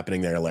what is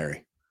happening there,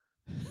 Larry.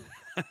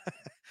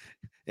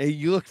 Hey,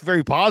 you look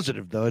very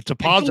positive, though. It's a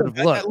positive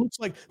look.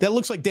 That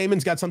looks like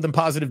Damon's got something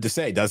positive to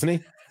say, doesn't he?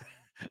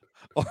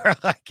 Or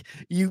like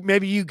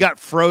maybe you got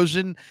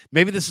frozen.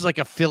 Maybe this is like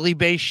a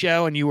Philly-based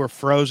show and you were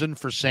frozen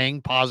for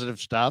saying positive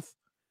stuff.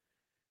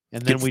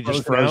 And then we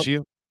just froze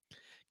you.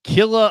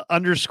 Killa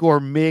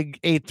 _ MIG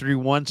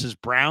 831 says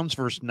Browns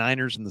versus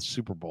Niners in the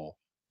Super Bowl.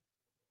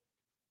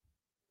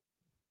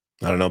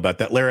 I don't know about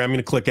that. Larry, I'm going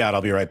to click out.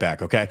 I'll be right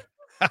back. Okay.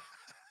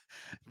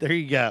 There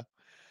you go.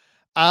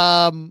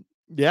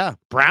 Yeah.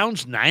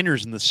 Browns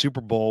Niners in the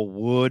Super Bowl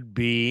would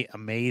be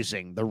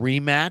amazing. The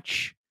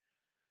rematch.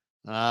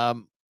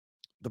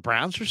 The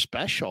Browns are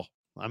special.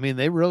 I mean,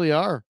 they really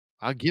are.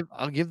 I'll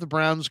give the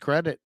Browns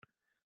credit.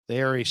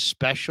 They are a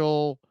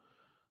special.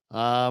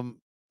 Here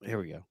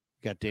we go.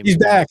 Got Damian. He's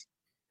back.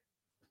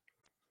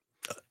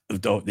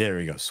 Oh, there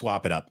we go.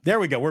 Swap it up. There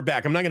we go. We're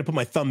back. I'm not going to put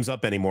my thumbs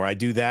up anymore. I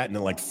do that and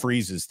it like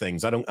freezes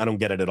things. I don't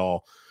get it at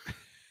all.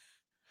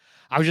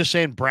 I was just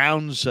saying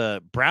Browns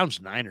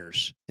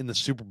Niners in the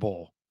Super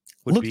Bowl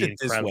would be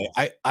incredible.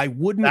 This way. I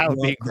wouldn't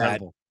want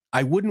that.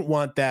 I wouldn't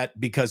want that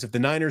because if the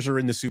Niners are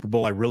in the Super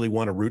Bowl, I really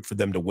want to root for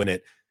them to win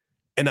it.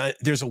 And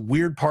there's a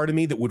weird part of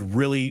me that would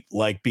really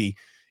like be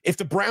if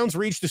the Browns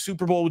reach the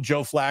Super Bowl with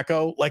Joe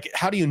Flacco, like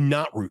how do you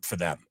not root for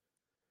them?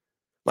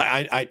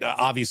 Like I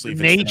obviously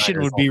the nation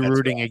would be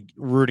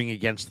rooting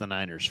against the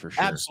Niners for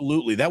sure.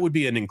 Absolutely. That would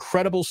be an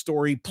incredible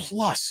story.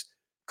 Plus,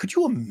 could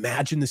you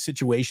imagine the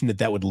situation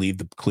that would leave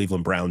the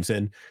Cleveland Browns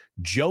in?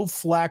 Joe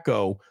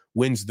Flacco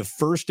wins the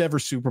first ever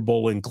Super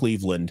Bowl in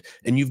Cleveland,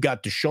 and you've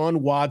got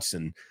Deshaun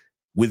Watson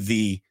with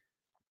the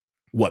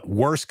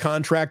worst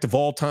contract of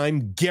all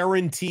time,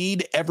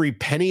 guaranteed, every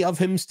penny of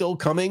him still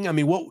coming. I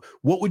mean, what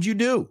would you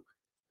do?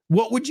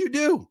 What would you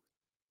do?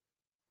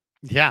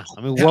 Yeah,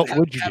 I mean, what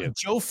would you do?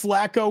 Joe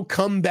Flacco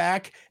come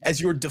back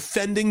as your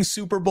defending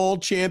Super Bowl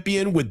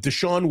champion with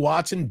Deshaun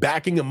Watson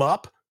backing him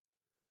up?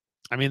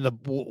 I mean,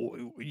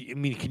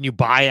 can you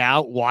buy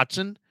out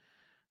Watson?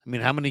 I mean,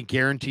 how many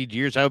guaranteed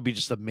years? That would be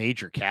just a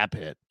major cap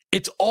hit.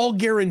 It's all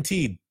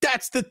guaranteed.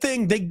 That's the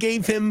thing. They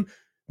gave him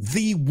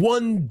the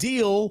one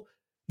deal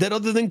that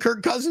other than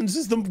Kirk Cousins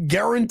is the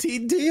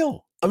guaranteed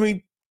deal. I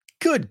mean,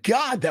 good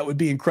God, that would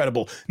be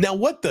incredible. Now,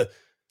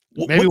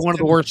 maybe one of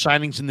the worst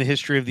signings in the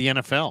history of the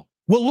NFL.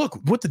 Well, look,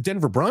 what the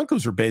Denver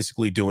Broncos are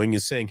basically doing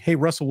is saying, hey,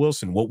 Russell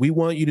Wilson, what we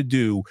want you to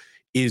do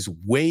is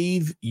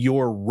waive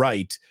your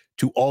right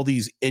to all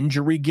these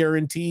injury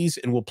guarantees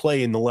and we'll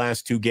play in the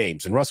last 2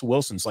 games. And Russell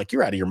Wilson's like,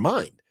 you're out of your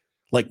mind.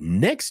 Like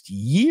next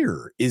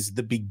year is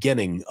the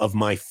beginning of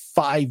my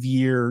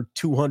 5-year,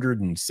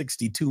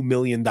 $262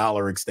 million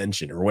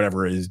extension or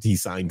whatever it is he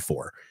signed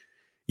for.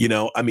 You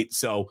know, I mean,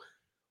 so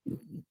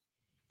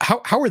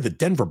how are the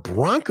Denver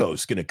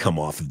Broncos going to come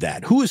off of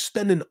that? Who is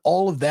spending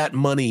all of that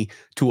money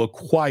to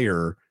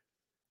acquire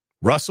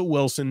Russell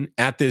Wilson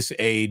at this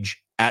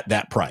age at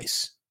that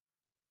price?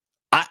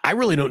 I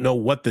really don't know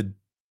what the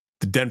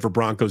Denver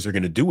Broncos are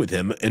going to do with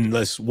him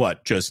unless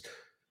just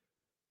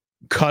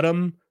cut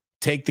him,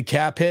 take the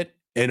cap hit,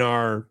 and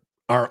our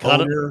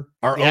owner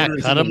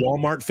is in the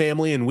Walmart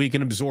family, and we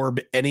can absorb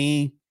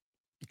any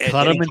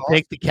cut him and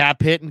take the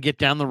cap hit and get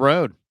down the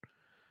road.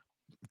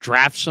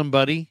 Draft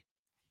somebody.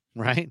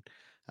 Right.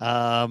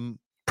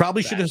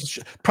 Probably should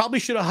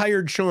have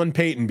hired Sean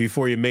Payton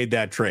before you made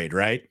that trade.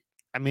 Right.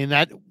 I mean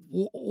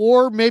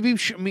or maybe,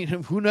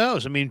 who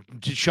knows? I mean,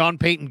 did Sean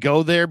Payton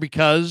go there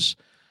because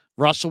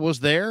Russell was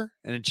there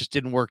and it just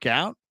didn't work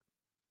out?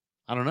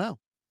 I don't know.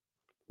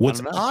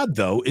 What's odd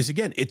though, is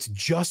again, it's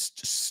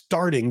just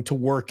starting to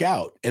work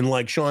out. And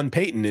like Sean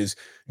Payton is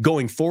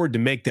going forward to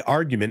make the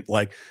argument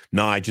like,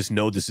 no, I just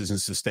know this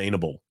isn't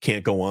sustainable.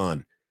 Can't go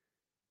on.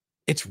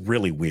 It's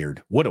really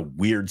weird. What a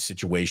weird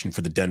situation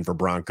for the Denver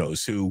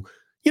Broncos, who,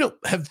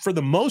 have for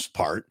the most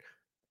part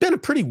been a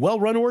pretty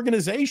well-run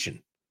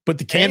organization. But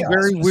the chaos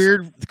very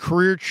weird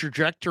career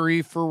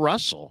trajectory for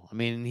Russell. I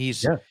mean,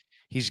 he's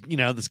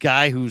this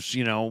guy who's,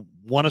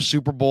 won a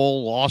Super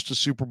Bowl, lost a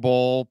Super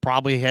Bowl,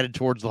 probably headed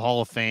towards the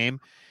Hall of Fame.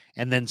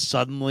 And then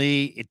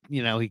suddenly,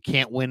 he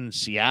can't win in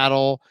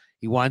Seattle.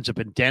 He winds up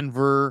in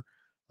Denver.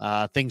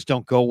 Things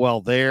don't go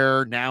well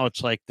there. Now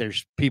it's like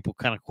there's people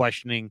kind of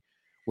questioning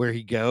where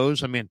he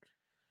goes. I mean,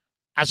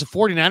 as a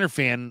 49er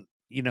fan,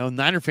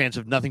 Niner fans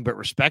have nothing but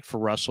respect for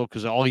Russell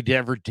because all he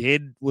ever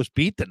did was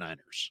beat the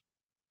Niners.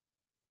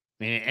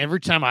 I mean, every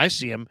time I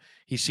see him,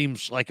 he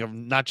seems like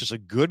not just a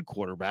good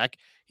quarterback.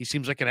 He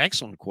seems like an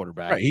excellent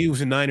quarterback. Right. He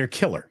was a Niner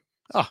killer.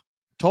 Oh,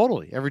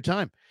 totally. Every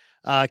time.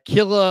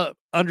 Killa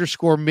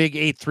 _ MIG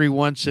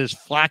 831 says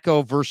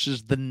Flacco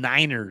versus the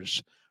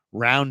Niners,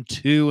 round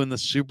 2 in the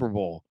Super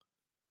Bowl.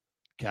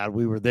 God,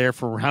 we were there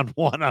for round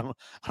 1. I don't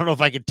know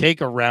if I could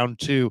take a round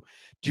 2.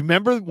 Do you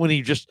remember when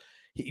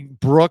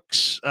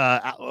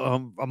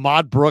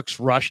Ahmad Brooks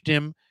rushed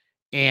him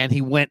and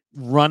he went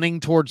running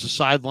towards the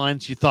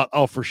sidelines? You thought,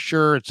 oh, for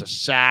sure it's a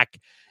sack,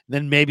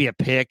 then maybe a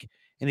pick.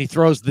 And he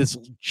throws this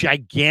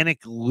gigantic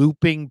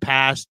looping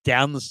pass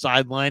down the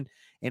sideline,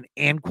 and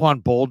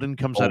Anquan Bolden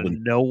comes out of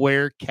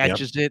nowhere,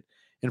 catches it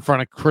in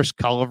front of Chris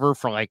Culliver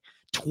for like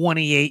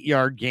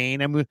 28-yard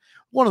gain. I mean,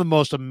 one of the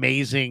most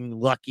amazing,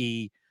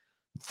 lucky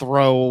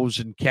throws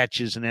and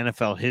catches in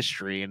NFL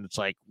history. And it's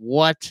like,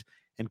 what?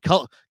 And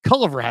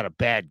Culliver had a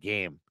bad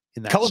game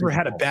in that. Culliver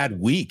had a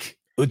bad week.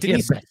 Didn't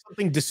he say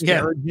something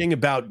disparaging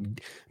about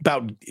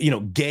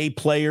gay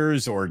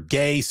players or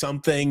gay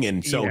something?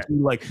 And so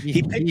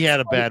he had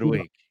a bad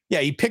week. Yeah,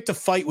 he picked a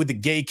fight with the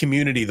gay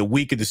community the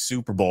week of the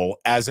Super Bowl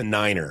as a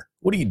Niner.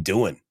 What are you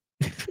doing?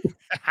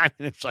 I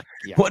mean, it's like,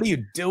 what are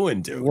you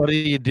doing, dude? What are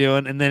you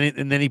doing? And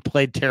then he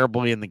played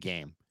terribly in the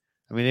game.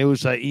 I mean, it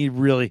was he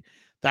really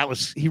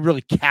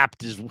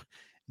capped his.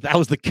 That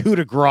was the coup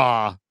de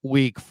grace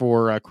week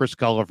for Chris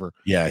Culliver.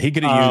 Yeah, he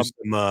could have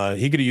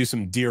used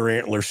some deer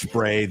antler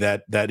spray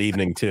that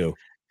evening too.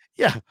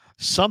 Yeah,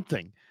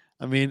 something.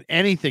 I mean,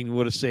 anything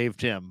would have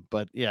saved him.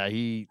 But yeah,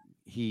 he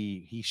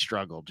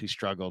struggled. He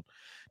struggled.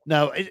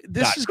 No, I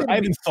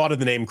haven't thought of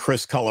the name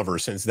Chris Culliver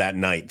since that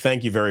night.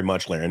 Thank you very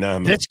much, Larry. Now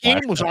this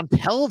game was on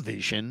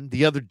television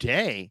the other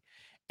day,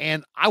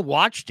 and I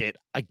watched it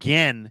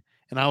again,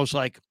 and I was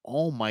like,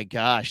 oh my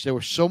gosh, there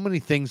were so many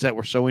things that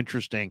were so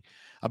interesting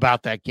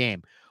about that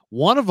game.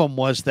 One of them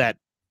was that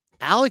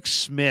Alex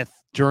Smith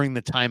during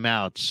the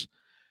timeouts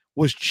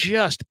was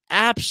just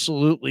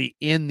absolutely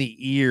in the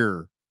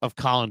ear of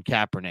Colin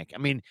Kaepernick. I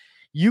mean,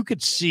 you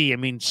could see,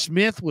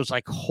 Smith was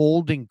like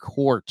holding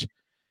court.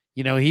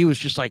 He was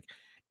just like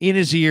in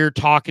his ear,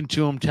 talking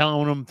to him,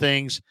 telling him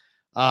things.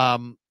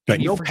 No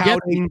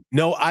pouting.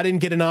 No, I didn't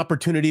get an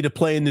opportunity to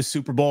play in this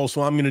Super Bowl,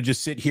 so I'm going to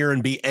just sit here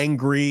and be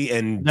angry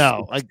and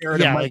stare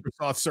at a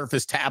Microsoft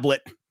Surface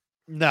tablet.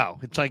 No,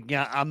 it's like,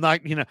 I'm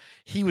not,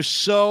 he was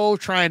so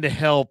trying to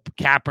help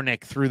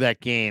Kaepernick through that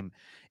game.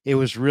 It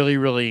was really,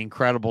 really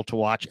incredible to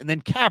watch. And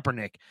then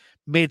Kaepernick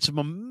made some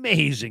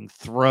amazing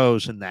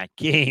throws in that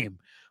game.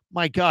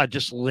 My God,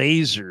 just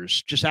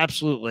lasers, just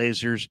absolute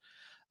lasers.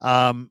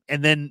 And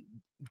then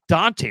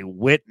Dante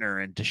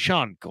Whitner and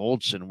Deshaun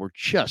Goldson were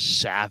just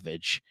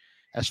savage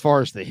as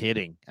far as the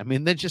hitting. I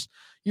mean,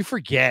 you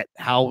forget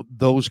how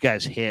those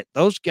guys hit.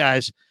 Those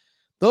guys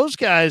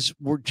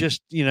were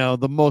just,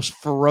 the most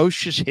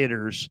ferocious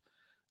hitters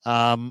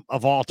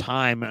of all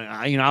time.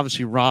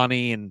 Obviously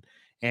Ronnie and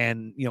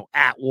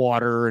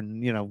Atwater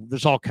and,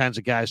 there's all kinds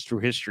of guys through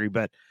history,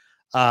 but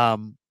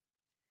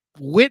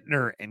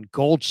Whitner and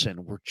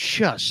Goldson were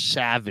just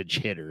savage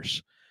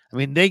hitters. I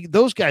mean,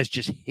 those guys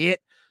just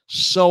hit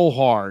so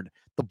hard.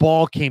 The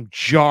ball came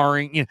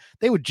jarring.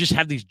 They would just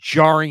have these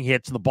jarring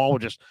hits and the ball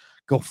would just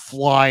go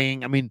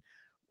flying. I mean,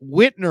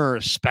 Whitner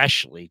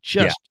especially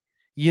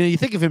you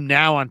think of him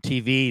now on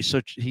TV.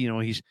 So,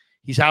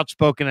 he's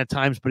outspoken at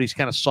times, but he's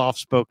kind of soft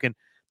spoken.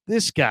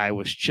 This guy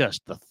was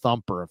just the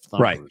thumper of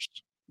thumpers.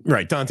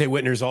 Right. Dante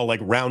Whitner's all like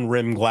round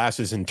rim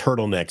glasses and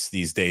turtlenecks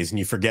these days. And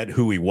you forget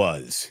who he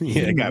was.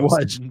 Yeah, he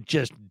was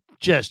just,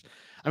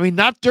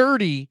 not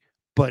dirty,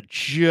 but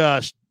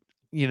just,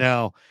 he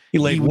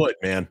laid wood,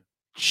 man.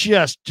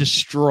 Just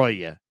destroy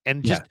you.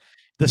 And just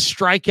the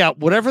strikeout,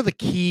 whatever the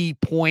key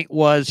point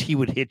was, he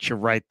would hit you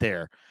right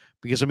there.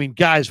 Because,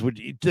 guys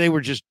they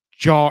were just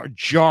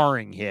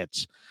jarring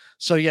hits.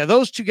 So, yeah,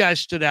 those two guys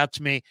stood out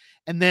to me.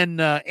 And then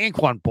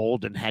Anquan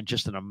Boldin had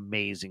just an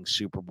amazing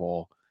Super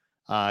Bowl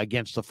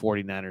against the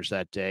 49ers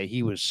that day.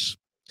 He was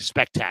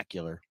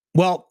spectacular.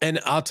 Well, and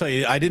I'll tell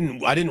you, I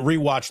didn't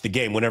rewatch the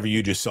game. Whenever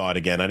you just saw it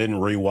again, I didn't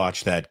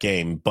rewatch that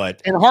game.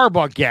 But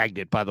Harbaugh gagged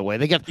it. By the way,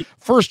 they got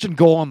first and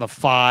goal on the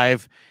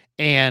 5,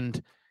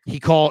 and he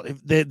called.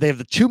 They have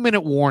the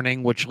 2-minute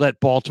warning, which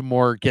let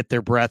Baltimore get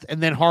their breath,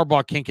 and then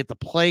Harbaugh can't get the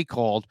play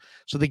called,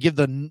 so they give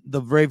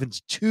the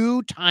Ravens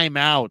 2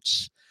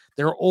 timeouts.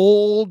 Their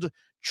old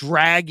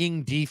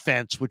dragging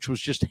defense, which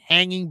was just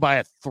hanging by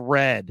a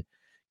thread,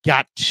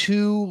 got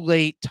 2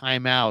 late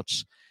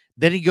timeouts.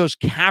 Then he goes,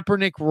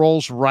 Kaepernick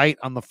rolls right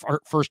on the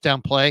first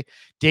down play.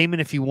 Damon,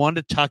 if he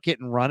wanted to tuck it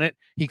and run it,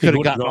 he could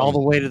have gotten all the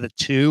way to the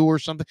 2 or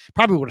something.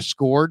 Probably would have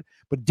scored,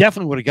 but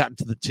definitely would have gotten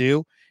to the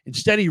 2.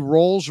 Instead, he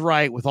rolls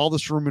right with all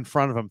this room in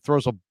front of him,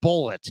 throws a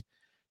bullet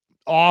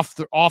off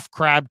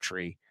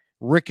Crabtree,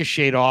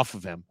 ricocheted off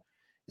of him.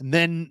 And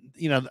then,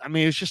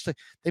 it was just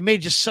they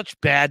made just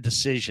such bad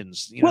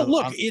decisions.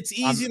 It's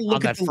easy to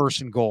look at that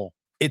first and goal.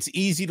 It's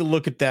easy to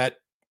look at that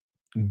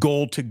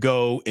goal to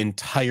go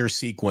entire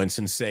sequence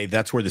and say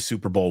that's where the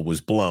Super Bowl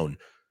was blown.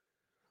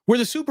 Where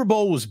the Super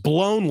Bowl was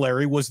blown,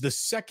 Larry, was the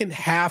second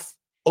half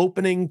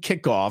opening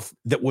kickoff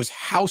that was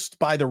housed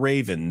by the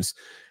Ravens.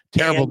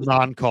 Terrible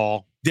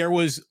non-call. There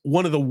was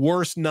one of the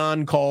worst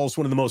non-calls,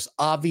 one of the most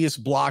obvious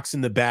blocks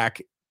in the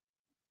back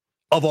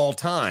of all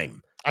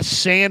time. A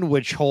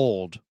sandwich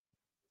hold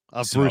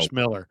of Bruce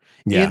Miller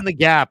in the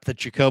gap that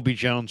Jacoby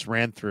Jones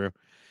ran through.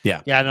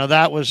 Yeah. Yeah, no,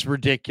 that was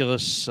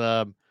ridiculous.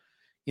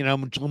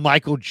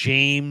 Michael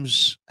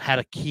James had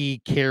a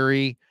key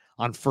carry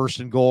on first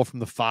and goal from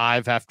the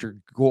 5 after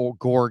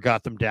Gore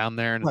got them down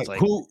there. And it's like,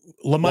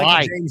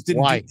 LaMichael James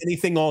didn't do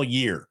anything all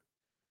year.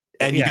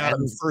 And you got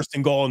him first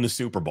and goal in the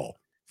Super Bowl.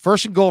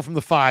 First and goal from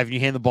the 5, and you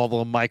hand the ball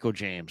to Michael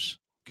James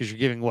because you're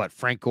giving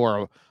Frank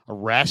Gore a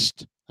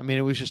rest.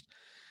 It was just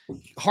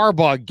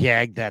Harbaugh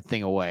gagged that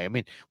thing away.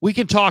 We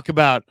can talk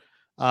about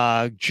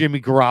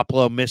Jimmy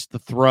Garoppolo missed the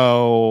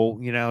throw,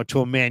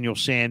 to Emmanuel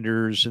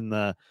Sanders in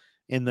the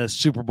in the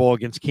Super Bowl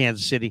against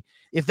Kansas City.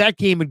 If that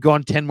game had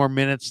gone 10 more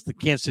minutes, the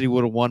Kansas City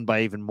would have won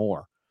by even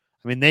more.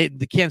 I mean,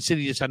 the Kansas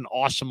City just had an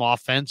awesome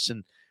offense,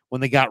 and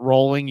when they got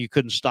rolling, you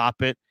couldn't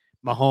stop it.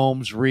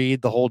 Mahomes,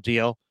 Reed, the whole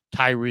deal,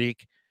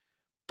 Tyreek.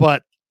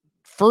 But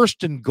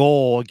first and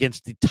goal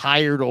against the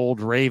tired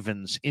old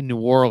Ravens in New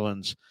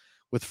Orleans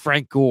with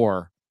Frank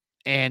Gore,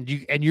 and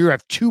you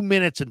have 2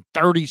 minutes and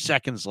 30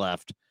 seconds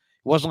left. It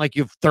wasn't like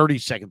you have 30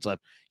 seconds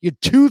left. You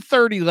had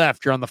 2:30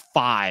 left. You're on the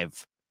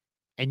 5,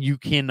 and you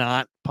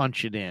cannot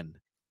punch it in.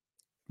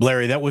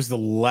 Larry, that was the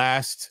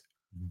last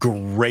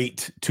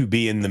great to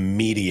be in the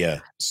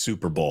media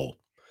Super Bowl,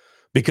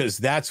 because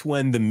that's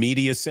when the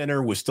media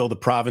center was still the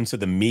province of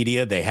the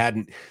media. They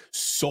hadn't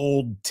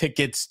sold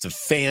tickets to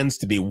fans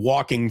to be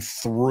walking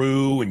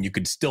through, and you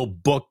could still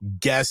book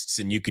guests,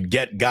 and you could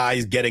get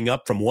guys getting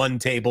up from one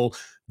table,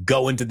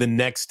 going to the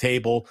next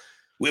table.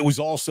 It was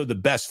also the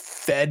best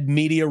fed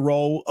media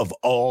role of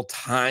all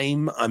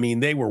time. I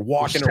mean, they were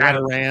walking around.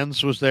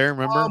 Stratarans was there,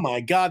 remember? Oh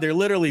my God, they're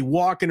literally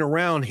walking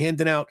around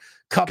handing out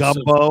cups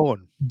gumbo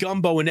of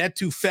gumbo and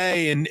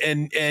etouffee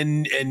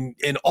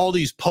and all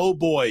these po'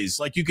 boys.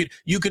 Like you could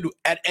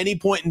at any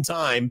point in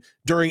time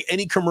during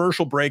any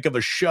commercial break of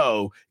a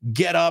show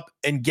get up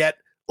and get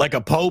like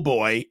a po'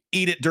 boy,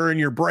 eat it during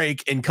your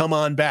break, and come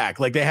on back.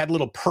 Like they had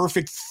little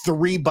perfect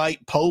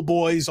 3-bite po'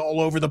 boys all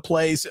over the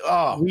place.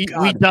 Oh, we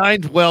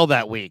dined well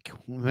that week.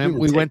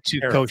 We went to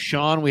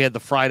Cochon. We had the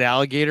fried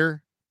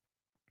alligator.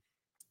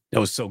 That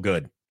was so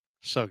good.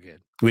 So good.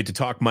 We had to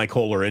talk Mike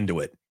Holler into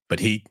it, but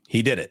he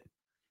did it.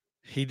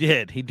 He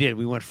did.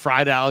 We went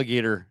fried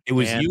alligator. It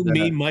was you,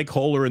 me, Mike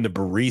Holler, and the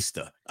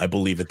barista, I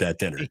believe, at that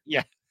dinner.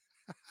 Yeah.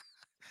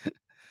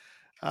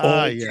 Old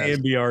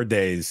KNBR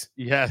days.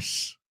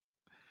 Yes.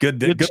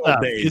 Good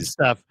stuff. Days. Good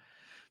stuff.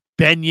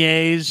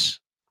 Beignets,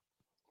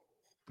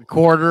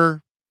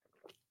 quarter,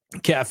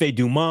 Cafe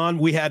Du Monde.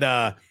 We had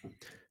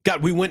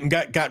we went and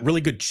got really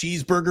good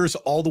cheeseburgers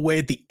all the way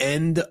at the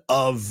end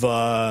of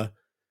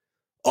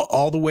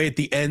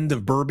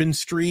Bourbon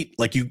Street.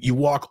 Like you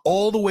walk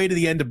all the way to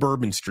the end of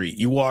Bourbon Street.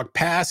 You walk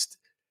past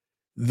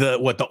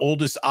the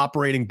oldest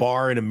operating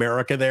bar in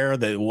America there,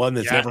 the one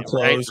that's never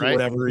closed or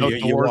whatever. No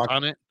you walk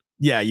on it.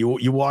 Yeah,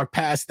 you walk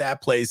past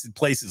that place. The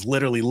place is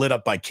literally lit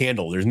up by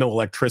candle. There's no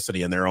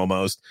electricity in there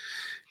almost.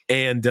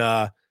 And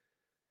God,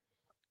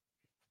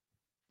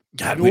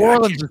 New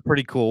Orleans is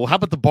pretty cool. How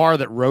about the bar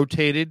that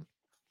rotated?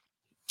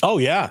 Oh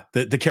yeah,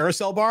 the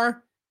Carousel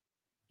Bar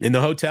in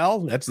the hotel.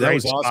 That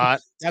was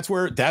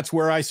awesome. That's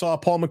where I saw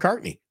Paul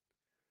McCartney.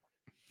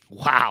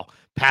 Wow,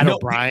 Pat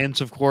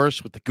O'Brien's, of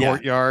course, with the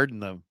courtyard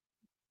and the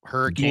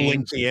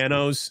Hurricanes,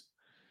 pianos,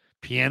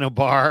 piano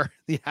bar.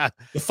 Yeah,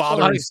 the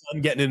father and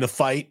son getting in a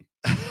fight.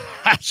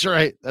 That's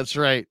right.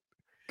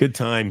 Good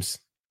times.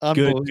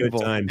 Good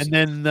times.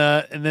 And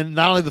then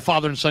not only the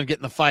father and son get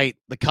in the fight,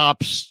 the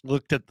cops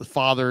looked at the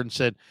father and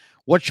said,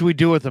 "What should we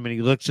do with him?" And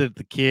he looks at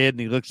the kid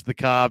and he looks at the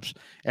cops.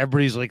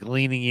 Everybody's like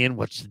leaning in.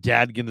 What's the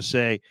dad going to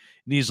say?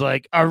 And he's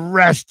like,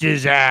 "Arrest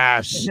his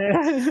ass."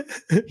 And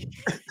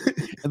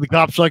the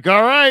cop's like,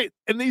 "All right."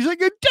 And he's like,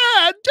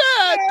 "Dad,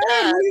 what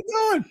are you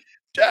doing?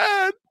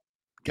 Dad."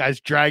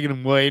 Guy's dragging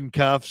him away in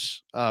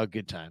cuffs. Oh,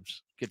 good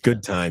times.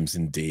 Good times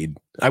indeed.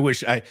 I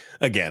wish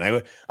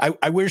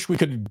wish we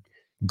could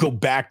go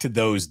back to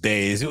those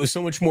days. It was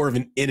so much more of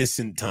an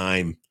innocent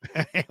time.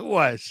 It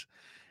was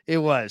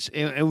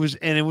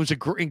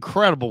an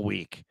incredible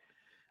week.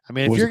 I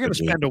mean, if you're going to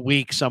spend a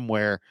week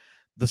somewhere,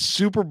 the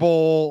Super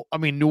Bowl,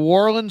 New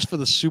Orleans for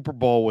the Super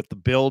Bowl with the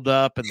build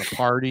up and the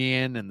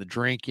partying and the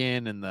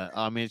drinking and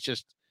it's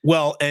just,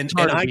 well, and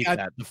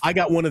I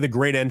got one of the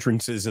great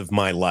entrances of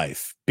my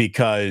life,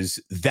 because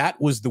that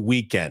was the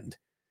weekend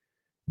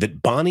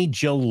that Bonnie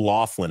Jill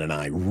Laughlin and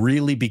I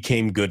really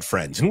became good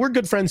friends. And we're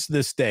good friends to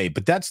this day,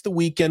 but that's the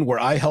weekend where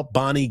I helped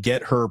Bonnie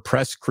get her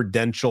press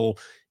credential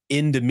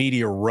into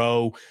Media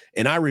Row.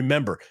 And I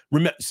remember,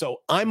 so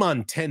I'm on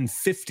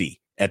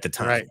 1050 at the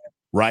time,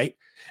 right?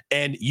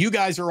 And you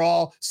guys are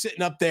all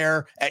sitting up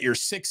there at your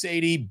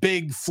 680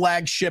 big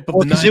flagship of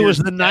the Niners. It was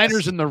the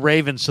Niners and the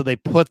Ravens, so they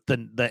put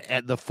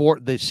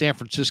the San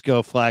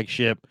Francisco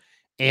flagship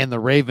and the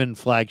Raven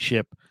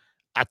flagship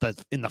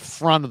in the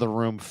front of the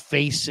room,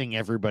 facing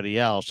everybody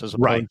else, as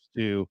opposed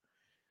to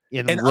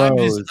in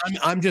rows.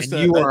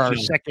 You are our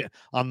second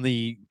on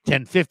the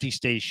 1050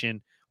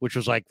 station, which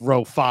was like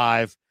row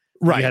 5.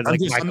 Right, you had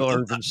Michael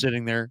Irvin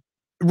sitting there.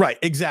 Right,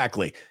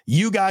 exactly.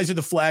 You guys are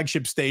the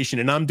flagship station,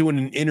 and I'm doing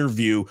an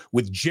interview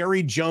with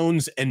Jerry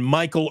Jones and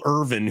Michael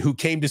Irvin, who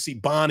came to see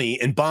Bonnie,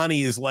 and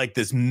Bonnie is like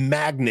this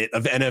magnet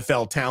of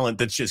NFL talent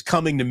that's just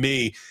coming to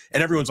me,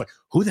 and everyone's like,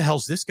 who the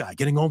hell's this guy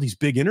getting all these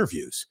big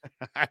interviews?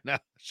 I know,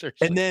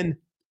 seriously. And then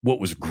what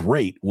was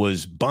great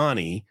was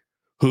Bonnie,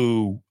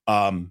 who,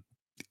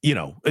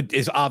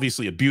 is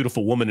obviously a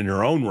beautiful woman in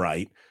her own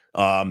right,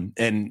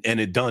 and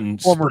had done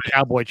former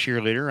Cowboy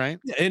cheerleader, right?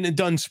 And had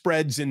done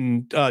spreads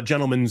in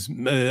Gentleman's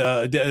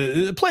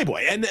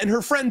Playboy, and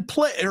her friend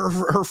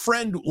her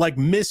friend like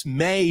Miss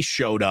May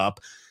showed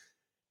up,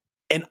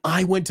 and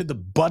I went to the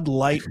Bud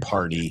Light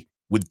party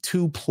with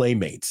 2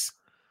 playmates.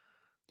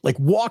 Like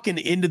walking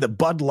into the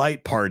Bud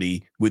Light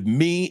party with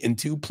me and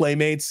two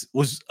playmates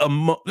was it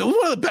was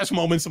one of the best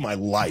moments of my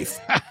life.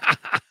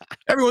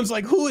 Everyone's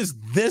like, who is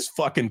this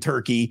fucking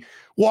turkey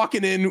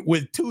walking in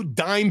with two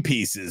dime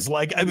pieces?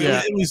 Like, I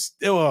mean,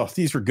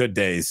 these were good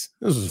days.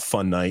 This was a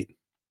fun night.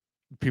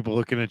 People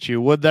looking at you.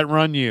 What'd that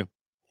run you?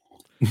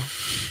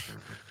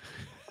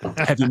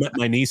 Have you met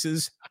my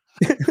nieces?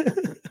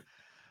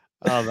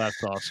 Oh,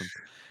 that's awesome.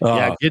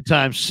 Yeah, good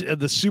times.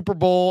 The Super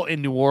Bowl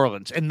in New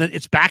Orleans. And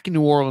it's back in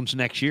New Orleans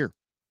next year.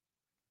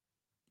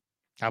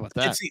 How about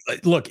that?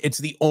 It's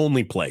the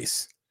only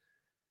place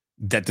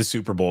that the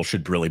Super Bowl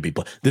should really be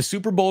played. The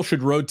Super Bowl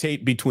should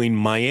rotate between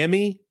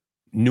Miami,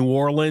 New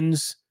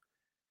Orleans,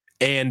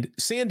 and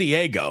San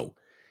Diego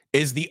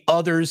is the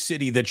other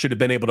city that should have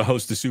been able to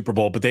host the Super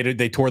Bowl, but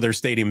they tore their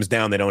stadiums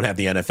down. They don't have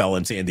the NFL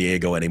in San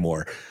Diego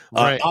anymore.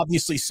 Right.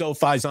 Obviously,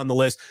 SoFi's on the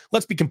list.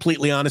 Let's be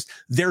completely honest.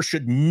 There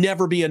should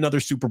never be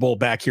another Super Bowl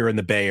back here in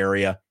the Bay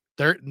Area.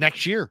 There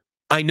next year.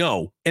 I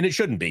know, and it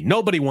shouldn't be.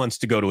 Nobody wants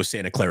to go to a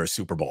Santa Clara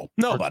Super Bowl.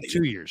 Nobody. For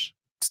 2 years.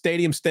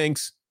 Stadium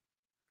stinks.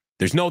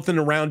 There's nothing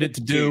around it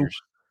to do.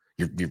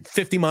 You're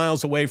 50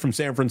 miles away from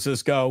San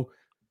Francisco.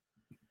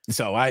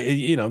 So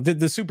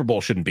the Super Bowl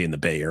shouldn't be in the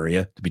Bay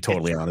Area, to be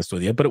totally honest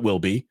with you, but it will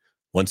be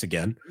once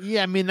again.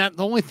 Yeah, I mean, the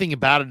only thing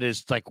about it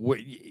is like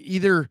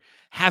either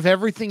have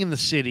everything in the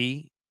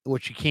city,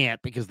 which you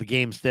can't because the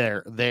game's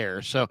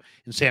there. So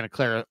in Santa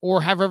Clara,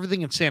 or have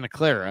everything in Santa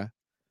Clara,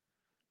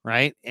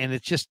 right? And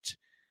it's just,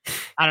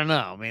 I don't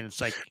know. I mean,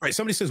 it's like, right.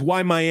 Somebody says,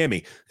 why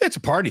Miami? It's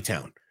a party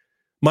town.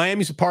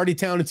 Miami's a party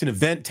town. It's an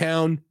event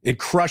town. It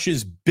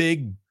crushes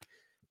big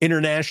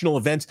international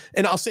events.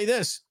 And I'll say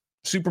this,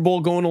 Super Bowl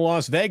going to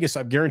Las Vegas,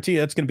 I guarantee you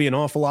that's going to be an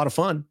awful lot of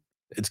fun.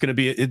 It's going to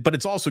be, but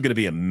it's also going to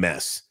be a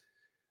mess.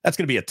 That's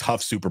going to be a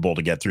tough Super Bowl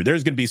to get through.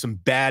 There's going to be some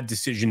bad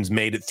decisions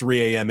made at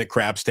 3 a.m. at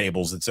craps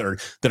tables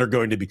that are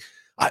going to be.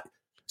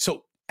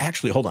 So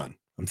actually, hold on.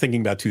 I'm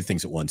thinking about two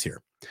things at once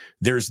here.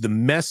 There's the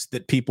mess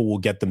that people will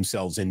get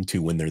themselves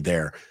into when they're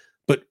there.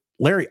 But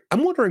Larry,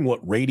 I'm wondering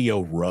what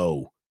Radio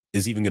Row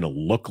is even going to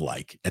look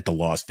like at the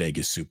Las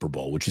Vegas Super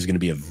Bowl, which is going to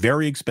be a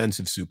very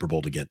expensive Super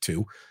Bowl to get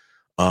to.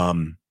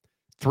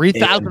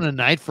 $3,000 a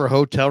night for a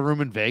hotel room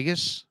in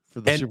Vegas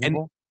for the Super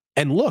Bowl.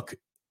 And look,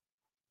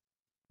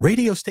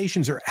 radio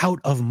stations are out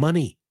of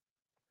money.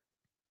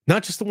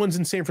 Not just the ones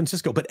in San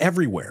Francisco, but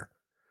everywhere.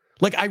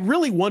 Like, I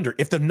really wonder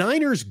if the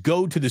Niners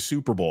go to the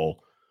Super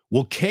Bowl,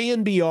 will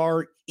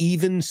KNBR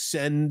even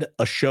send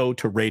a show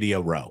to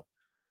Radio Row?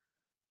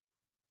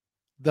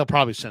 They'll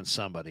probably send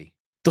somebody.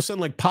 They'll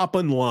send like Papa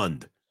and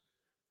Lund.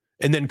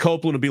 And then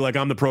Copeland will be like,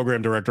 I'm the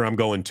program director, I'm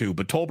going too.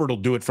 But Tolbert will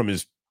do it from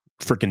his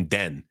freaking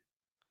den.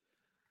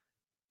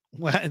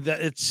 Well,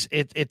 it's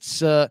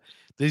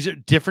these are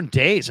different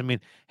days. I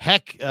mean,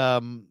 heck,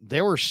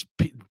 they were,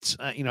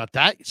 at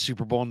that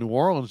Super Bowl in New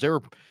Orleans, they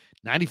were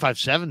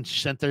 95.7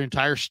 sent their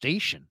entire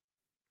station.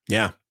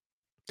 Yeah.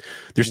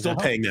 They're still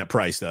paying that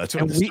price, though. That's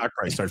when the stock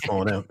price starts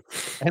falling out.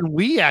 And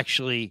we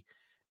actually,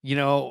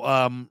 at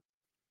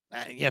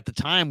the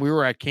time we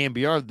were at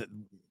KNBR,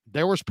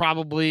 there was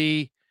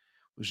probably,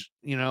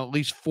 at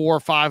least 4 or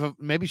 5,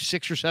 maybe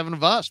 6 or 7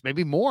 of us,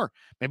 maybe more,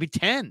 maybe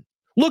 10.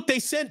 Look, they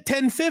sent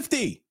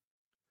 1050.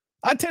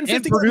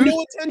 1050 got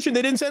no attention.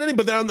 They didn't send any,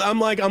 but then I'm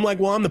like,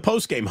 well, I'm the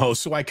post game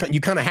host, so you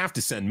kind of have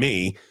to send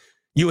me.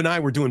 You and I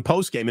were doing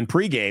post game and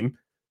pregame,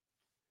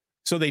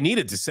 so they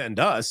needed to send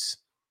us.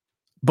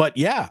 But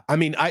yeah, I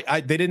mean,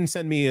 they didn't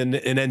send me an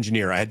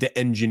engineer. I had to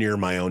engineer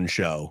my own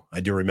show. I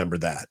do remember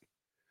that.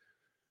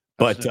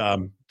 But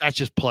that's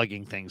just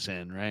plugging things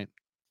in, right?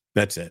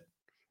 That's it.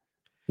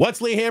 What's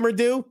Lee Hammer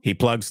do? He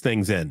plugs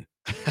things in.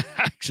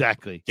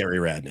 Exactly. Gary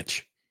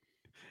Radnich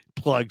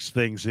plugs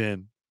things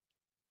in.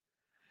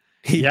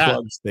 He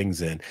plugs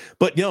things in.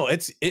 But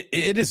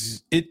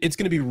it's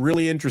going to be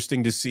really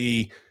interesting to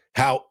see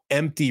how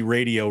empty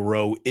Radio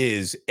Row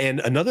is. And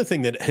another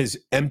thing that has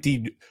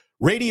emptied,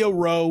 Radio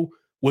Row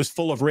was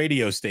full of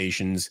radio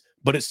stations,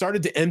 but it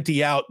started to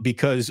empty out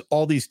because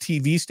all these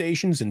TV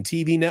stations and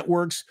TV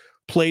networks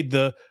played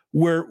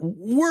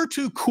we're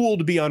too cool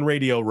to be on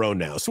Radio Row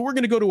now. So we're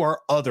going to go to our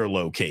other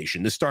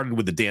location. This started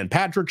with the Dan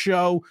Patrick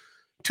Show.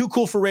 Too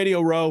cool for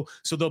Radio Row.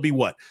 So they'll be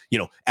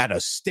at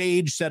a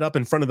stage set up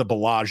in front of the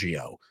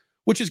Bellagio,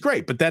 which is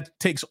great. But that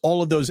takes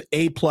all of those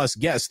A+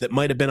 guests that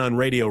might have been on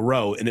Radio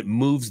Row and it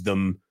moves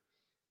them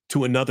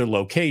to another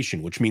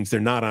location, which means they're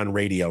not on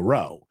Radio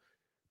Row.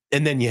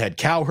 And then you had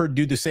Cowherd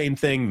do the same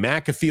thing.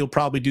 McAfee will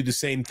probably do the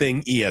same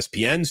thing.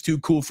 ESPN's too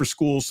cool for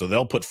school, so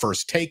they'll put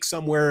First Take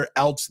somewhere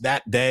else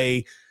that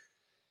day.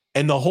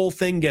 And the whole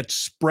thing gets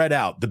spread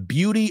out. The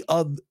beauty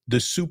of the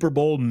Super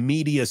Bowl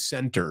Media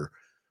Center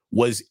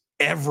was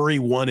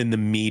everyone in the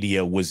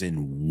media was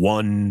in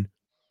one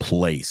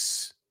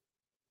place.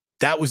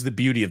 That was the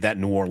beauty of that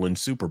New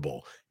Orleans Super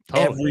Bowl.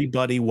 Totally.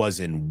 Everybody was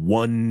in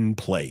one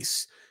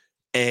place.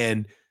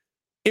 And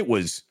it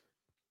was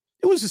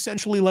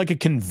essentially like a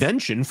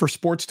convention for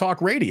sports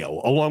talk radio,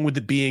 along with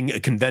it being a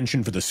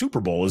convention for the Super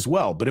Bowl as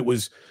well. But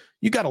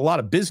you got a lot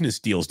of business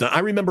deals done. I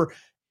remember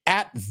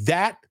at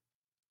that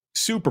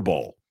Super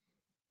Bowl,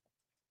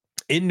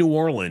 in New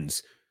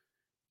Orleans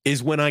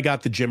is when I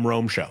got the Jim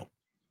Rome show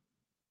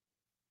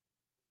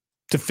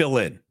to fill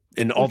in.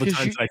 And all the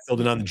times I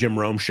filled in on the Jim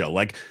Rome show,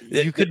 like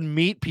you could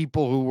meet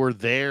people who were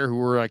there, who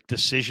were like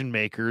decision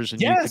makers,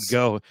 and you could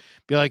go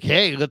be like,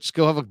 "Hey, let's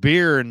go have a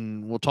beer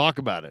and we'll talk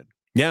about it."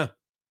 Yeah.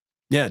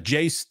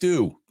 Jay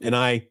Stu and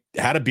I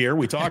had a beer.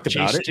 We talked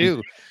about it.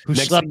 Stu, who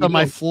slept on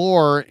my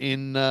floor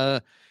in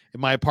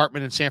my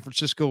apartment in San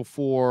Francisco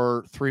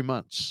for 3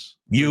 months.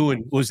 You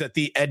and was that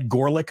the Ed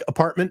Gorlick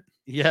apartment?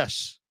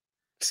 Yes.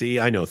 See,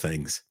 I know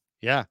things.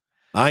 Yeah.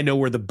 I know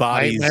where the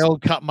bodies.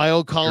 My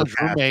old college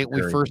roommate.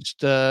 We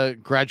first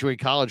graduated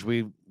college.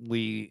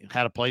 We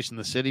had a place in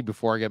the city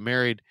before I got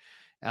married,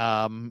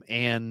 and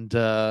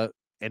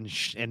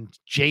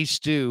Jay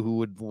Stu, who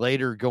would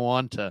later go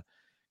on to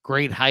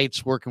great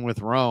heights working with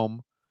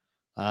Rome,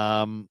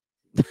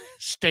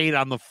 stayed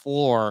on the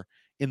floor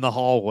in the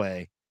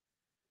hallway,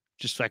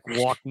 just like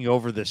walking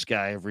over this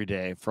guy every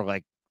day for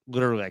like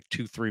literally like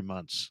 2-3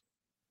 months.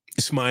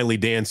 Smiley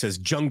Dan says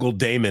Jungle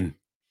Damon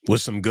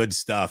was some good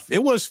stuff.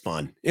 It was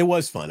fun.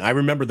 I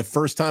remember the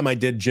first time I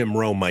did Jim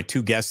Rome, my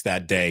two guests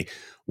that day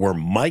were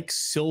Mike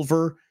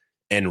Silver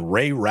and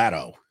Ray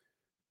Ratto.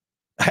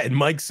 I had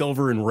Mike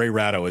Silver and Ray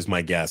Ratto as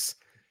my guests.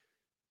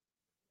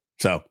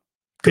 So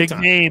big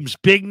names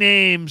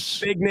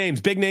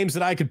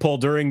that I could pull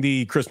during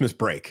the Christmas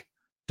break.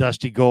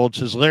 Dusty Gold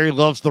says Larry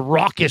loves the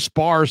raucous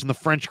bars in the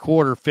French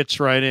Quarter. Fits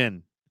right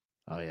in.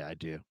 Oh yeah, I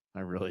do. I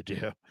really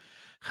do.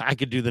 I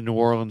could do the New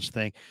Orleans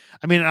thing.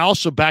 I mean,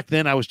 also back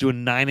then I was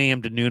doing 9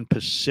 a.m. to noon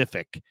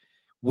Pacific,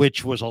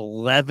 which was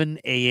 11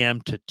 a.m.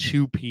 to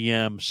 2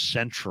 p.m.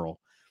 Central,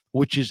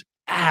 which is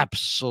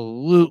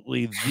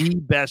absolutely the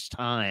best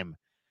time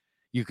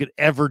you could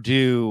ever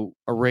do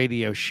a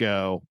radio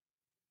show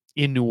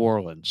in New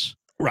Orleans.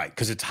 Right,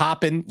 because it's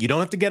hopping. You don't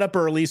have to get up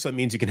early, so it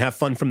means you can have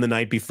fun from the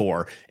night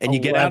before, and you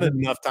get out in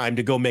enough time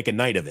to go make a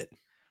night of it.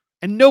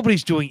 And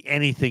nobody's doing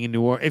anything in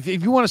New Orleans.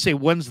 If you want to say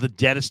when's the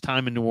deadest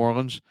time in New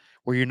Orleans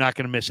where you're not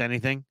going to miss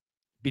anything,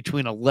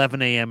 between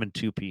 11 a.m. and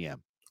 2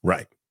 p.m.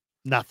 Right.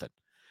 Nothing.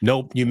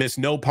 Nope. You miss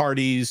no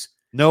parties.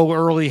 No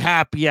early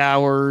happy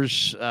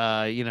hours,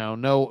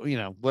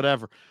 no,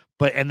 whatever.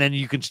 And then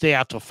you can stay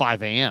out till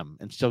 5 a.m.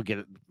 and still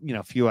get,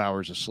 a few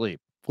hours of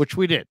sleep, which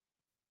we did.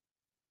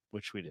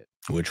 Oh,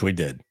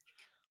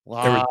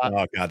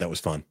 God, that was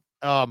fun.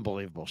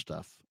 Unbelievable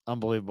stuff.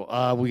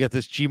 Unbelievable. We got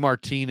this G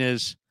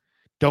Martinez.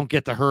 Don't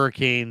get the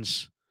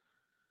Hurricanes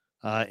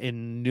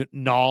in New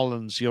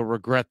Orleans. You'll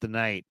regret the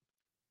night.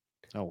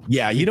 Oh,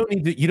 yeah. You don't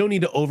need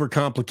to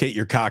overcomplicate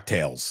your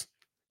cocktails.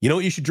 You know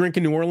what you should drink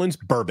in New Orleans?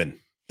 Bourbon.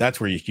 That's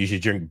where you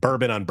should drink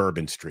bourbon on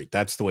Bourbon Street.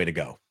 That's the way to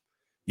go.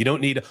 You don't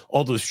need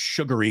all those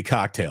sugary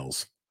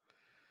cocktails.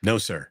 No,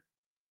 sir.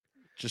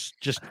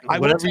 Just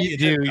whatever you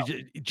do,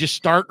 just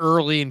start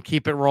early and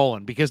keep it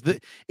rolling, because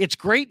it's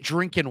great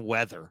drinking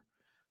weather.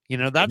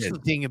 That's the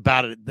thing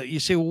about it. That you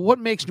say, well, what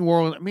makes New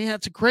Orleans? I mean,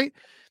 that's a great,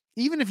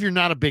 even if you're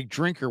not a big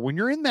drinker, when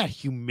you're in that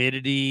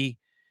humidity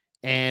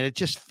and it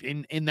just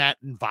in that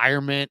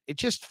environment, it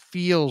just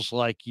feels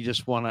like you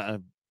just want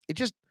to,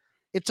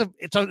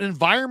 it's an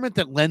environment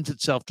that lends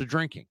itself to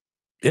drinking.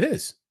 It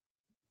is.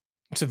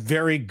 It's a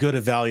very good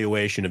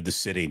evaluation of the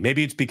city.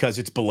 Maybe it's because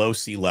it's below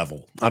sea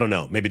level. I don't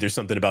know. Maybe there's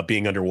something about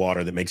being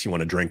underwater that makes you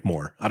want to drink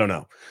more. I don't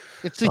know.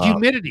 It's the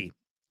humidity.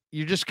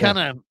 You're just kind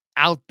of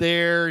out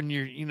there and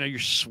you're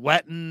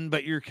sweating,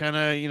 but you're kind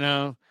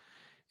of,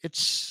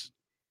 it's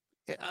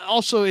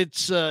also,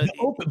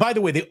 by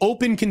the way, the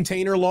open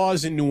container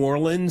laws in New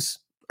Orleans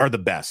are the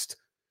best.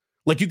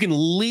 Like, you can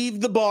leave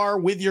the bar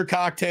with your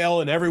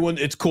cocktail and everyone,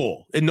 it's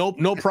cool. And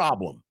no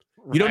problem.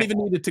 You don't even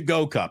need a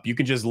to-go cup. You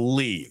can just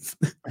leave.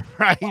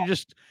 Right.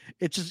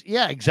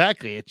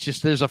 Exactly. It's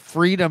just, there's a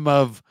freedom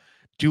of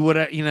do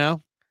what,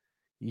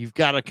 you've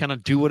got to kind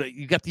of do what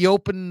you got, the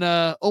open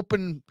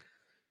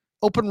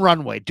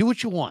runway, do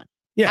what you want.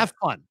 Yeah. Have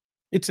fun.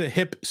 It's a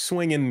hip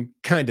swinging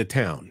kind of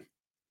town.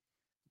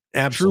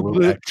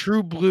 Absolutely.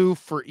 True blue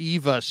for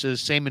Eva says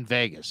same in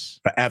Vegas.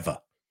 Forever.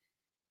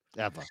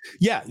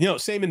 Yeah.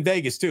 Same in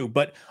Vegas too.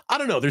 But I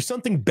don't know. There's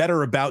something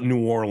better about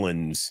New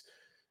Orleans.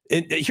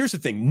 And here's the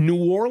thing.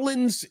 New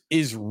Orleans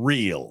is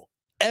real.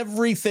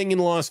 Everything in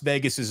Las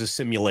Vegas is a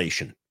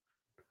simulation.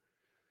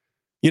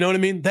 You know what I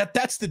mean?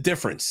 That's the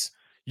difference.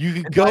 You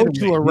can go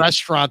to a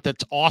restaurant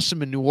that's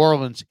awesome in New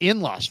Orleans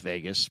in Las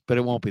Vegas, but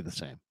it won't be the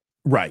same.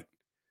 Right.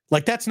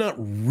 Like, that's not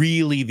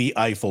really the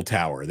Eiffel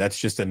Tower. That's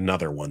just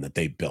another one that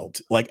they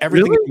built. Like,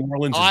 everything in New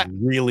Orleans is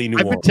really New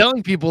Orleans. I've been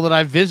telling people that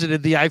I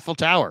visited the Eiffel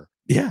Tower.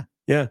 Yeah.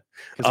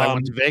 Because I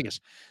went to Vegas.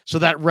 So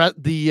that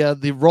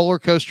the roller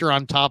coaster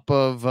on top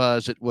of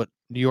is it what,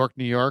 New York?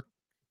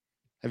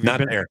 Have you not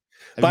been there?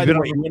 By the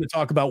way, you want to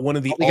talk about one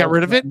of the? They got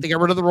rid of it. They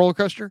got rid of the roller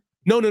coaster.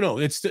 No.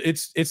 It's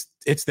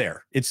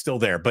there. It's still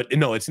there, but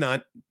no, it's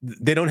not.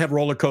 They don't have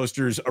roller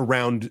coasters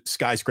around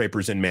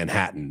skyscrapers in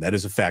Manhattan. That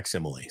is a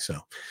facsimile. So,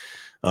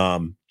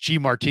 G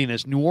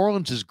Martinez, New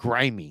Orleans is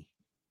grimy.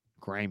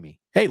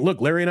 Hey, look,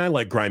 Larry and I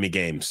like grimy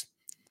games.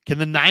 Can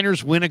the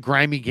Niners win a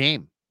grimy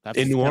game? That's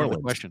in New Orleans.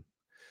 The question.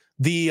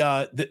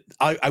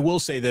 I will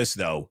say this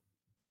though.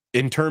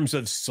 in terms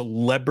of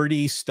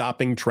celebrity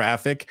stopping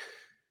traffic,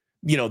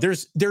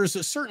 there's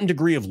a certain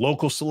degree of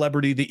local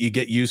celebrity that you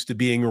get used to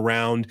being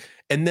around,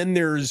 and then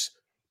there's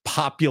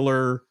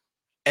popular,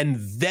 and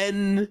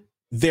then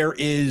there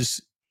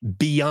is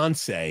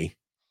Beyonce,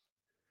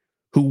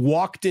 who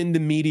walked into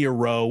Media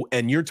Row,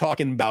 and you're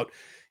talking about,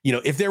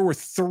 if there were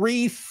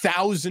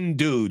 3,000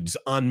 dudes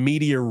on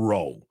Media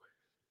Row,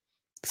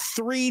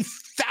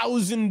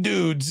 3,000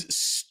 dudes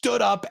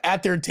stood up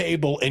at their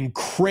table and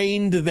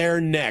craned their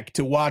neck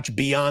to watch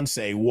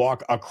Beyonce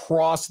walk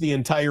across the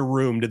entire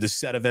room to the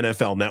set of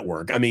NFL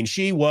Network. I mean,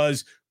 she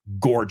was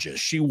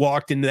gorgeous. She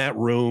walked into that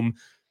room,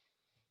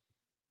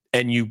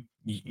 and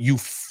you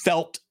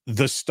felt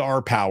the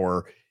star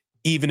power,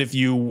 even if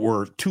you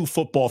were 2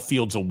 football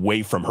fields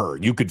away from her.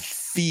 You could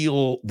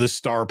feel the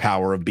star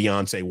power of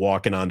Beyonce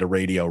walking onto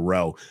Radio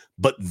Row.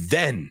 But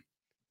then,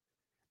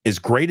 as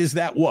great as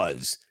that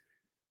was,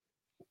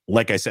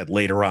 like I said,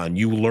 later on,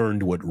 you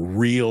learned what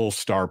real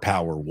star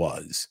power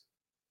was.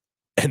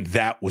 And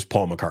that was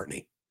Paul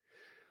McCartney.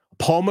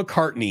 Paul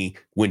McCartney,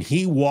 when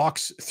he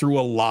walks through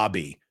a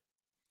lobby,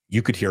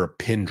 you could hear a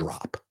pin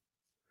drop.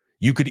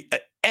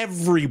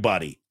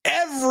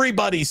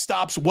 Everybody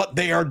stops what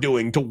they are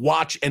doing to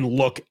watch and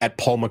look at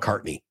Paul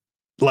McCartney.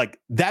 Like,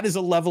 that is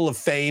a level of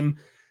fame.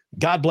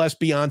 God bless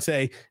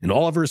Beyonce and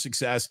all of her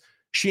success.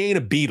 She ain't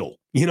a Beatle.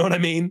 You know what I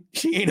mean?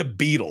 She ain't a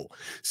Beatle.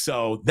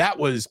 So that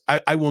was,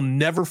 I will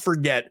never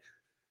forget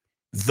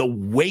the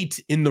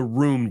weight in the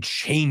room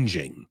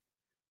changing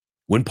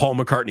when Paul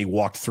McCartney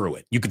walked through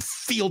it. You could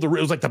feel it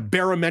was like the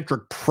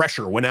barometric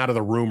pressure went out of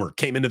the room or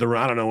came into the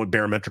room. I don't know what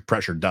barometric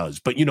pressure does,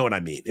 but you know what I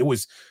mean?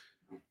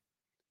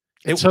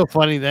 It's so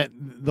funny that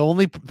the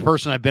only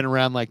person I've been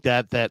around like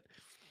that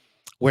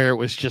where it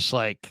was just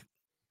like,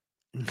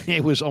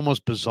 it was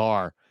almost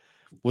bizarre,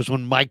 was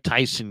when Mike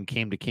Tyson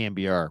came to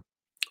KNBR.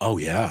 Oh,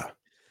 yeah.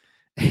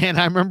 And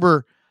I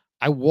remember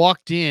I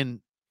walked in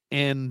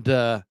and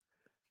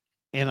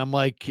I'm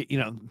like,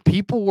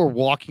 people were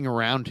walking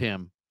around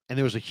him, and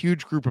there was a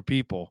huge group of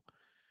people,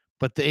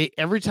 but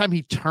every time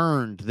he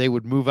turned, they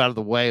would move out of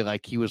the way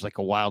like he was like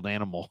a wild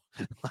animal,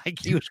 like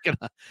he was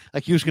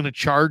gonna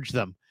charge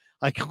them.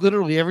 Like,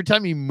 literally every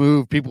time he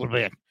moved, people would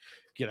be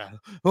like,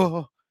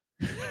 oh.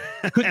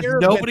 And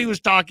nobody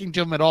was talking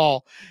to him at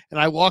all. And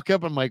I walk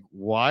up, I'm like,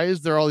 why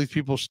is there all these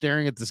people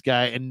staring at this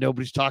guy and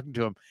nobody's talking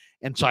to him?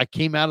 And so I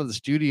came out of the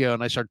studio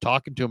and I started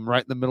talking to him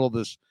right in the middle of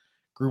this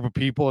group of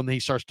people. And he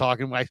starts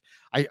talking.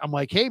 I'm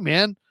like, hey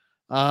man,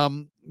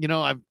 I've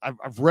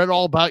read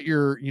all about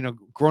your,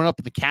 growing up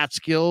in the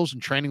Catskills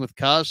and training with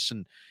Cuss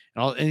and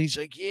all. And he's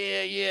like,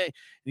 yeah. And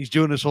he's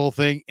doing this whole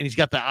thing, and he's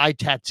got the eye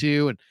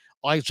tattoo, and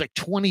it's like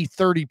 20,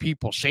 30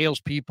 people,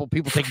 salespeople,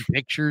 people taking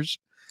pictures.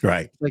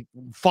 Right. Like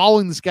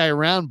following this guy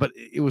around, but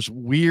it was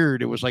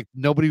weird. It was like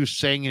nobody was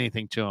saying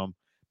anything to him.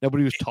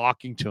 Nobody was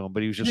talking to him,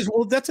 but he was just.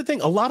 Well, that's the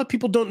thing. A lot of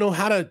people don't know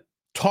how to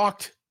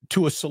talk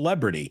to a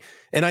celebrity.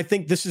 And I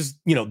think this is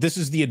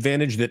the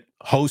advantage that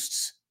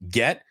hosts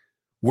get.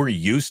 We're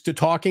used to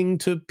talking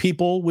to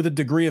people with a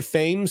degree of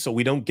fame, so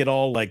we don't get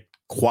all like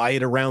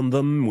quiet around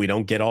them. We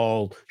don't get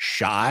all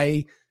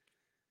shy.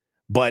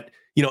 But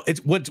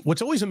it's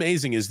what's always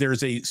amazing is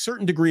there's a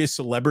certain degree of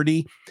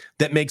celebrity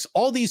that makes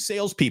all these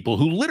salespeople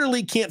who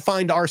literally can't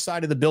find our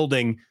side of the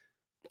building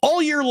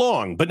all year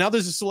long. But now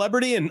there's a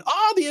celebrity, and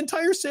the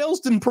entire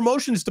sales and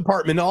promotions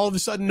department all of a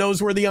sudden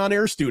knows where the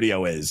on-air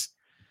studio is.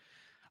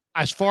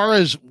 As far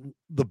as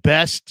the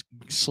best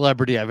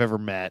celebrity I've ever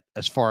met,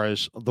 as far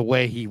as the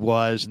way he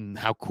was and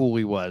how cool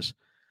he was,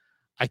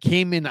 I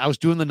came in, I was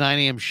doing the 9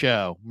 a.m.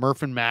 show.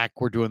 Murph and Mac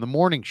were doing the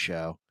morning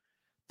show.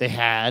 They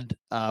had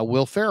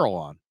Will Ferrell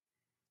on.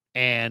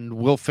 And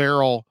Will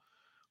Ferrell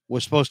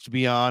was supposed to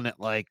be on at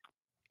like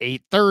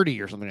 8:30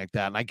 or something like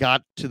that. And I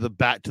got to the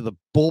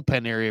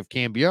bullpen area of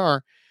KNBR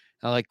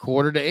at like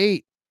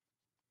 7:45.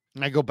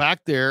 And I go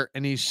back there,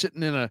 and he's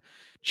sitting in a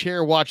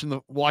chair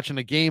watching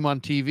a game on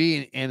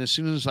TV. And as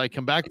soon as I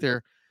come back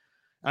there,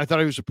 I thought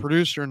he was a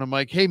producer, and I'm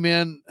like, hey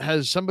man,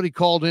 has somebody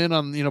called in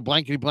on,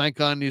 blankety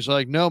blank on? And he's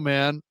like, no,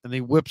 man. And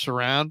he whips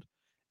around,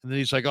 and then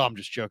he's like, oh, I'm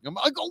just joking.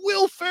 I go,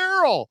 Will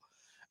Ferrell.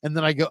 And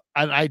then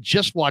I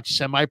just watched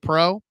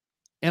Semi-Pro,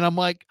 and I'm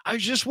like, I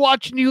was just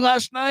watching you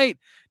last night,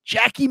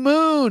 Jackie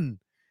Moon.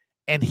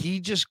 And he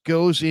just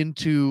goes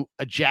into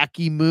a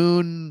Jackie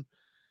Moon,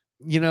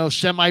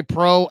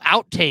 Semi-Pro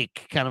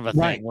outtake kind of a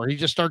thing, where he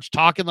just starts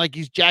talking like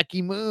he's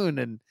Jackie Moon.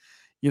 And,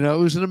 it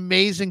was an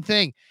amazing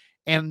thing.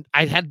 And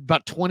I had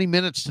about 20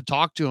 minutes to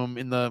talk to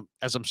him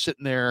as I'm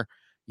sitting there,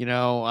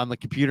 on the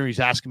computer. He's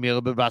asking me a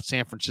little bit about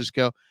San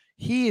Francisco.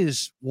 He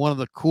is one of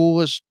the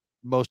coolest,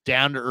 most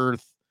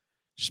down-to-earth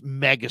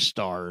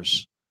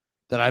megastars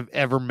that I've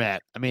ever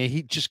met. I mean,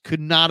 he just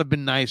could not have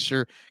been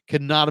nicer,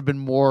 could not have been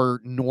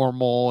more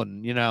normal,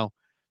 and,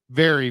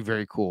 very,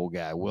 very cool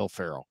guy, Will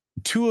Ferrell.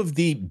 Two of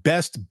the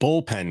best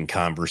bullpen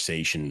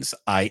conversations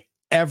I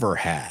ever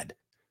had,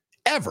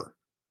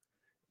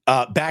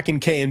 back in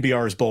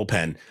KNBR's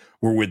bullpen,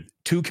 were with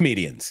two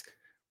comedians,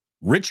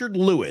 Richard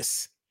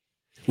Lewis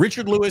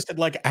Richard Lewis had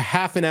like a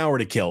half an hour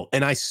to kill.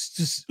 And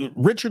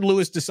Richard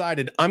Lewis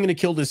decided, I'm going to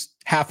kill this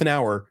half an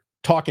hour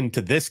talking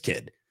to this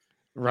kid.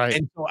 Right.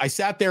 And so I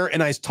sat there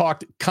and I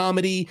talked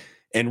comedy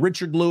and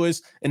Richard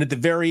Lewis. And at the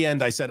very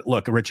end, I said,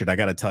 look, Richard, I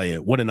got to tell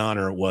you what an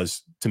honor it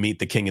was to meet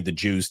the King of the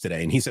Jews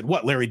today. And he said,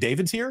 what, Larry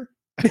David's here?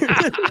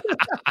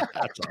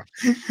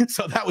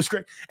 So that was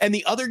great. And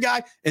the other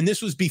guy, and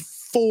this was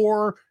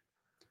before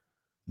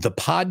the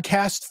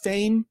podcast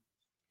fame.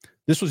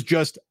 This was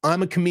just,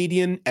 I'm a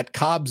comedian at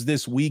Cobb's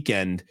this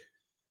weekend.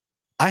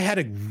 I had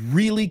a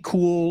really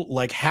cool,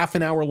 like half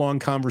an hour long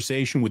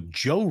conversation with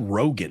Joe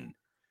Rogan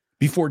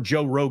before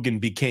Joe Rogan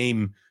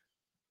became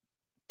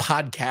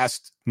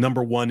podcast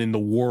number one in the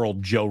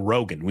world, Joe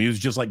Rogan. He was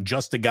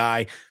just a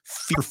guy,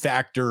 Fear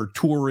Factor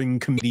touring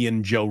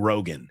comedian Joe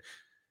Rogan.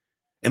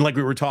 And like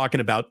we were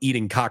talking about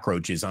eating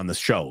cockroaches on the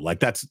show, like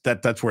that's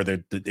where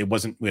it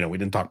wasn't, we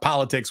didn't talk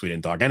politics. We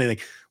didn't talk anything.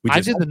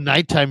 I did the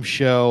nighttime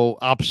show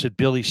opposite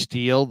Billy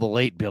Steele, the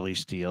late Billy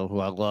Steele, who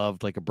I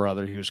loved like a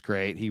brother. He was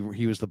great. He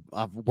was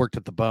worked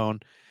at the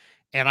Bone.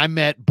 And I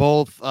met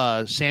both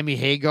Sammy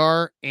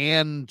Hagar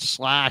and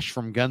Slash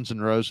from Guns N'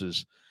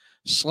 Roses.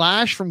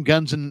 Slash from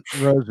Guns N'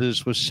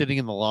 Roses was sitting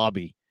in the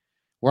lobby.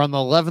 We're on the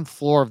 11th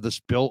floor of this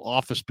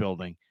office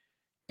building,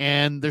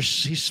 and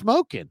he's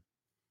smoking.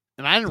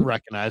 And I didn't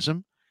recognize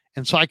him.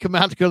 And so I come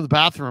out to go to the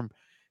bathroom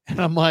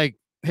and I'm like,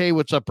 hey,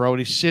 what's up, bro? And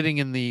he's sitting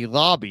in the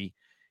lobby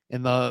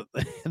and the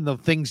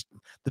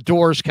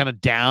door's kind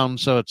of down.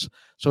 So it's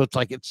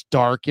like, it's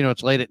dark,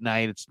 it's late at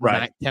night. It's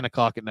right. 10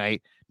 o'clock at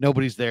night.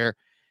 Nobody's there.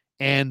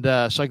 And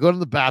so I go to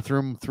the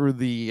bathroom through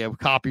the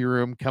copy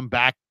room, come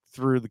back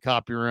through the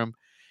copy room,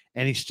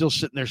 and he's still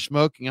sitting there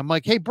smoking. I'm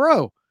like, hey,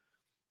 bro,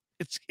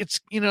 it's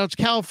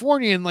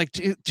California in like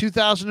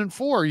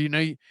 2004.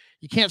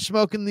 You can't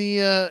smoke in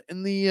the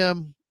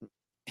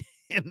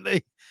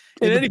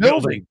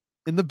building.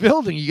 In the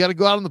building, you got to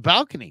go out on the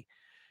balcony.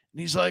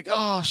 And he's like,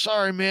 "Oh,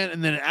 sorry, man."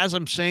 And then as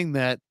I'm saying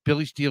that,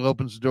 Billy Steele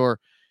opens the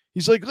door.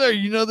 He's like,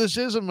 "Larry, this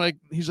is?"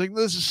 He's like,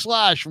 "This is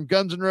Slash from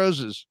Guns N'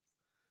 Roses."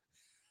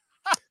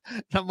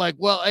 And I'm like,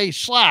 "Well, hey,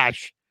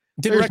 Slash,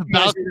 didn't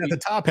recognize you at the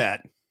top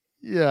hat."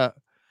 Yeah.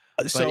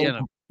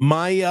 So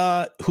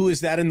my who is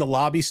that in the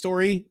lobby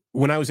story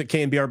when I was at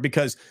KNBR,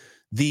 because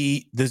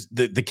the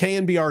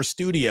KNBR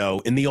studio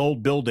in the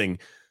old building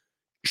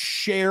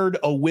shared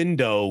a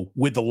window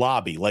with the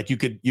lobby. Like you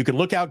could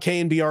look out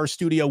KNBR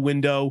studio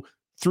window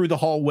through the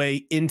hallway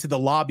into the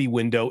lobby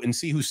window and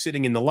see who's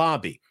sitting in the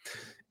lobby.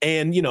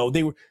 And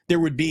there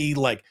would be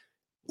like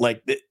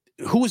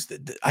who was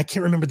I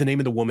can't remember the name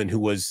of the woman who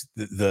was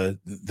the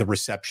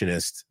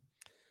receptionist,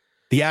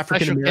 the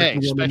African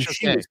American woman.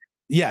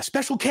 Yeah,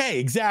 Special K,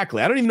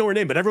 exactly. I don't even know her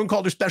name, but everyone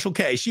called her Special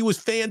K. She was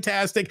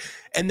fantastic.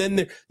 And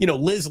then,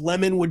 Liz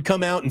Lemon would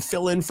come out and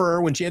fill in for her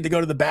when she had to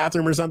go to the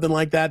bathroom or something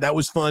like that. That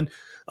was fun.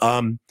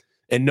 And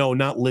no,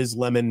 not Liz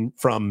Lemon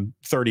from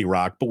 30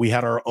 Rock, but we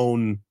had our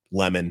own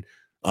Lemon.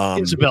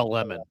 Isabel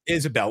Lemon.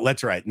 Isabel,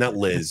 that's right. Not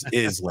Liz,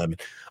 is Lemon.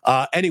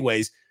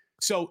 Anyways,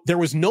 so there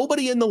was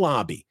nobody in the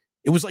lobby.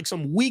 It was like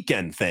some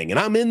weekend thing. And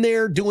I'm in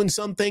there doing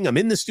something. I'm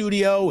in the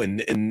studio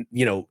and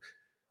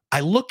I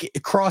look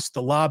across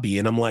the lobby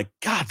and I'm like,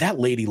 God, that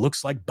lady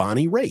looks like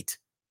Bonnie Raitt.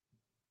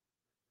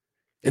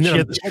 And then she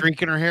had the streak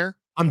in her hair.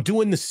 I'm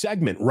doing the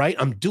segment, right?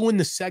 I'm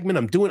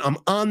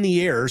on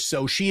the air.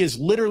 So she is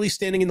literally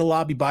standing in the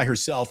lobby by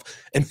herself.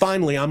 And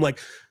finally, I'm like,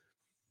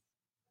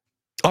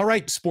 all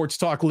right, Sports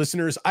Talk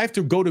listeners, I have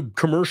to go to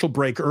commercial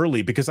break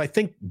early because I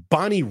think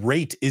Bonnie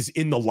Raitt is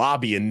in the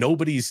lobby and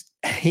nobody's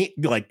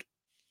like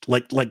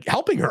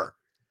helping her.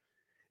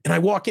 And I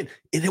walk in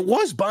and it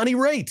was Bonnie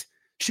Raitt.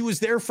 She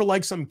was there for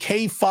like some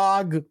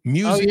K-Fog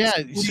music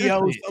studio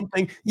or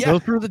something. Yeah. Go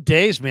through the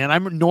days, man.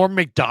 I'm Norm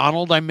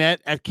McDonald I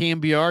met at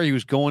KNBR. He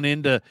was going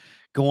in to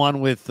go on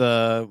with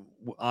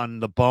on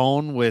the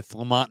Bone with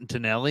Lamont and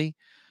Tonelli.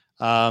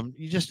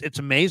 It's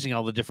amazing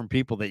all the different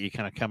people that you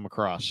kind of come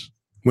across.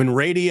 When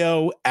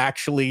radio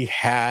actually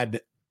had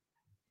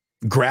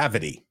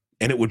gravity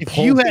and it would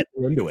pull people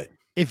into it.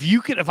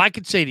 If I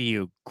could say to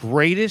you,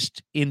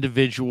 greatest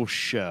individual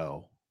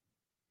show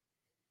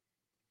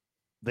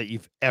that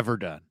you've ever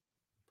done.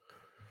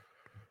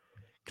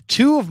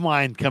 Two of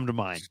mine come to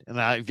mind,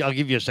 and I'll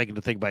give you a second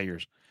to think about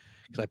yours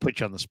because I put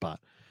you on the spot.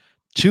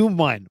 Two of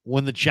mine,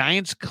 when the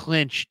Giants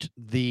clinched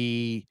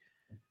the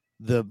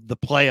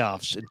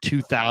playoffs in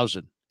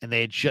 2000, and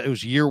it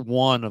was year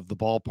one of the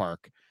ballpark.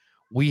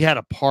 We had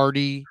a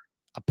party,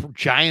 a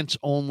Giants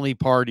only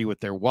party with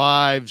their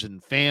wives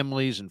and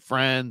families and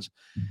friends.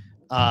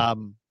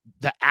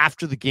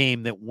 After the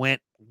game that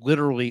went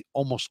literally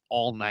almost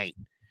all night.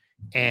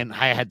 And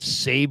I had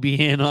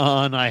Sabian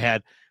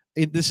on.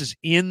 This is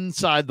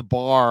inside the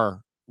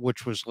bar,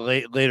 which was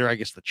later, I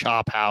guess, the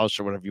Chop House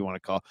or whatever you want to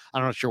call it.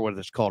 I'm not sure what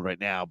it's called right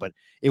now, but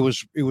it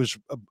was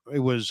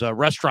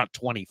Restaurant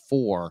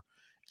 24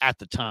 at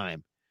the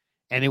time.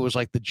 And it was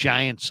like the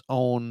Giants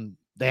own,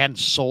 they hadn't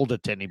sold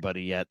it to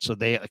anybody yet. So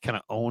they kind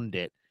of owned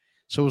it.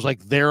 So it was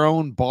like their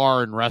own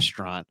bar and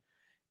restaurant.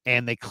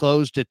 And they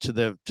closed it to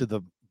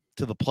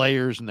the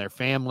players and their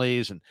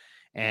families.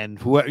 and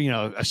who,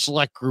 a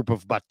select group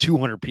of about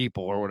 200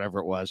 people or whatever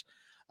it was.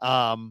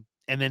 And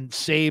then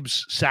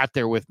Sabes sat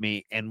there with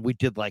me, and we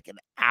did like an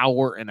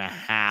hour and a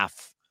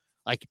half,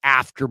 like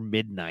after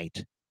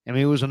midnight. I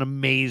mean, it was an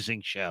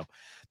amazing show.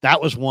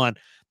 That was one.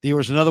 There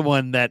was another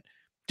one that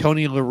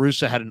Tony La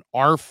Russa had an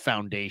ARF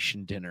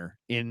Foundation dinner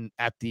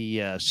at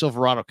the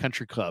Silverado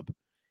Country Club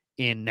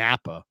in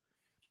Napa.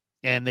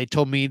 And they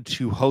told me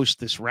to host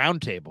this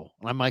roundtable.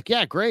 And I'm like,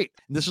 yeah, great.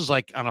 And this is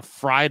like on a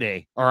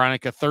Friday or on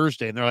like a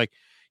Thursday. And they're like,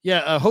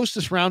 yeah, host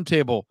this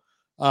roundtable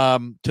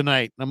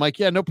tonight. And I'm like,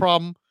 yeah, no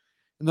problem.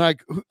 And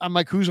I'm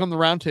like, who's on the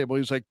roundtable?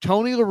 He's like,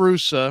 Tony La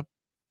Russa,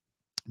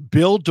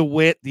 Bill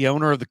DeWitt, the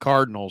owner of the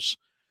Cardinals,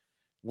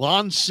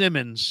 Lon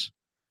Simmons,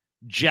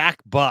 Jack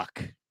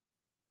Buck.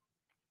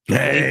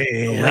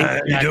 Hey,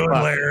 how you doing,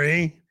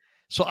 Larry?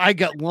 So I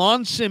got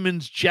Lon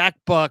Simmons, Jack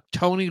Buck,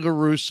 Tony La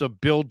Russa,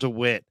 Bill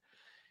DeWitt,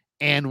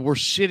 and we're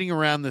sitting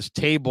around this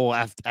table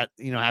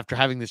after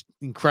having this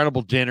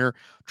incredible dinner,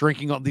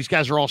 drinking. These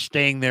guys are all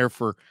staying there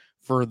for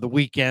the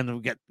weekend. And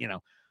we got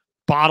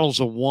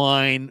bottles of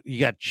wine. You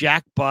got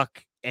Jack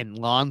Buck and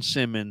Lon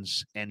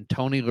Simmons and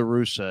Tony La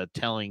Russa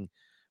telling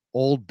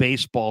old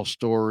baseball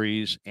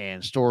stories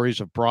and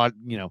stories of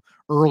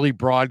early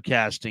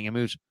broadcasting. I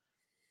mean,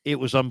 it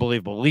was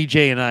unbelievable. Lee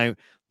J and I,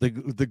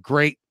 the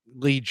great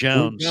Lee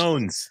Jones,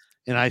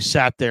 and I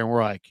sat there and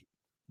we're like,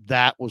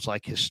 that was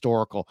like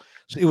historical.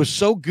 So it was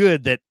so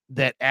good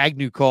that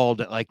Agnew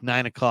called at like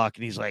 9 o'clock,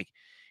 and he's like,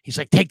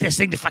 take this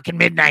thing to fucking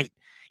midnight.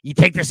 You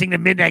take this thing to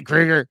midnight,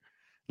 Krieger.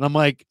 And I'm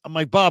like,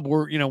 Bob,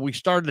 we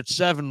started at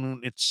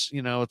 7. It's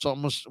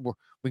almost, we've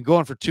been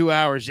going for 2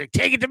 hours. Like,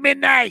 take it to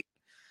midnight.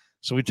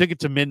 So we took it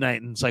to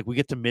midnight, and it's like, we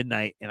get to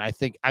midnight. And I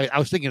think I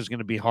was thinking it was going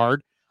to be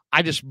hard. I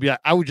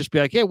would just be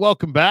like, hey,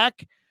 welcome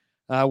back.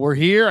 We're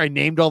here. I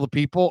named all the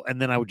people. And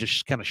then I would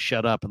just kind of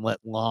shut up and let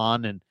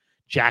Lon and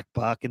Jack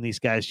Buck and these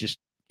guys just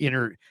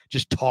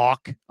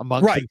talk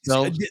amongst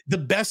themselves. The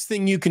best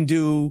thing you can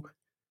do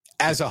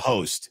as a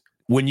host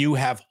when you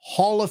have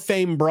Hall of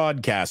Fame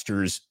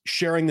broadcasters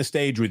sharing the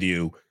stage with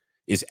you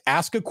is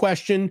ask a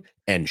question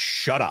and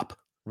shut up.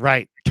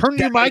 Right. Turn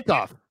your mic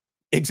off.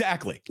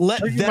 Exactly.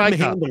 Let them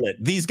handle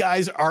it. These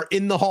guys are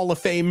in the Hall of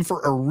Fame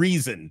for a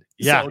reason.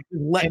 Yeah. So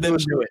let them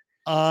do it.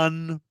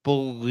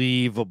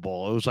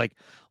 Unbelievable. It was like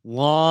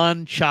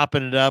Lon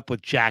chopping it up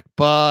with Jack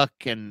Buck,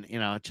 and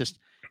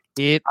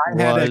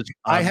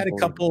I had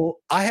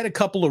a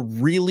couple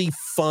of really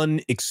fun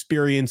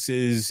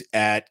experiences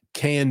at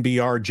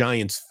KNBR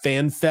Giants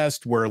Fan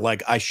Fest where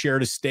like I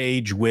shared a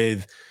stage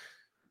with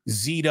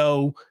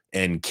Zito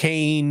and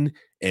Kane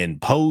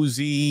and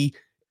Posey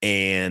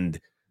and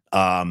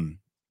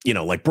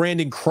like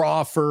Brandon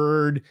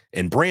Crawford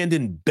and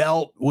Brandon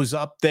Belt was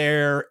up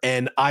there.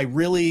 And I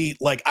really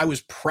I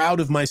was proud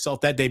of myself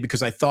that day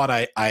because I thought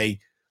I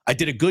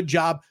did a good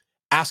job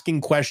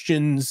asking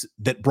questions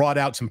that brought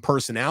out some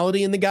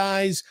personality in the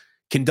guys,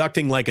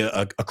 conducting like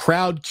a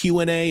crowd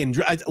Q&A.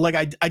 And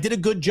I did a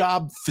good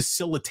job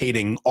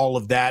facilitating all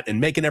of that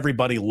and making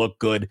everybody look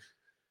good.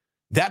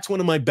 That's one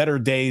of my better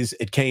days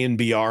at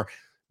KNBR.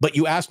 But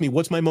you asked me,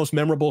 what's my most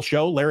memorable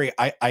show? Larry,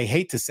 I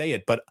hate to say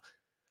it, but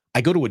I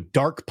go to a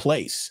dark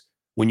place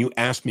when you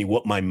ask me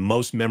what my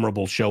most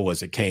memorable show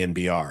was at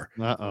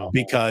KNBR.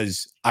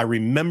 Because I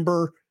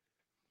remember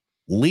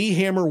Lee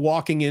Hammer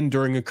walking in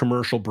during a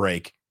commercial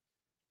break.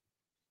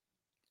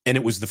 And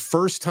it was the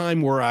first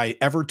time where I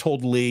ever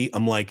told Lee,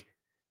 I'm like,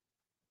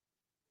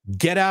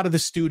 get out of the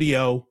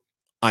studio.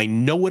 I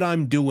know what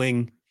I'm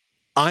doing.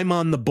 I'm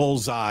on the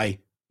bullseye.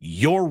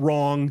 You're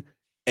wrong.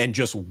 And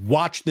just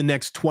watch the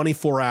next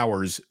 24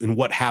 hours and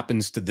what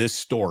happens to this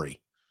story.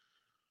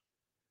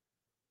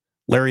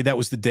 Larry, that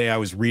was the day I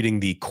was reading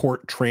the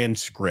court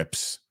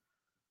transcripts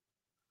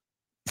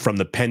from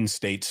the Penn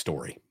State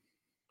story.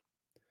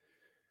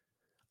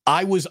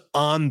 I was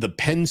on the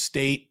Penn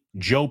State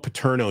Joe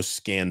Paterno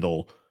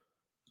scandal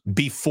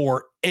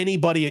before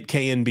anybody at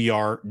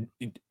KNBR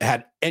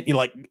had,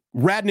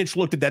 Radnich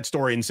looked at that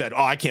story and said,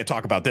 oh, I can't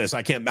talk about this.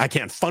 I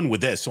can't fun with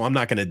this. So I'm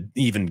not going to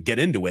even get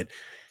into it.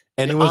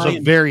 And it was a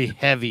very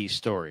heavy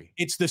story.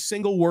 It's the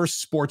single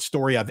worst sports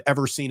story I've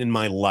ever seen in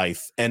my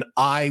life. And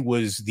I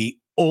was the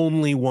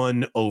only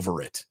one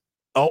over it.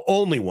 Oh,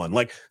 only one.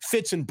 Like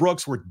Fitz and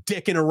Brooks were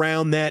dicking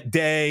around that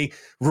day.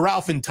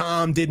 Ralph and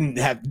Tom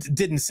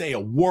didn't say a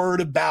word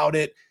about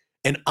it.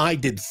 And I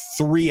did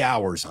 3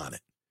 hours on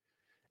it.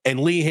 And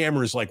Lee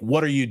Hammer is like,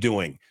 what are you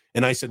doing?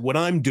 And I said, what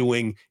I'm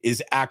doing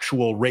is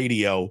actual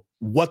radio.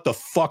 What the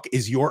fuck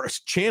is your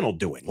channel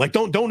doing? Like,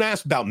 don't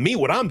ask about me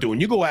what I'm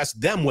doing. You go ask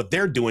them what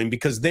they're doing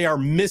because they are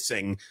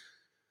missing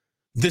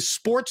the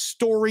sports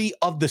story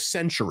of the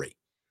century.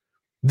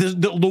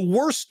 The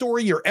worst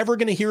story you're ever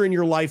going to hear in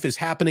your life is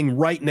happening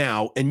right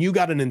now. And you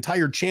got an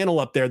entire channel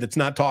up there that's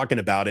not talking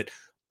about it.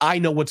 I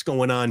know what's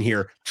going on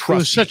here. Trust me. It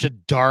was such a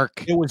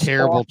dark,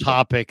 terrible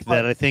topic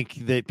that I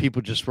think that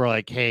people just were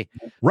like, hey,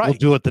 we'll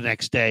do it the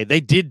next day. They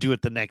did do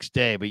it the next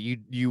day, but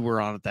you were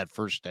on it that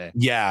first day.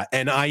 Yeah.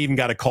 And I even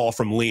got a call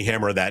from Lee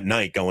Hammer that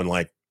night going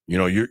like, You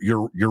know,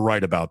 you're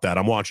right about that.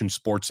 I'm watching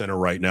SportsCenter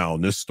right now,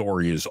 and this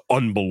story is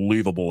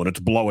unbelievable, and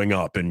it's blowing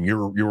up. And you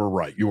were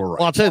right. You were right.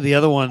 Well, I'll tell you the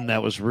other one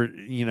that was,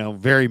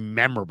 very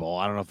memorable.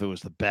 I don't know if it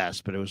was the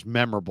best, but it was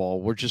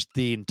memorable. We're just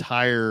the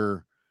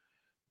entire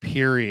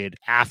period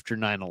after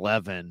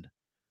 9/11,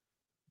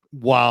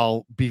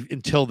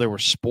 until there were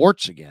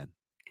sports again,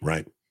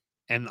 Right.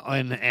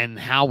 And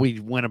how we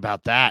went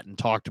about that and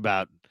talked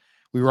about.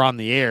 We were on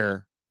the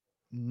air,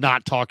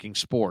 not talking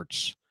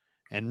sports,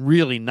 and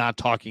really not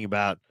talking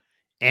about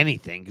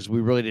anything because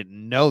we really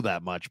didn't know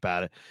that much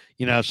about it,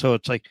 so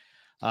it's like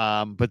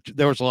but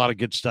there was a lot of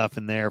good stuff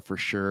in there for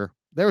sure.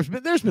 There's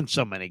been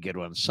so many good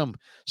ones,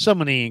 so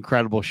many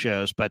incredible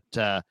shows, but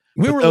those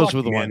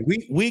were the ones.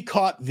 We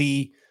caught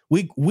we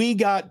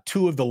got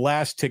 2 of the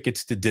last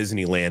tickets to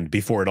Disneyland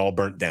before it all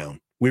burnt down.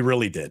 We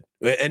really did.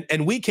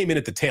 And we came in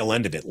at the tail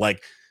end of it.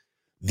 Like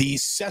the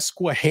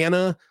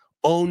Susquehanna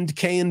owned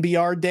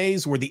KNBR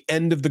days were the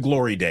end of the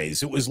glory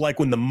days. It was like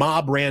when the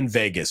mob ran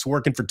Vegas,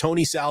 working for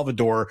Tony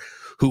Salvador,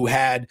 who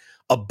had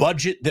a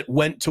budget that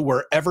went to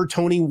wherever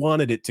Tony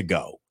wanted it to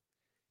go.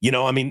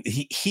 I mean,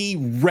 he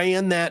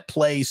ran that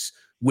place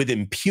with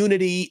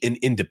impunity and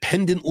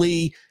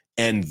independently.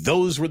 And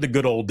those were the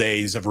good old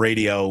days of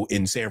radio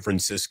in San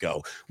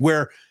Francisco,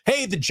 where,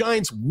 hey, the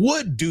Giants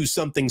would do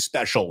something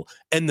special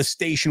and the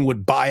station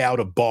would buy out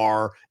a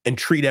bar and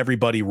treat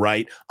everybody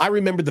right. I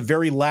remember the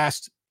very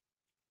last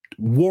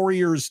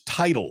Warriors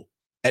title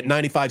at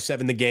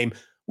 95.7 The Game.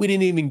 We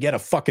didn't even get a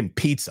fucking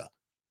pizza.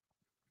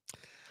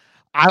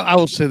 I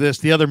will say this.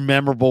 The other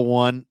memorable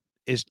one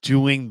is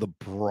doing the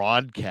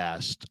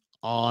broadcast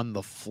on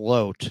the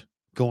float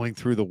going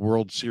through the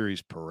World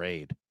Series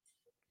parade.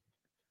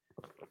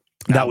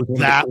 That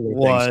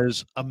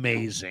was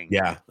amazing.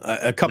 Yeah.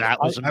 That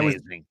was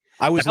amazing.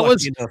 I was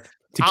lucky enough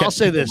to I'll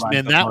say this,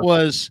 man. That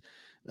was,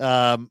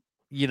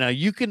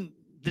 you can,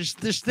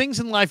 there's things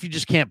in life you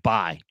just can't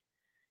buy.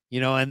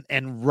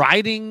 And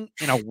riding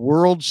in a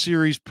World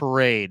Series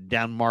parade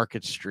down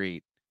Market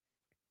Street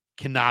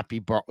cannot be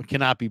bought.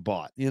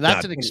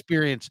 That's an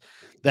experience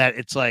that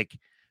it's like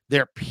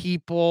there are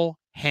people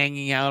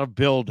hanging out of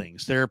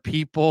buildings. There are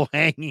people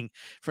hanging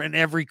in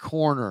every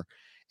corner,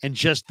 and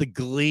just the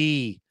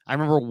glee. I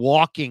remember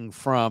walking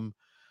from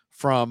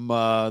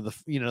the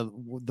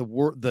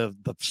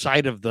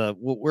site of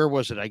where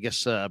was it? I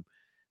guess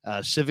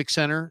Civic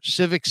Center,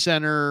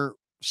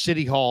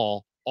 City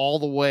Hall, all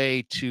the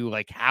way to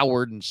like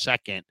Howard and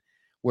 2nd,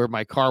 where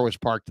my car was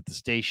parked at the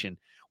station,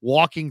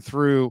 walking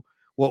through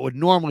what would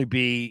normally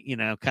be,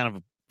 kind of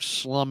a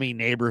slummy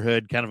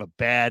neighborhood, kind of a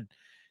bad,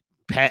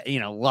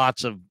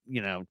 lots of,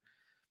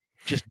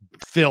 just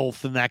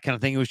filth and that kind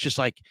of thing. It was just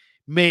like,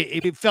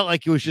 it felt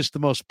like it was just the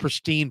most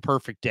pristine,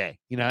 perfect day.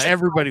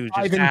 Everybody was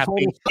just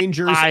happy,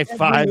 high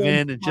five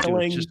in, and it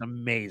was just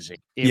amazing.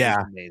 It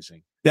was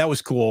amazing. That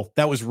was cool.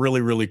 That was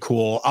really, really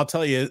cool. I'll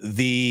tell you,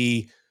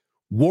 the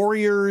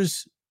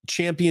Warriors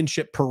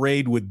championship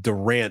parade with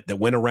Durant that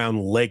went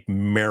around Lake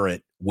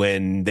Merritt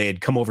when they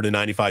had come over to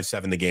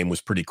 95.7 The Game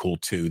was pretty cool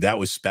too. That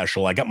was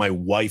special. I got my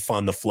wife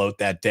on the float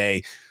that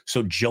day,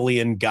 so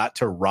Jillian got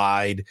to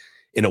ride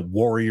in a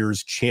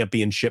Warriors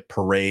championship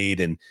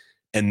parade, and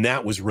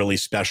that was really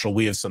special.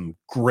 We have some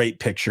great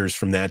pictures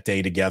from that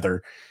day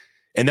together.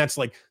 And that's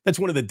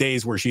one of the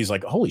days where she's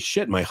like, holy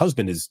shit, my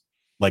husband is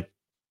like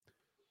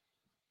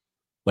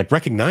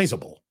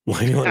recognizable.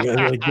 Like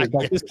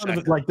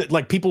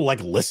people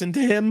like listen to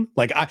him.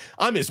 Like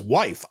I'm his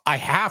wife. I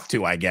have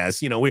to, I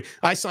guess.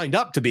 I signed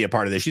up to be a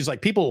part of this. She's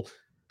like, people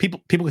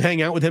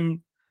hang out with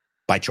him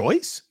by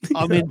choice.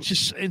 I mean,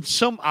 just in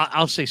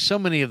I'll say so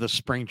many of the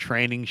spring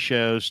training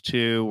shows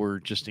too were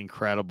just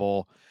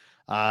incredible.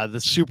 The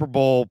Super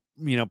Bowl,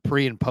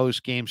 pre and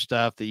post game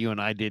stuff that you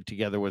and I did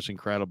together was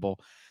incredible.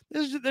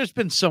 There's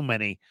been so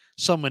many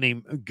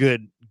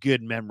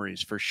good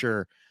memories for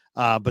sure.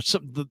 But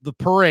the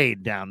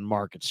parade down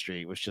Market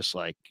Street was just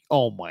like,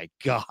 oh my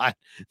God,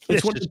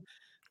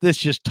 this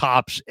just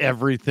tops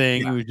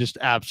everything. Yeah. It was just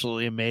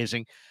absolutely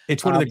amazing.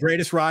 It's one of the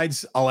greatest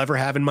rides I'll ever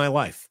have in my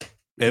life.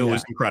 It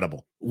was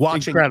incredible.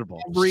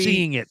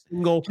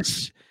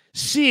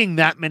 Seeing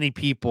that many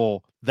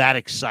people that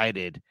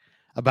excited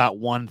about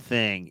one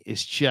thing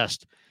is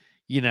just,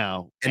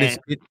 seeing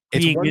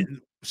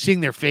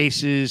their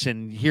faces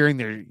and hearing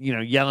their,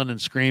 yelling and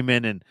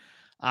screaming. And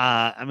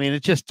I mean,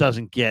 it just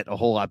doesn't get a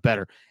whole lot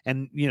better.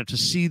 And, to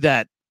see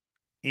that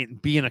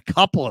be in a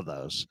couple of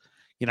those,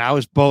 I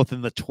was both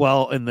in the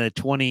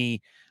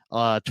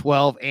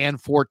 2012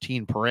 and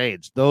 14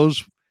 parades.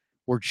 Those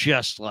were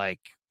just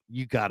like,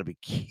 you got to be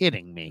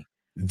kidding me.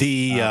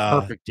 The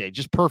perfect day,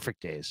 just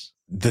perfect days.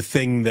 The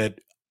thing that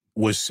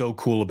was so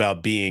cool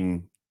about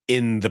being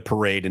in the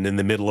parade and in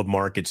the middle of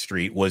Market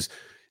Street was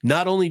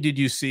not only did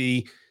you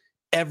see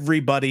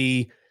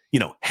everybody,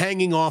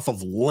 hanging off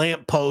of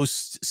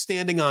lampposts,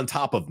 standing on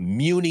top of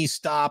Muni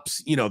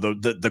stops,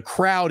 the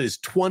crowd is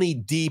 20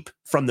 deep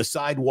from the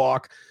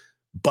sidewalk.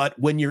 But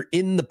when you're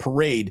in the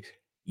parade,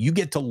 you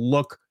get to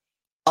look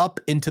up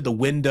into the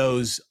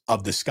windows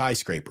of the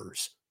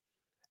skyscrapers.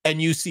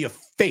 and you see a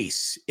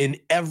face in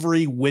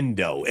every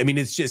window. I mean,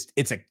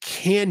 it's a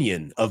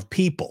canyon of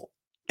people.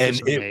 And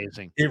It's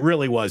amazing. It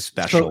really was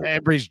special. So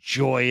everybody's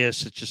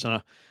joyous. It's just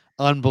an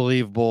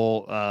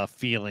unbelievable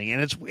feeling.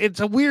 And it's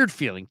a weird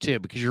feeling too,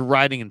 because you're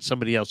riding in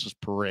somebody else's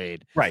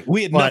parade. Right.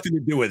 We had nothing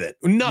to do with it.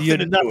 You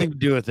had nothing to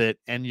do with it.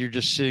 And you're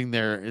just sitting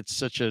there.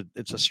 It's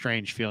a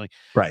strange feeling.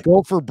 Right.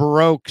 Gopher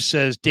Baroque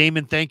says,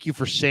 Damon, thank you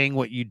for saying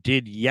what you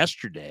did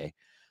yesterday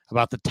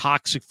about the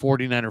toxic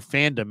 49er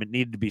fandom. It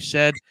needed to be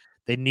said.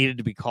 They needed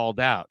to be called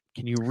out.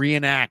 Can you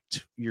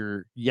reenact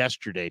your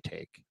yesterday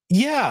take?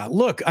 Yeah,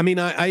 look, I mean,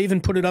 I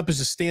even put it up as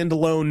a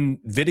standalone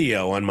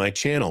video on my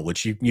channel,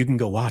 which you can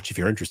go watch if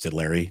you're interested,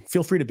 Larry.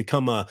 Feel free to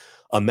become a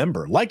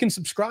member. Like and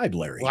subscribe,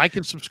 Larry. Like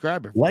and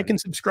subscribe. Like and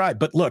subscribe.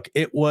 But look,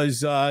 it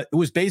was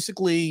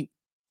basically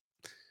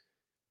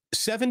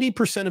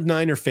 70% of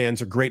Niner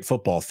fans are great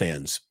football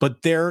fans, but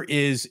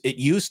it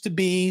used to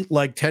be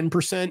like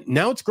 10%.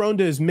 Now it's grown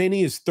to as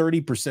many as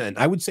 30%.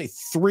 I would say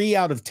 3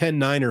 out of 10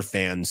 Niner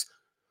fans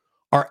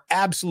are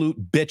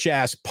absolute bitch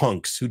ass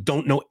punks who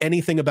don't know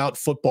anything about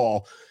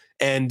football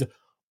and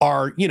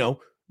are,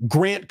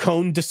 Grant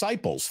Cohn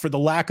disciples, for the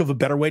lack of a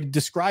better way to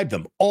describe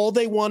them. All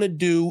they want to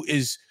do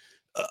is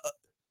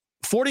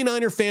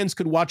 49er fans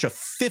could watch a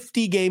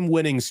 50-game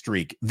winning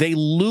streak. They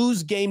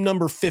lose game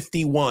number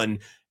 51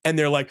 and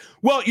they're like,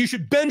 well, you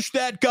should bench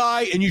that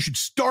guy and you should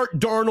start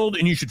Darnold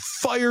and you should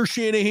fire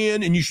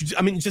Shanahan and you should,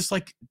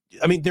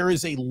 there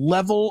is a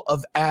level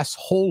of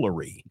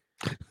assholery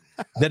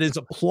that is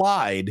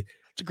applied.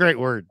 It's a great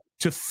word.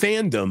 To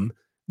fandom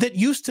that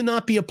used to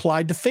not be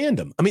applied to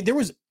fandom. I mean,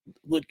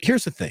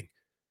 here's the thing.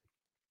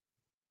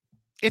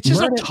 It's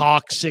just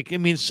toxic. I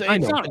mean, it's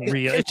not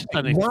real. It's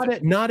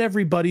not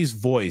everybody's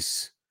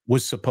voice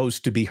was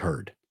supposed to be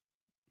heard.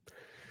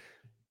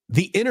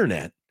 The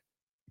internet,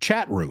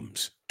 chat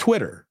rooms,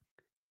 Twitter,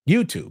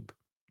 YouTube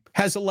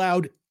has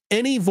allowed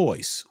any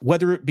voice,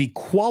 whether it be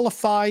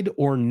qualified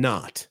or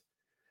not,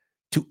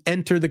 to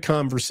enter the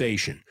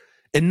conversation.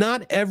 And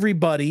not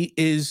everybody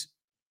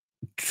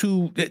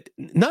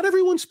not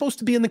everyone's supposed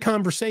to be in the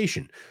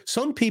conversation.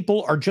 Some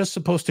people are just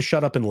supposed to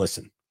shut up and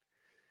listen.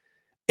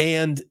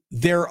 And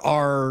there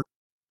are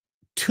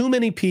too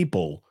many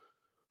people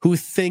who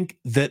think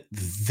that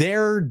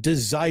their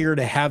desire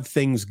to have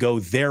things go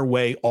their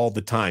way all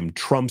the time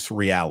trumps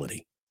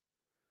reality.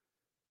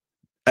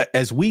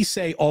 As we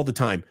say all the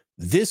time,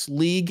 this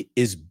league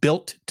is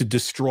built to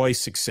destroy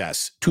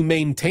success. To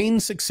maintain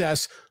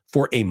success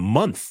for a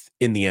month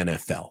in the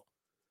NFL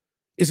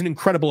is an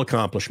incredible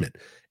accomplishment.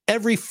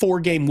 Every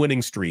 4-game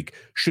winning streak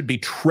should be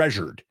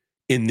treasured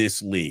in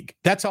this league.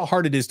 That's how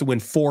hard it is to win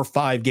 4 or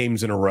 5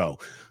 games in a row.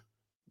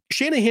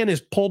 Shanahan has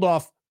pulled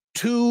off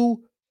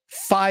 2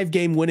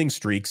 5-game winning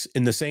streaks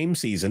in the same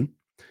season.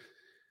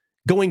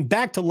 Going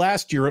back to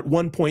last year, at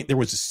one point, there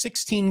was a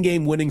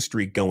 16-game winning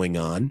streak going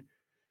on.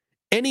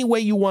 Any way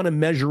you want to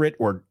measure it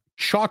or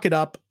chalk it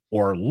up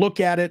or look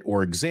at it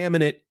or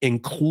examine it,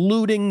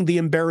 including the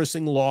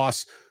embarrassing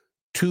loss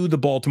to the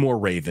Baltimore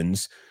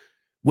Ravens,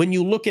 when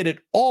you look at it,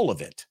 all of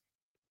it,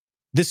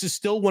 this is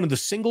still one of the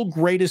single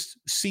greatest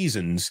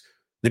seasons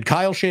that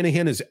Kyle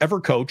Shanahan has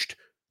ever coached.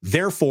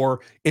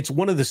 Therefore, it's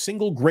one of the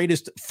single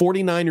greatest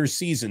 49ers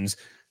seasons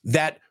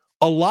that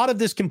a lot of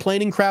this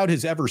complaining crowd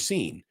has ever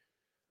seen.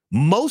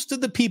 Most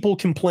of the people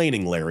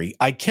complaining, Larry,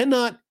 I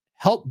cannot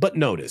help but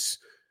notice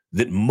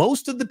that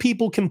most of the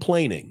people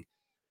complaining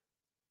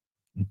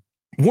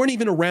weren't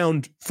even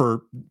around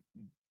for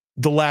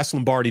the last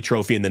Lombardi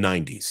Trophy in the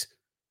 90s.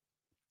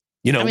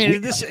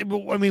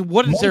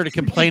 What is there to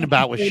complain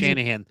about with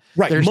Shanahan?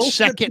 Right. They're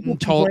second in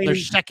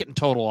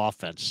total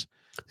offense.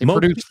 They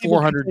produced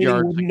 400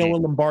 yards. Wouldn't know a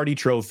Lombardi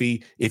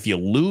Trophy if you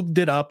lubed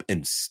it up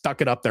and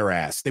stuck it up their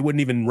ass. They wouldn't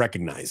even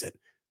recognize it.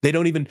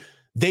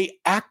 They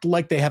act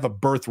like they have a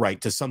birthright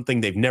to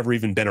something they've never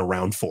even been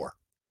around for.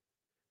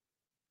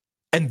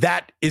 And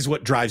that is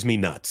what drives me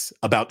nuts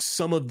about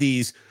some of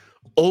these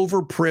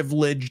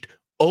overprivileged,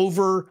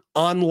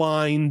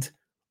 over-onlined,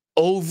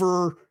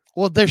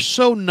 Well, they're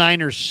so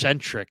Niners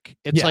centric.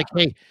 It's like,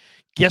 hey,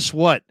 guess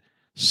what?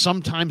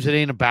 Sometimes it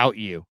ain't about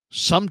you.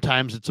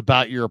 Sometimes it's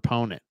about your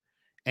opponent.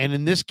 And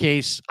in this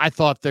case, I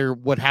thought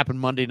what happened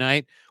Monday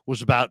night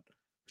was about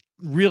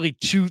really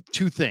two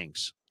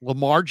things.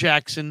 Lamar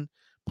Jackson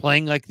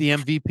playing like the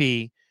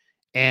MVP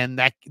and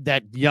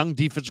that young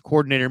defense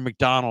coordinator,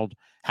 McDonald,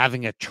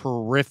 having a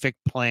terrific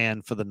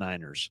plan for the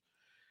Niners.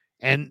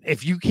 And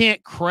if you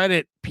can't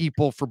credit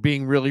people for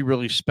being really,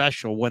 really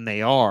special when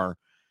they are,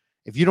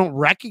 if you don't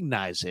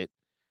recognize it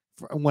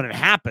when it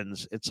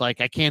happens, it's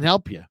like, I can't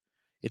help you.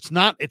 It's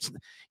not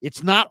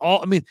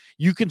all. I mean,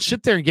 you can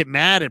sit there and get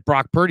mad at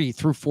Brock Purdy. He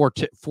threw four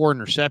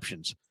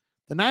interceptions.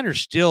 The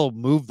Niners still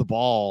move the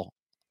ball,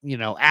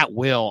 at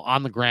will,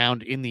 on the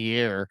ground, in the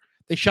air.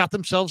 They shot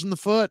themselves in the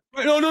foot.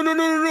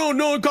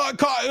 No.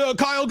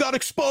 Kyle got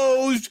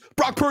exposed.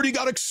 Brock Purdy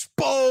got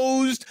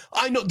exposed.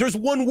 I know there's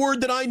one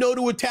word that I know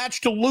to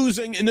attach to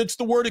losing, and it's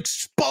the word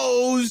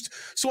exposed.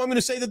 So I'm going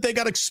to say that they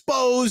got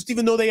exposed,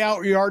 even though they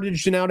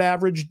out-yardaged and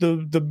out-averaged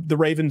the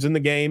Ravens in the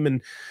game.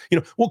 And,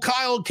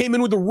 Kyle came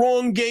in with the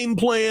wrong game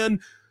plan.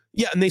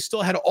 Yeah, and they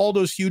still had all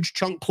those huge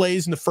chunk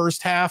plays in the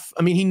first half.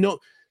 I mean,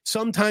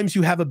 sometimes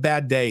you have a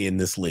bad day in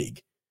this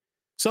league.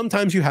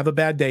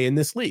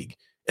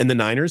 And the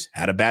Niners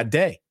had a bad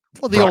day.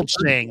 Well, the old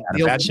saying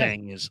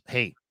is,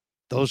 hey,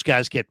 those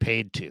guys get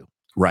paid too.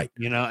 Right.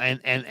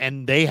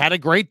 And they had a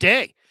great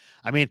day.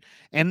 I mean,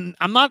 and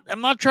I'm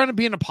not trying to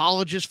be an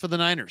apologist for the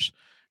Niners.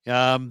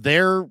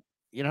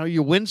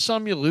 You win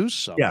some, you lose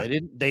some. Yeah.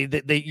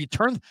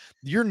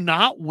 You're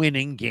not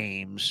winning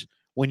games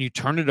when you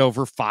turn it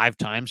over 5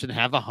 times and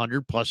have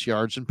 100+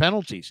 yards and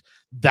penalties.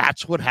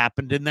 That's what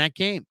happened in that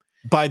game.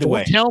 By the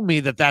way, tell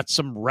me that that's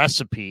some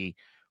recipe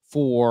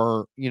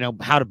for,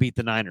 how to beat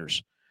the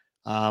Niners.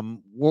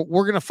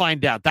 We're going to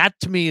find out. That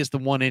to me is the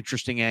one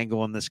interesting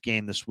angle in this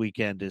game this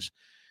weekend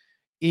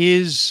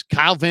is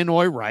Kyle Van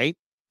Noy right?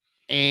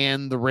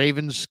 And the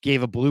Ravens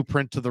gave a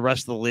blueprint to the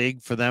rest of the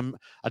league for them,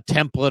 a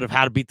template of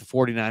how to beat the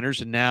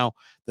 49ers. And now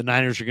the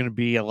Niners are going to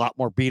be a lot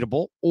more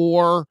beatable.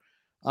 Or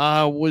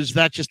was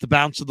that just the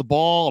bounce of the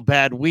ball, a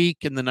bad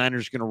week, and the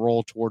Niners are going to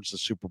roll towards the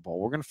Super Bowl?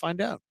 We're going to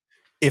find out.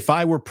 If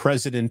I were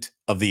president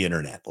of the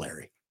internet,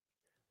 Larry,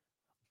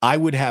 I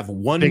would have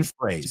one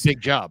phrase. It's a big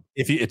job.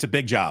 It's a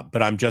big job,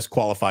 but I'm just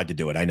qualified to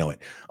do it. I know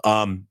it.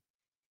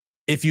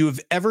 If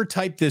you've ever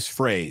typed this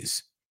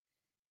phrase,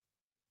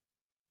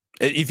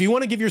 if you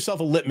want to give yourself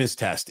a litmus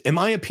test, am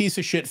I a piece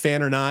of shit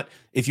fan or not?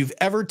 If you've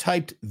ever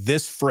typed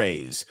this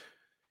phrase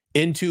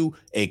into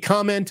a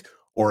comment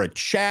or a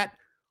chat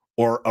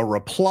or a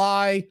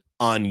reply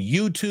on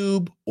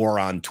YouTube or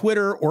on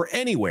Twitter or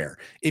anywhere,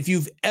 if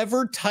you've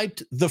ever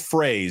typed the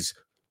phrase,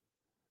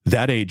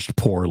 "That aged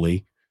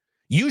poorly,"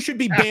 you should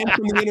be banned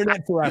from the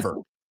internet forever.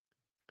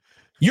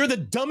 You're the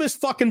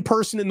dumbest fucking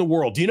person in the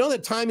world. Do you know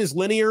that time is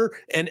linear?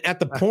 And at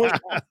the point,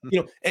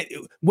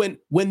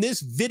 when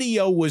this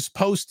video was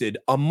posted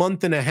a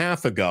month and a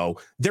half ago,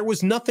 there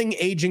was nothing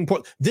aging.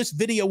 This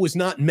video was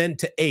not meant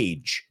to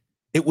age.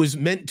 It was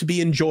meant to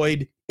be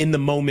enjoyed in the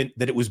moment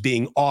that it was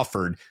being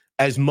offered,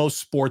 as most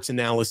sports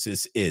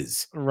analysis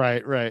is.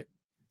 Right.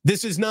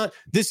 This is not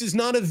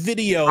a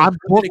video. I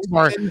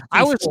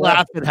always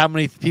laugh at how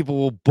many people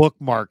will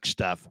bookmark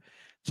stuff.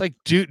 It's like,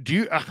 do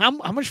you how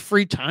much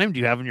free time do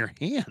you have in your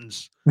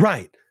hands?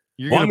 Right.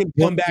 I'm going to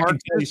come back and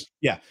tell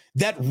you,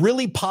 that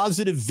really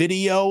positive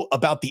video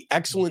about the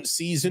excellent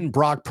season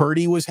Brock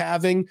Purdy was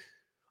having.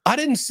 I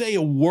didn't say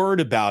a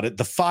word about it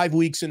the 5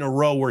 weeks in a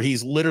row where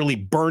he's literally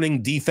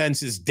burning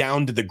defenses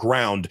down to the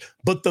ground.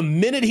 But the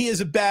minute he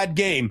has a bad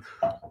game,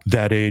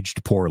 that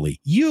aged poorly.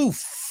 You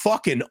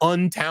fucking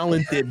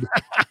untalented,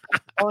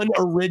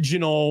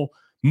 unoriginal,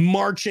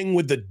 marching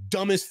with the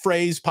dumbest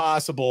phrase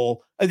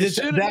possible. As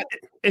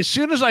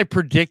soon as I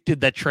predicted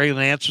that Trey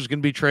Lance was going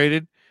to be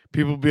traded,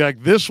 people would be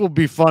like, this will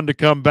be fun to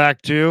come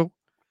back to.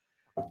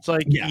 It's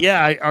like,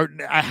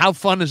 how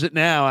fun is it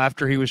now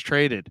after he was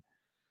traded?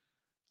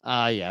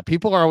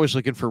 People are always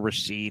looking for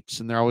receipts,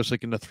 and they're always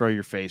looking to throw it in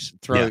your face.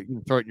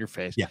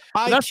 Yeah,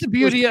 that's the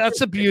beauty. That's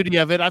the beauty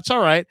of it. That's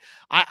all right.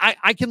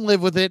 I can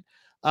live with it.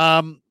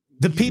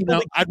 The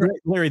people,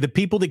 Larry, the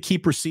people that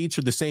keep receipts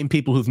are the same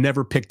people who've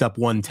never picked up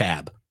one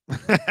tab.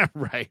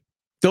 Right.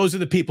 Those are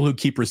the people who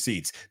keep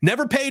receipts.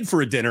 Never paid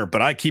for a dinner,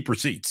 but I keep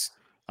receipts.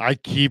 I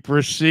keep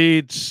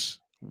receipts.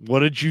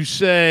 What did you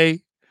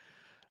say?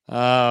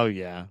 Oh,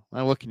 yeah.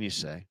 Well, what can you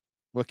say?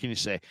 What can you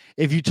say?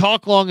 If you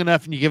talk long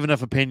enough and you give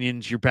enough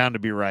opinions, you're bound to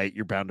be right.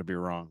 You're bound to be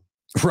wrong.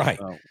 Right.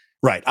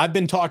 Right. I've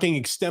been talking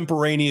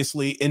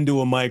extemporaneously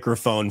into a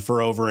microphone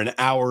for over an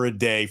hour a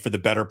day for the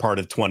better part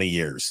of 20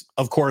 years.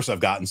 Of course, I've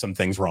gotten some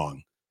things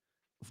wrong.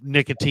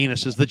 Nicotina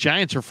says the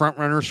Giants are front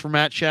runners for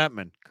Matt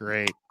Chapman.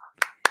 Great.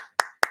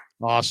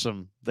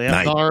 Awesome. They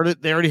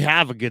already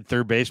have a good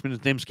third baseman.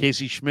 His name's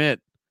Casey Schmidt.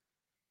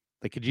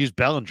 They could use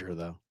Bellinger,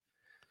 though.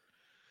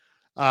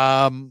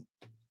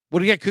 What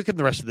do you got cooking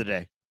the rest of the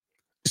day?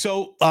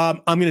 So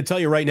I'm going to tell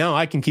you right now,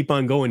 I can keep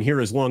on going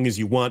here as long as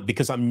you want,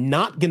 because I'm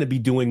not going to be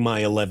doing my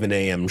 11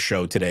 a.m.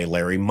 show today,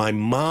 Larry. My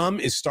mom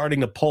is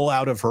starting to pull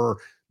out of her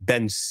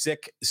been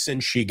sick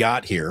since she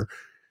got here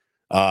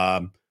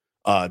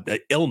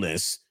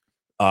illness.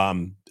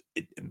 I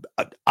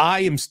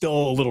am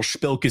still a little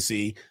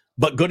spilkisy,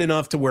 but good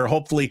enough to where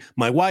hopefully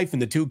my wife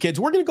and the 2 kids,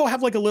 we're going to go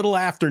have like a little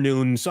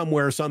afternoon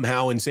somewhere,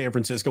 somehow in San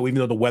Francisco, even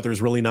though the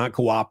weather's really not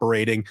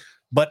cooperating.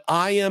 But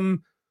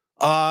I'm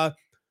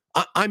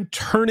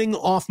turning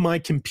off my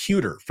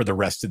computer for the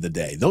rest of the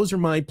day. Those are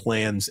my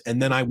plans. And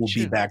then I will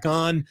be back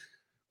on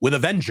with a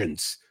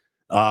vengeance.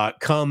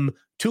 Come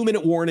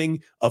 2-minute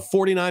warning of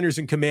 49ers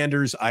and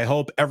Commanders. I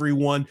hope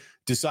everyone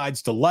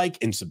decides to like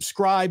and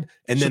subscribe.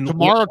 And then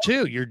tomorrow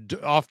too, you're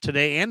off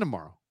today and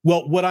tomorrow.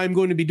 Well, what I'm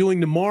going to be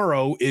doing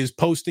tomorrow is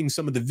posting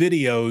some of the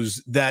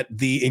videos that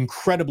the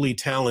incredibly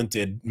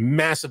talented,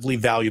 massively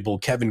valuable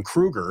Kevin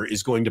Kruger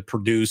is going to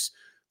produce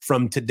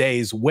from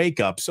today's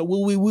Wake Up. So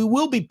we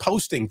will be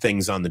posting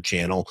things on the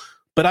channel,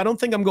 but I don't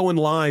think I'm going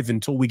live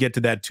until we get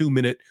to that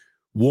 2-minute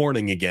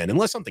warning again,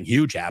 unless something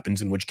huge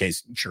happens, in which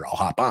case, sure, I'll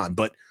hop on.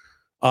 But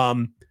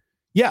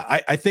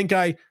yeah, I think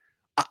I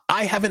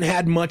haven't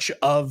had much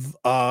of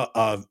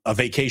a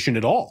vacation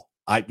at all.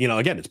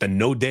 Again, it's been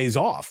no days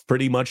off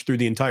pretty much through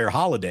the entire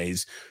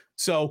holidays.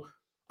 So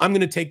I'm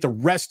going to take the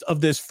rest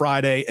of this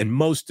Friday and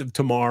most of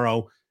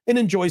tomorrow and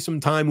enjoy some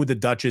time with the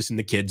Duchess and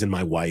the kids and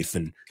my wife.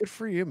 And good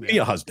for you, man. Be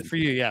a husband. Good for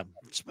you, yeah.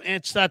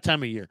 It's that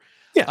time of year.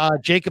 Yeah.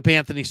 Jacob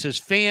Anthony says,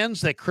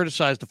 fans that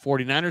criticize the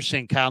 49ers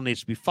saying Kyle needs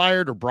to be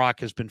fired or Brock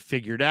has been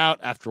figured out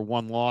after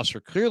one loss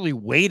are clearly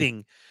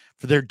waiting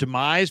for their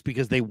demise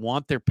because they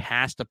want their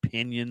past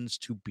opinions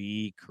to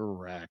be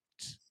correct.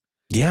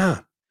 Yeah,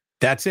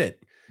 that's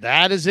it.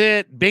 That is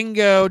it.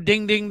 Bingo.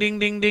 Ding, ding, ding,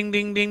 ding, ding,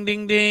 ding, ding,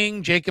 ding,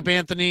 ding. Jacob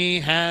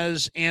Anthony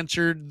has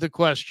answered the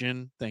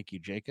question. Thank you,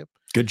 Jacob.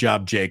 Good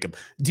job, Jacob.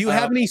 Do you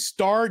have any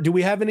do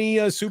we have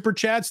any super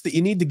chats that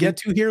you need to get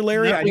to here,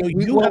 Larry? No, I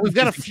know we've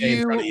got a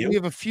few. We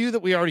have a few that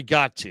we already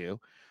got to.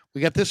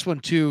 We got this one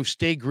too.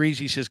 Stay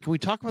Greasy says, can we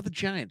talk about the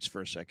Giants for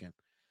a second?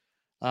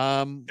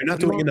 They're not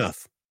doing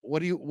enough. What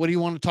do you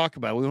want to talk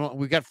about?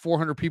 We got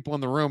 400 people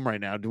in the room right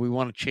now. Do we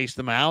want to chase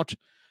them out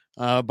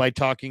by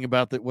talking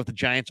about what the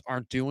Giants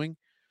aren't doing?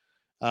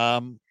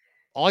 All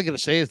I got to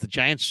say is the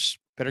Giants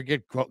better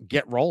get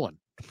rolling.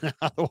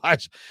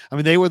 Otherwise, I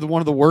mean, they were one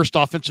of the worst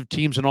offensive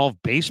teams in all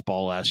of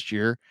baseball last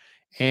year,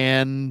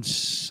 and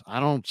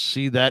I don't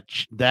see that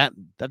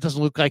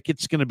doesn't look like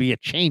it's going to be a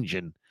change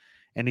in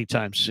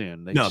anytime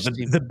soon.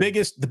 The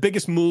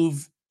biggest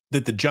move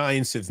that the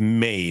Giants have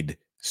made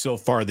so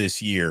far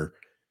this year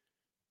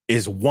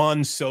is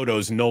Juan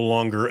Soto's no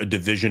longer a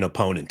division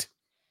opponent.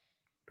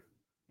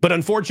 But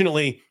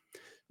unfortunately,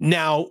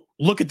 now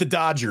look at the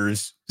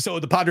Dodgers. So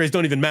the Padres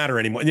don't even matter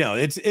anymore.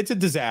 It's a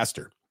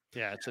disaster.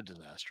 Yeah, it's a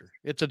disaster.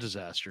 It's a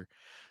disaster.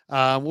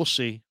 We'll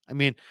see. I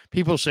mean,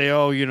 people say,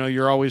 oh,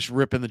 you're always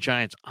ripping the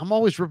Giants. I'm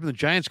always ripping the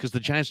Giants because the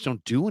Giants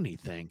don't do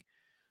anything.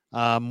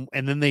 And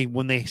then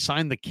when they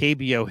sign the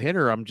KBO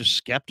hitter, I'm just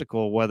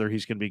skeptical of whether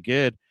he's going to be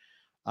good.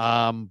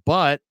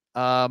 But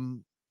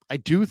I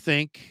do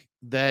think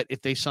that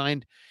if they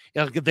sign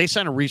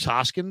a Rhys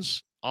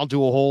Hoskins, I'll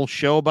do a whole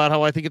show about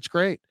how I think it's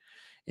great.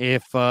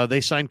 If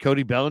they sign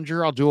Cody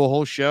Bellinger, I'll do a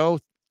whole show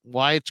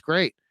why it's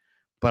great.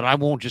 But I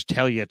won't just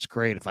tell you it's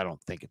great if I don't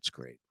think it's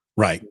great.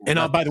 Right. And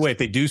by the way, if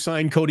they do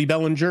sign Cody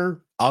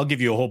Bellinger, I'll give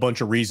you a whole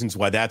bunch of reasons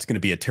why that's going to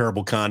be a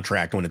terrible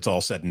contract when it's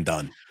all said and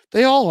done.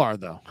 They all are,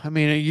 though. I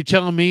mean, are you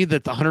telling me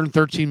that the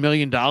 $113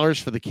 million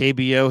for the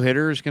KBO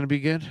hitter is going to be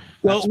good?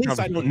 Well, at least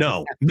I don't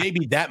know.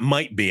 Maybe that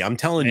might be. I'm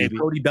telling you,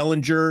 Cody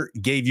Bellinger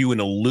gave you an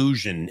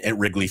illusion at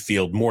Wrigley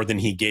Field more than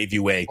he gave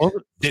you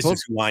this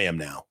is who I am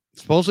now.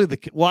 Supposedly,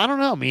 I don't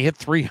know. I mean, he hit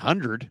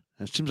 300.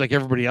 It seems like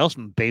everybody else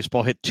in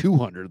baseball hit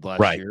 200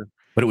 last year.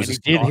 But it was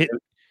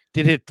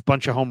did hit a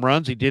bunch of home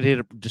runs. He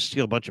did just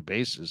steal a bunch of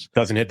bases.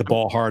 Doesn't hit the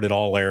ball hard at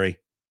all, Larry.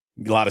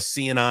 A lot of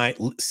CNI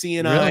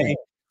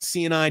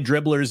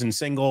dribblers and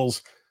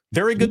singles.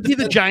 Very good. He's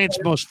the Giants'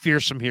 most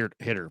fearsome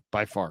hitter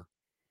by far.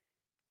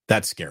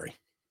 That's scary.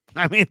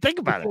 I mean, think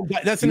about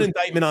it. That's an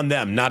indictment on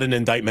them, not an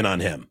indictment on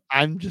him.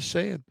 I'm just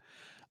saying.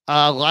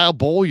 Lyle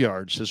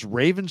Bolyard says,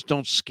 Ravens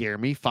don't scare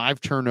me.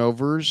 5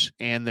 turnovers,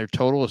 and their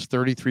total is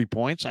 33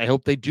 points. I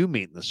hope they do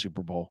meet in the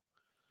Super Bowl.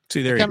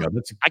 See, there you go.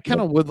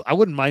 I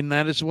wouldn't mind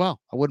that as well.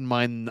 I wouldn't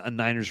mind a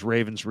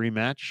Niners-Ravens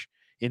rematch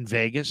in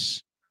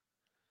Vegas.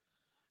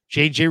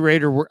 JJ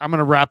Raider, I'm going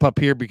to wrap up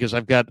here because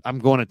I'm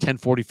going at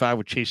 10:45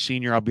 with Chase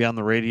Sr. I'll be on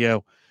the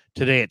radio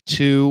today at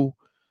 2.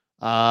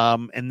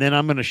 And then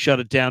I'm going to shut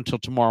it down till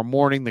tomorrow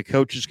morning. The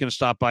coach is going to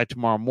stop by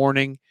tomorrow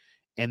morning.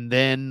 And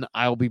then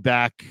I'll be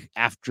back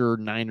after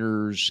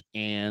Niners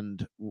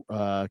and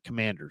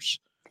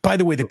Commanders. By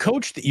the way, the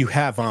coach that you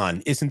have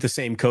on isn't the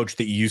same coach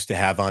that you used to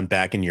have on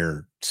back in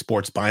your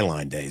sports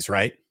byline days,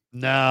 right?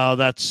 No,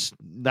 that's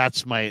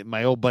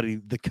my old buddy.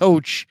 The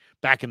coach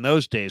back in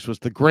those days was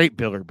the great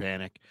Bill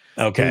Urbanek.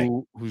 Okay,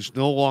 who's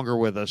no longer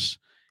with us.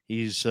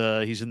 He's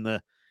in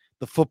the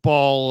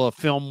football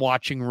film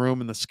watching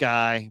room in the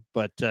sky.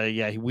 But let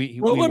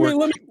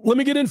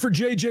me get in for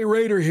JJ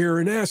Raider here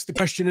and ask the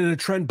question in a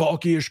Trent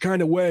Baalke-ish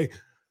kind of way.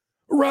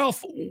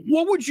 Ralph,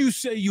 what would you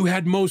say you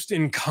had most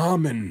in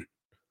common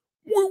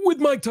with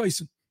Mike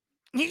Tyson?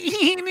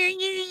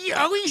 You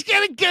always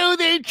gotta go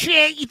there,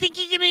 Trent. You think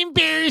you're gonna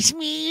embarrass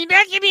me? You're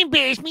not gonna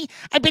embarrass me.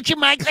 I bet you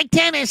Mike likes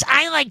tennis.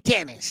 I like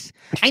tennis.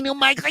 I know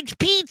Mike likes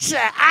pizza.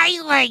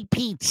 I like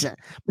pizza.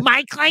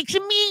 Mike likes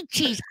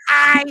Amici's.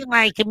 I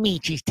like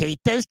Amici's.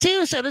 Tate does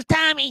too. So does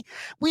Tommy.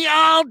 We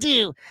all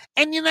do.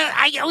 And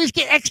I always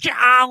get extra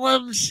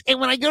olives. And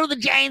when I go to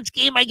the Giants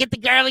game, I get the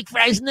garlic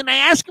fries. And then I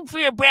ask them for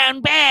a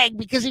brown bag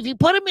because if you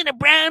put them in a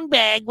brown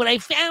bag, what I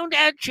found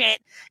out, Trent,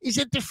 is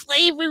that the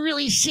flavor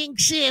really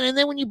sinks in. And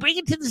then when you bring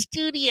it to the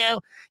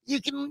studio,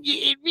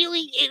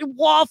 it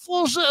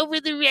waffles over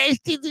the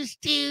rest of the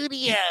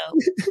studio.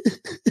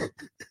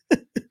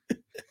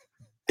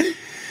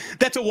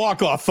 That's a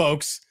walk-off,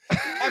 folks.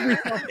 Have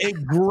yourself a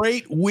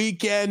great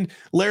weekend.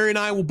 Larry and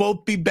I will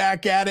both be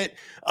back at it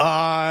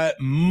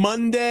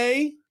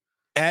Monday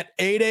at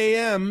 8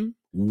 a.m.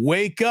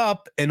 Wake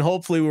up, and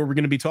hopefully we're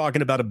going to be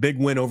talking about a big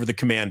win over the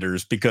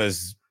Commanders,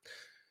 because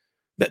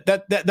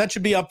that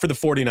should be up for the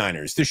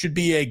 49ers. This should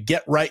be a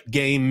get-right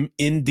game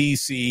in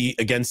D.C.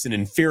 against an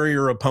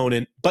inferior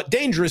opponent, but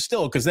dangerous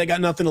still, because they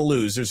got nothing to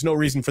lose. There's no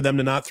reason for them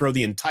to not throw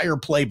the entire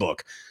playbook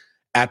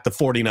at the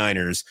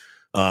 49ers.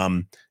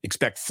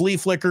 Expect flea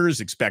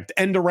flickers, expect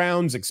end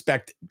arounds,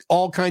 expect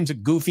all kinds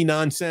of goofy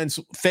nonsense,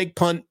 fake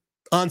punt,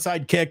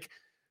 onside kick.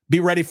 Be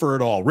ready for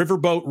it all.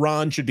 Riverboat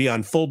Ron should be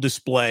on full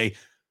display,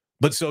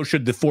 but so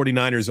should the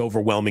 49ers'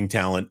 overwhelming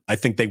talent. I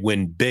think they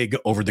win big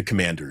over the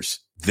Commanders.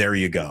 There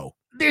you go.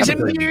 There's a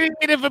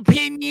myriad of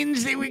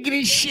opinions that we're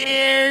going to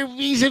share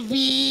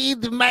vis-a-vis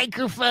the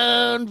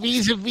microphone,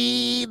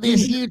 vis-a-vis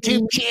this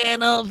YouTube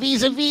channel,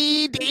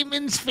 vis-a-vis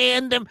Damon's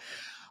fandom.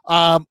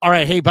 All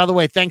right. Hey, by the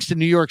way, thanks to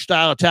New York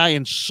style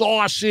Italian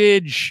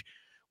sausage.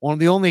 One of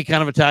the only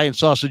kind of Italian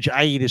sausage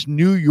I eat is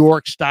New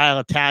York style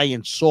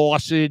Italian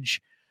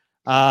sausage.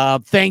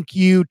 Thank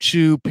you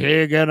to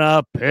Pig and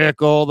a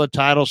Pickle, the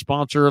title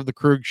sponsor of the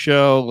Krug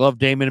Show. Love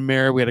Damon and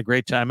Mary. We had a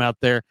great time out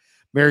there.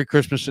 Merry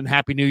Christmas and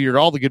Happy New Year to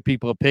all the good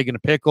people at Pig and a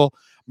Pickle.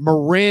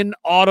 Marin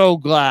Auto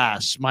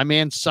Glass, my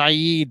man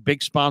Saeed,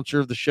 big sponsor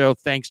of the show.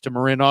 Thanks to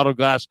Marin Auto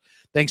Glass.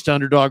 Thanks to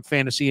Underdog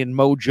Fantasy and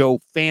Mojo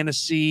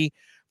Fantasy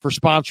for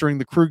sponsoring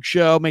the Krug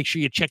Show. Make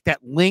sure you check that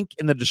link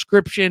in the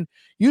description.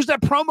 Use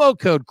that promo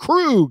code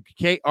Krug,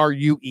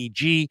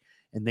 K-R-U-E-G,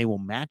 and they will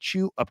match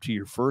you up to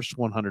your first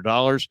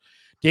 $100.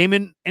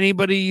 Damon,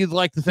 anybody you'd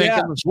like to thank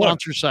on the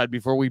sponsor side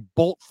before we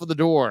bolt for the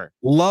door?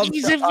 Love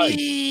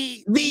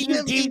the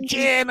YouTube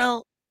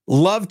channel.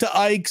 Love to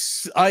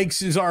Ike's.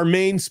 Ike's is our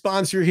main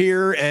sponsor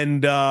here,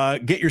 and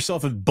get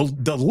yourself a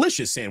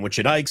delicious sandwich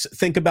at Ike's.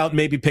 Think about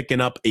maybe picking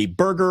up a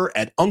burger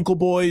at Uncle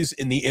Boy's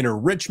in the inner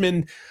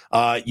Richmond.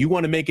 You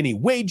want to make any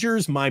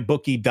wagers,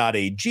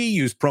 mybookie.ag.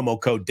 Use promo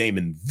code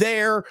Damon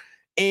there.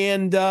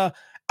 And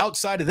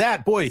outside of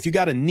that, boy, if you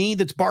got a knee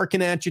that's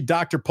barking at you,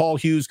 Dr. Paul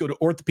Hughes, go to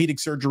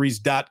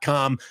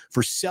orthopedicsurgeries.com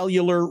for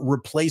cellular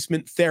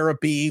replacement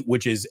therapy,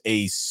 which is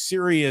a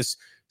serious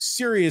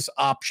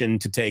option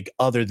to take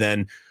other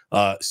than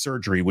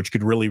surgery, which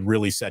could really,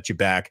 really set you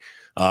back.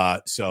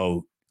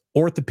 So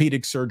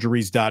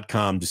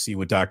orthopedicsurgeries.com to see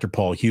what Dr.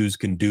 Paul Hughes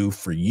can do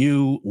for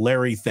you.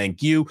 Larry,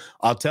 thank you.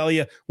 I'll tell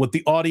you what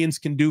the audience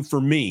can do for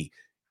me.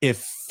 If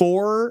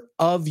 4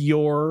 of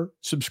your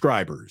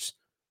subscribers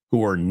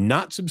who are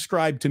not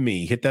subscribed to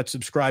me hit that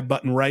subscribe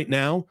button right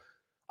now,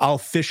 I'll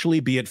officially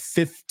be at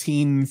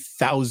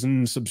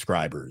 15,000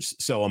 subscribers.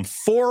 So I'm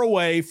 4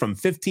 away from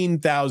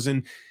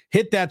 15,000.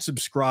 Hit that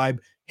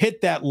subscribe, hit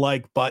that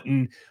like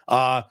button.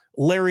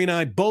 Larry and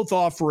I both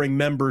offering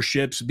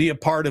memberships. Be a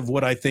part of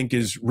what I think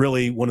is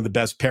really one of the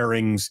best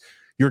pairings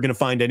you're going to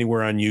find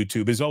anywhere on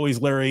YouTube. As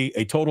always, Larry,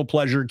 a total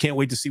pleasure. Can't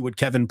wait to see what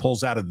Kevin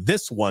pulls out of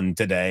this one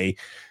today.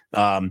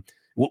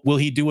 Will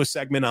he do a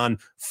segment on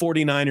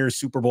 49ers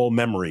Super Bowl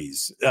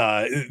memories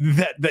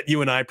that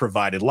you and I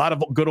provided? A lot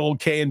of good old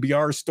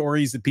KNBR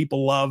stories that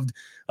people loved.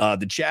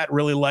 The chat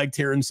really liked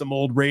hearing some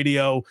old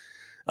radio,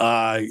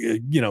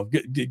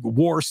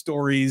 war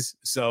stories.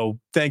 So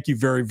thank you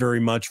very,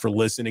 very much for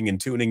listening and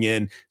tuning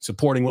in,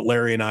 supporting what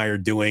Larry and I are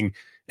doing.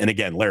 And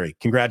again, Larry,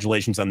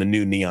 congratulations on the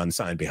new neon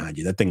sign behind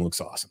you. That thing looks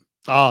awesome.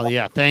 Oh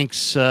yeah,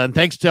 thanks.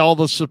 Thanks to all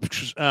the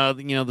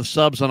the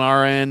subs on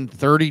our end,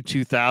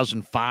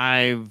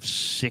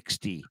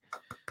 32,560.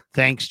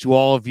 Thanks to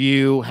all of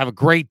you. Have a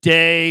great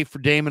day. For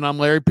Damon, I'm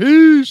Larry.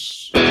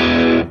 Peace.